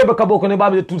nin tulse be kabo ko ne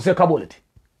babe tulse kabo lati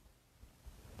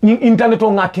nin internet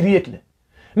o nga create le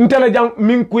ntele jang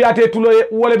min kuyate tulo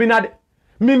wala binade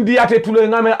min diate tulo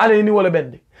ngame ale ni wala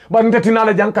bende ba ntetina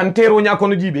la jang kan tero nya ko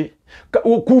no jibe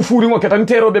ku furi ngo ketan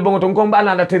tero be bongo ton ko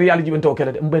mbala na terial jibe to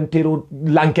kele de mben tero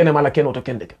lankene mala keno to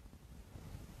kende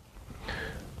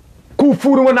ku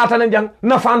furu mo natana jang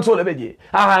na fanso le beje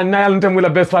na yalla ntem wala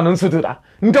best fan sutura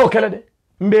nto kele de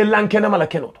mbe lankene mala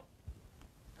kenoto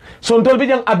son tol be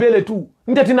jang abele tu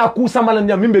ndetina ku samala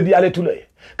nyam mimbe di ale tuloy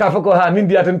ka fako min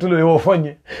di aten tuloy wo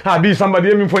fonye bi samba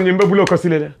di min fonye mbe bulo ko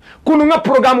silele kunu nga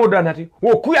programme o danati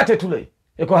wo ku yate tuloy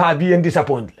e ko bi en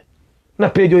disappoint na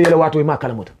pejo yele wato e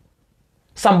makala mota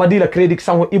samba di la credit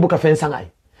sango ibuka fen sangay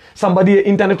somebody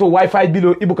internet o wifi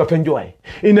bilo ibuka fenjoy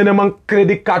inene man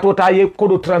credit card o taye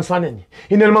kodo transfer nani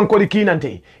inene man kodi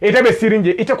kinante etebe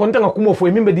sirinje ite kontanga kumo fo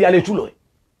mimbe di ale tulo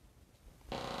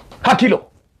hakilo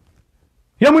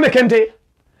yamune kente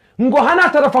ngo hana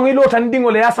tara fangilo tan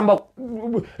dingole ya samba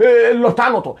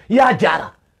lotano to ya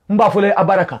jara mbafule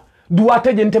abaraka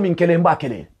duwate jente min kele mba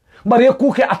kele bari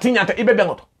kuke atinyata ibe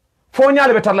bengoto fo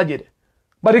nyaale be tarla jede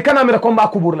bari kana mira komba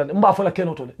kuburla mba fola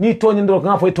kenoto ni tonyindiro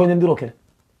nga fo tonyindiro kele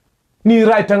ni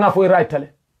right nga fo right tale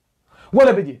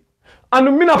wala beje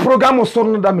anu mina programme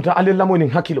sorno damita ale lamoni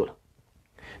hakilo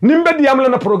nimbe diyam la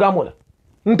na programme la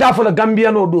nta fola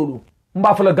gambia no dolu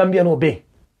mba fola gambia no be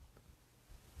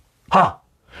ha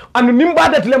anu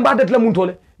nimbadat le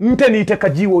muntole nteni te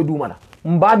kajiwo dumala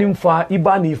mbani mfa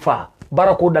ibani fa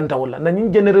barako danta wala na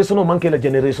nyin generation o manke la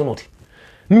generation oti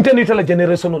nteni te la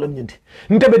generation o nyindi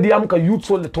ntebe diyam ka youth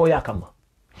so le toya kama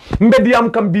mbe diyam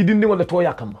kam bidindi wala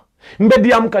toya kama mbe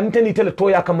diyam ka nteni te le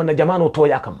toya kama na jamano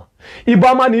toya kama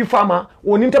ibama ni fama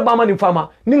oninte bama ni fama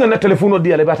ninga na telefono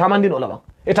diale ba tamandino la ba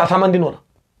eta tamandino la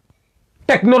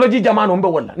technology jamano mbe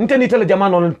wala nteni te la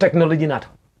jamano technology nata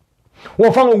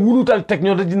wo fango wulutal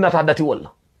technology nata dati wala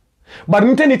bar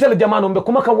nteni te la jamano mbe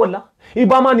kuma ka wala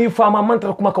ibama ni fama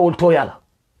mantra kuma ka wol toyala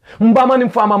mbama ni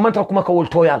fama mantra kuma ka wol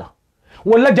toyala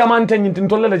wala jamane tan nyintin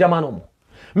tolle la jamano mo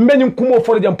mbe nyum kumo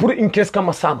for jam pour in case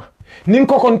kama sama nin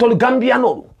ko kon tol gambia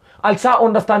no al sa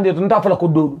understand it nta fala ko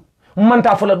dolu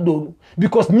manta fala dolu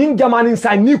because nin jamane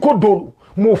sa ni ko dolu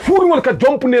mo furi wol ka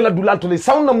jompu ne la dulal to le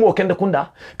sawna mo kende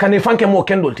kunda kane fanke mo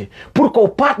kendolti pour ko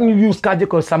part ni use kaje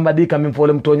ko somebody kam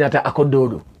folem to nyata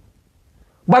akodolu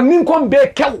ba nin ko be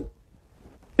kew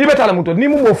ibe tala muto ni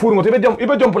mo furi mo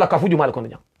ibe jompu la kafuju mal ko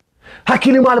jam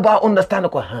hakili mal ba understand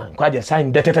ko ha ko aje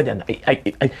sign deteta jan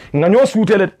ay nganyo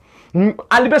suutele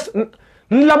albes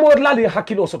lamor lali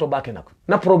hakilo soto bakenak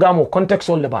na programme contexte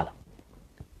le bala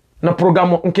na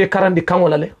programme nke karandi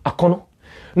kangola le akono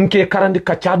nke karandi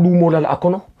kacha du molala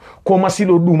akono ko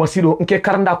masilo du masilo nke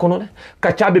karanda akono le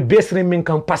kacha be besre min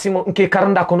kan pasimo nke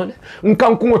karanda akono le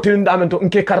nkan ko tilinda mento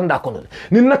nke karanda akono le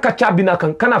ninna kacha bina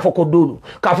kan kana foko dolu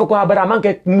ka foko abara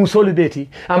manke musoli beti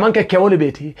amanke kewole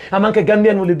beti amanke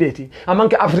gambian wol beti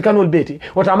amanke african wol beti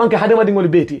wata amanke hadamadi wol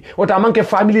beti wata amanke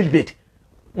family beti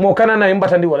mo kana na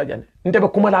imbatandi wala jande ntebe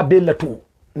kuma la bella tu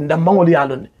ndambangol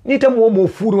yalon ni tem mo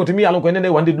furu ngoto mi yalon ko nene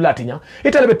wandi dulati nya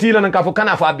italebe tila nan ka fo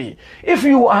kana fa bi if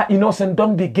you are innocent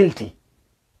don't be guilty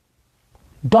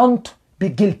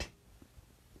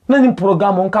nani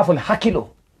programme on ka fo hakilo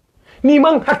ni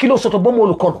man hakilo soto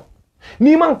bomolu kono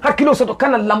ni man hakilo soto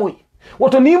kana lamoy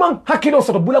woto ni man hakilo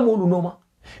soto bulamolu noma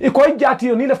e koy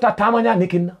jati ni lefta tamanya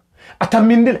nikinna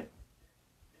atamindile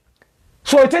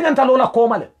so etenyanta lola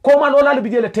koma lola le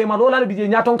bijele tema lola le bije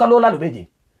nyaton ka lola le beje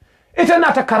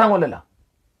etena ta karangole la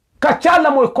ka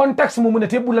chala mo context mo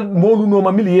munete bula molu no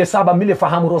ma mili yesaba mili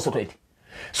fahamu roso to eti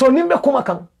so nimbe kuma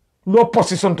kan lo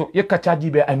position to ye ka chaji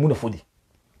be ay muna fodi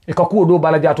e ka kuo do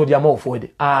bala jato di amo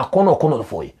foide kono le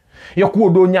foye ye kuo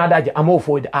do nyaadaje amo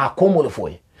foide komo le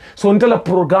foye so ntela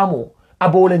programme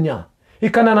abole nya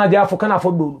ikana na jafo kana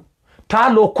fodulu ta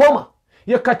lo koma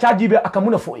ye ka chaji be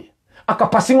akamuna foye aka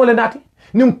pasingole nati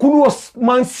nim kuluo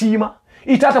mansima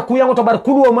itata kuyango to bar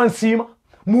kuluo mansima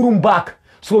murum bak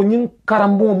so nyin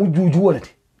karambo mu juju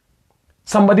wolati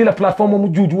somebody la platform mu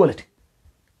juju wolati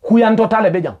kuyanto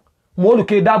tale be jang molu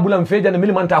ke dabulam feja ne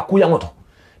milimanta kuyango to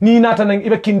ni nata nan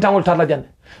ibe kintangol tarla janne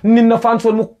ninna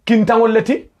fansol mu kintangol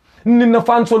leti ninna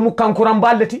fansol mu kankuram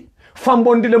balleti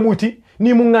fambondile muti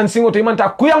ni mu ngan singoto imanta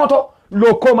kuyango to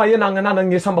lo koma yena ngana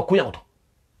ngi samba kuyango to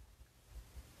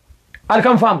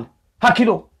alkam family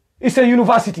hakilo it's a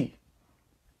university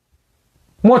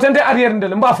motende arrière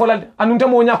ndele mba folal anunta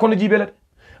mo nya kono jibele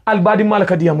albadi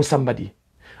malaka dia musambadi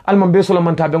almambe solo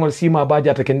manta bengol sima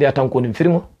bajata kende atanko nim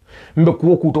firmo mbe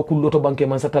kuwo kuto kulloto banke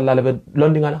man satalla le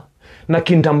londingala na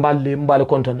kinta mballe mbal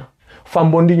kontona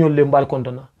fambondi nyolle mbal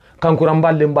kontona kankura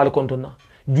mballe mbal kontona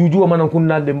juju manan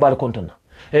kunna le mbal kontona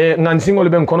ngan singol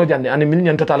ben kono jande ani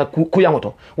milnyan totala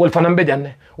kuyangoto wol fanambe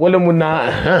janne wala munna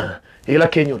ila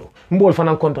kenyolo mbol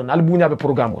fanan konton albunya be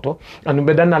programme to anu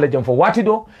be danna le jam fo wati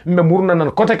do mbe murna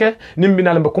nan koteke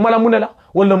nimbina le kumala munela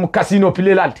wala mu casino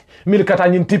pilelalti mil kata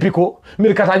nyin tipiko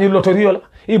mil kata nyin lotorio la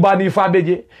ibani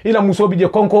fabeje ila musobi je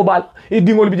konko bal e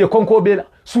dingol bije konko bela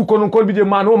su konon kol bije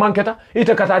mano manketa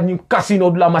ita kata nyin casino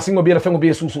dula masingo be la fengo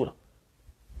be susula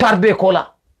tarde kola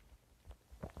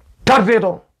tarde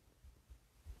do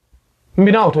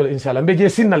mbina auto inshallah mbe je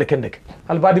sinna le kendek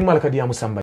albadi malaka diamu samba